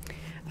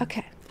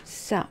 Okay,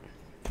 so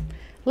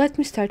let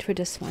me start with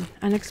this one.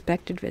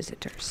 Unexpected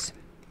visitors.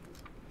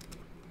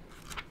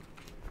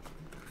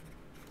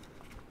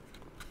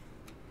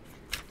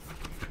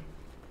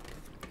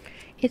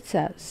 It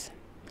says,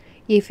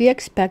 if you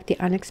expect the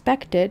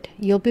unexpected,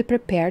 you'll be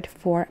prepared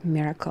for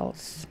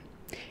miracles.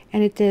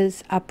 And it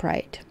is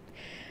upright.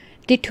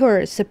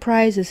 Detours,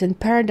 surprises, and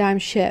paradigm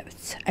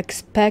shifts.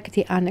 Expect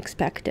the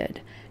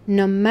unexpected.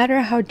 No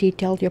matter how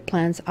detailed your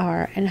plans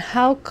are and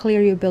how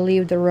clear you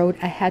believe the road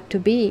ahead to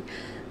be,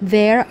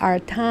 there are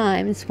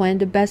times when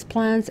the best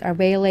plans are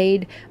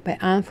waylaid by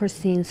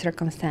unforeseen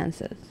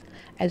circumstances.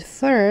 At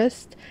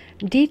first,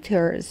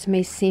 detours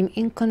may seem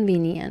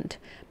inconvenient,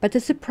 but the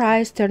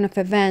surprise turn of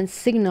events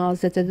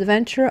signals that the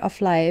adventure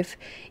of life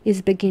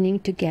is beginning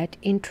to get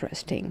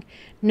interesting.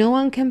 No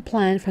one can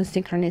plan for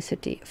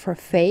synchronicity, for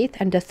fate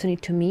and destiny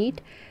to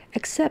meet,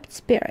 except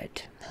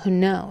spirit, who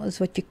knows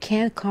what you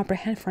can't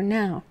comprehend for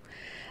now.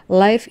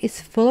 Life is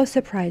full of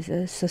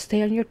surprises, so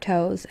stay on your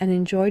toes and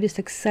enjoy this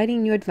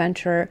exciting new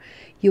adventure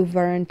you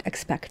weren't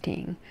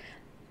expecting.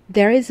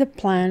 There is a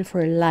plan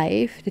for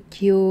life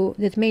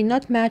that may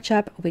not match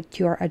up with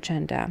your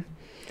agenda.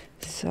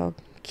 So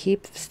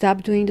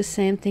stop doing the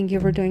same thing you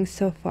were doing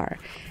so far.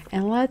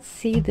 And let's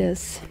see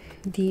this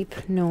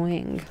deep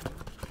knowing.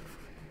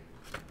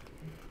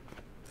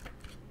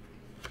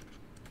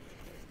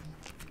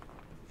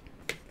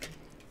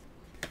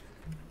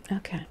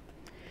 Okay.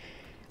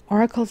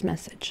 Oracle's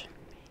message.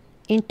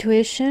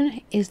 Intuition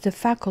is the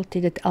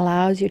faculty that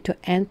allows you to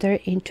enter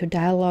into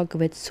dialogue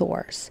with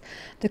Source,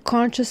 the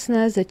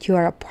consciousness that you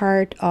are a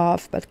part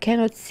of but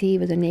cannot see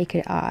with the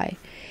naked eye.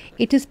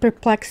 It is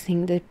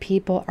perplexing that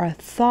people are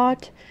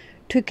thought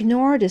to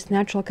ignore this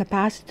natural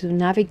capacity to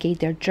navigate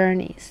their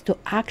journeys, to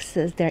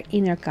access their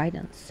inner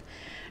guidance.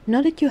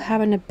 Know that you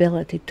have an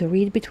ability to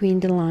read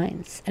between the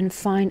lines and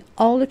find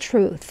all the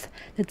truth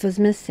that was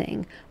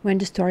missing when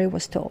the story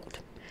was told.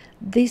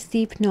 This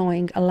deep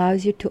knowing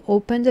allows you to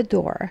open the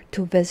door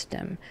to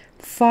wisdom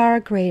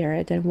far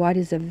greater than what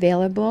is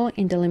available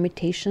in the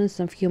limitations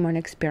of human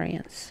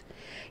experience.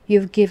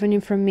 You've given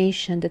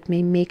information that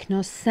may make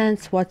no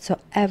sense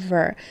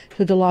whatsoever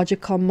to the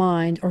logical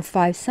mind or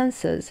five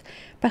senses,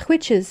 but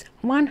which is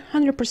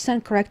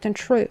 100% correct and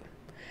true.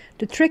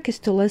 The trick is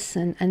to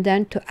listen and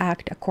then to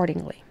act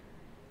accordingly.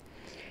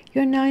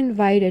 You are now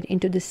invited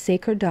into the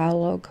sacred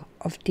dialogue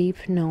of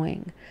deep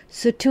knowing.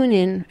 So tune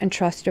in and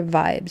trust your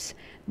vibes.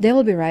 They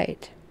will be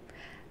right.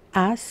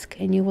 Ask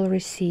and you will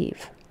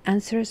receive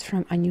answers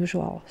from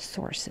unusual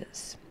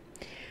sources.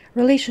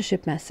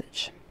 Relationship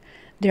message.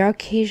 There are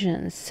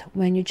occasions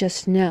when you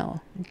just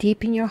know,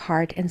 deep in your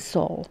heart and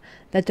soul,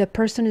 that the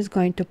person is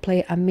going to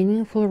play a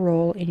meaningful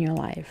role in your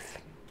life.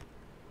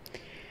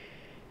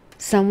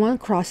 Someone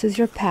crosses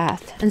your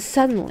path and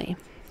suddenly,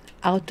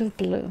 out of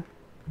blue,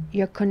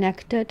 you're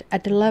connected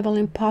at a level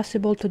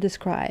impossible to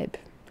describe.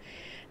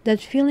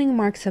 That feeling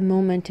marks a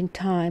moment in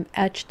time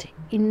etched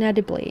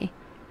indelibly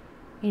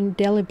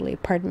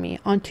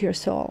onto your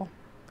soul.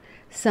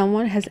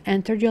 Someone has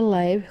entered your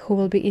life who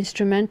will be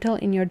instrumental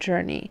in your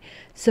journey,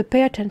 so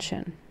pay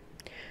attention.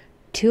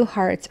 Two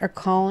hearts are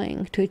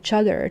calling to each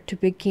other to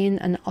begin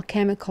an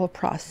alchemical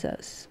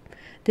process.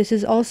 This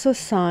is also a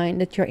sign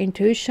that your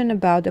intuition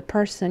about the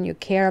person you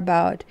care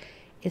about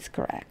is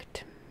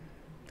correct.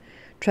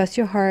 Trust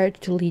your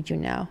heart to lead you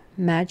now.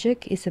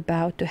 Magic is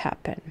about to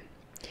happen.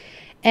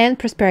 And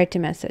prosperity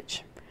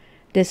message.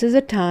 This is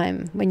a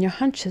time when your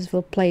hunches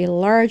will pay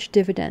large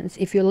dividends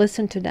if you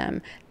listen to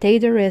them, take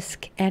the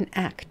risk, and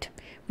act.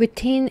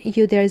 Within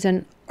you there is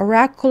an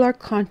oracular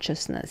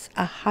consciousness,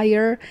 a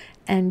higher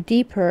and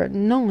deeper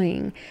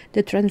knowing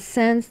that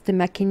transcends the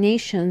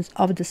machinations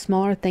of the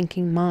smaller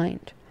thinking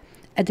mind.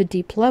 At the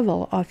deep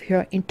level of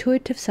your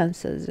intuitive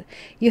senses,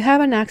 you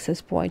have an access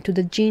point to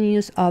the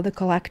genius of the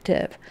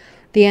collective,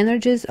 the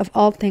energies of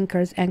all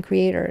thinkers and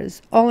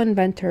creators, all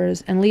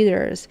inventors and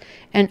leaders,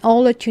 and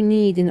all that you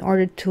need in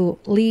order to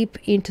leap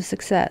into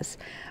success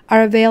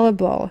are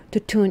available to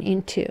tune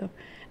into.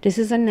 This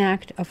is an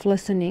act of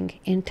listening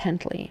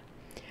intently.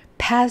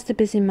 Past the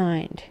busy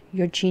mind,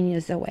 your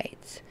genius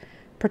awaits.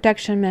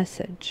 Protection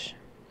message.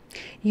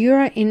 You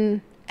are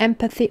in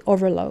empathy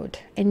overload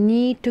and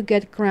need to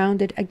get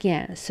grounded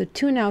again, so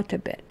tune out a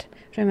bit.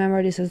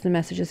 Remember, this is the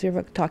messages we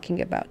were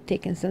talking about,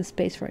 taking some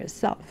space for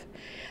yourself.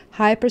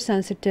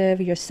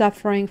 Hypersensitive, you're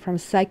suffering from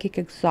psychic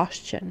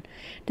exhaustion.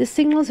 This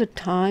signals a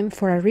time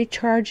for a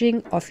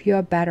recharging of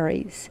your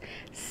batteries.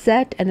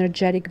 Set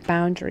energetic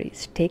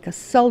boundaries. Take a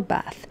soul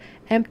bath.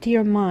 Empty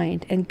your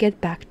mind and get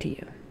back to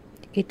you.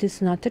 It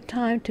is not the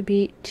time to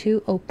be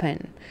too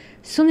open.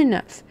 Soon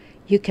enough,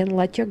 you can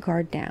let your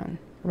guard down.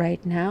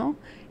 Right now,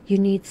 you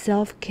need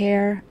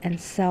self-care and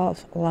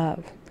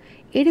self-love.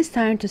 It is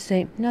time to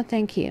say no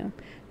thank you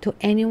to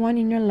anyone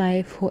in your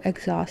life who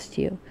exhausts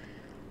you.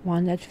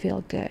 One that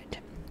feel good.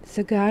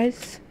 So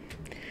guys,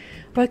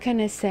 what can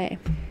I say?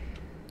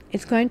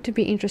 It's going to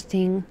be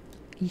interesting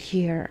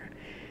year.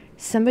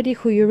 Somebody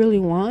who you really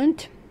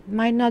want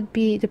might not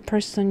be the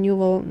person you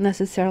will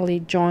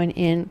necessarily join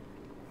in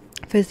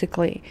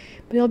physically,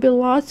 but there'll be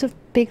lots of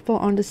people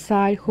on the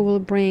side who will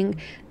bring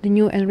the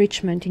new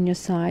enrichment in your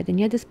side, and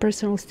yet this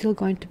person will still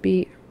going to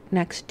be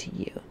next to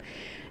you.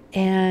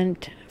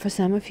 And for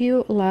some of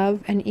you,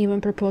 love and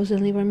even proposal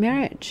and even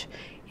marriage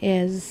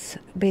is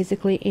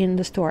basically in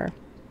the store.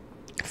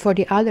 For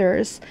the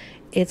others,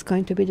 it's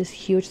going to be this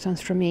huge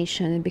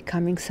transformation and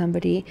becoming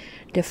somebody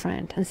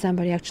different and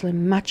somebody actually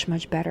much,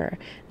 much better,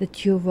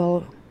 that you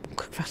will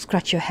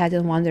scratch your head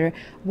and wonder,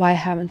 why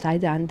haven't I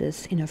done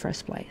this in the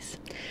first place?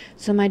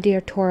 So my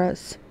dear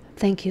Taurus,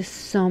 thank you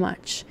so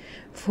much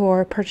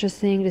for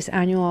purchasing this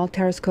annual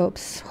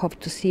Taroscopes. Hope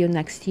to see you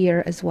next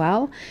year as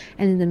well.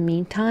 And in the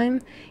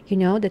meantime, you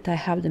know that I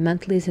have the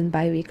monthlies and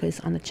bi-weeklies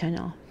on the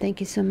channel. Thank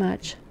you so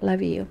much.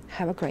 Love you.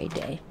 Have a great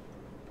day.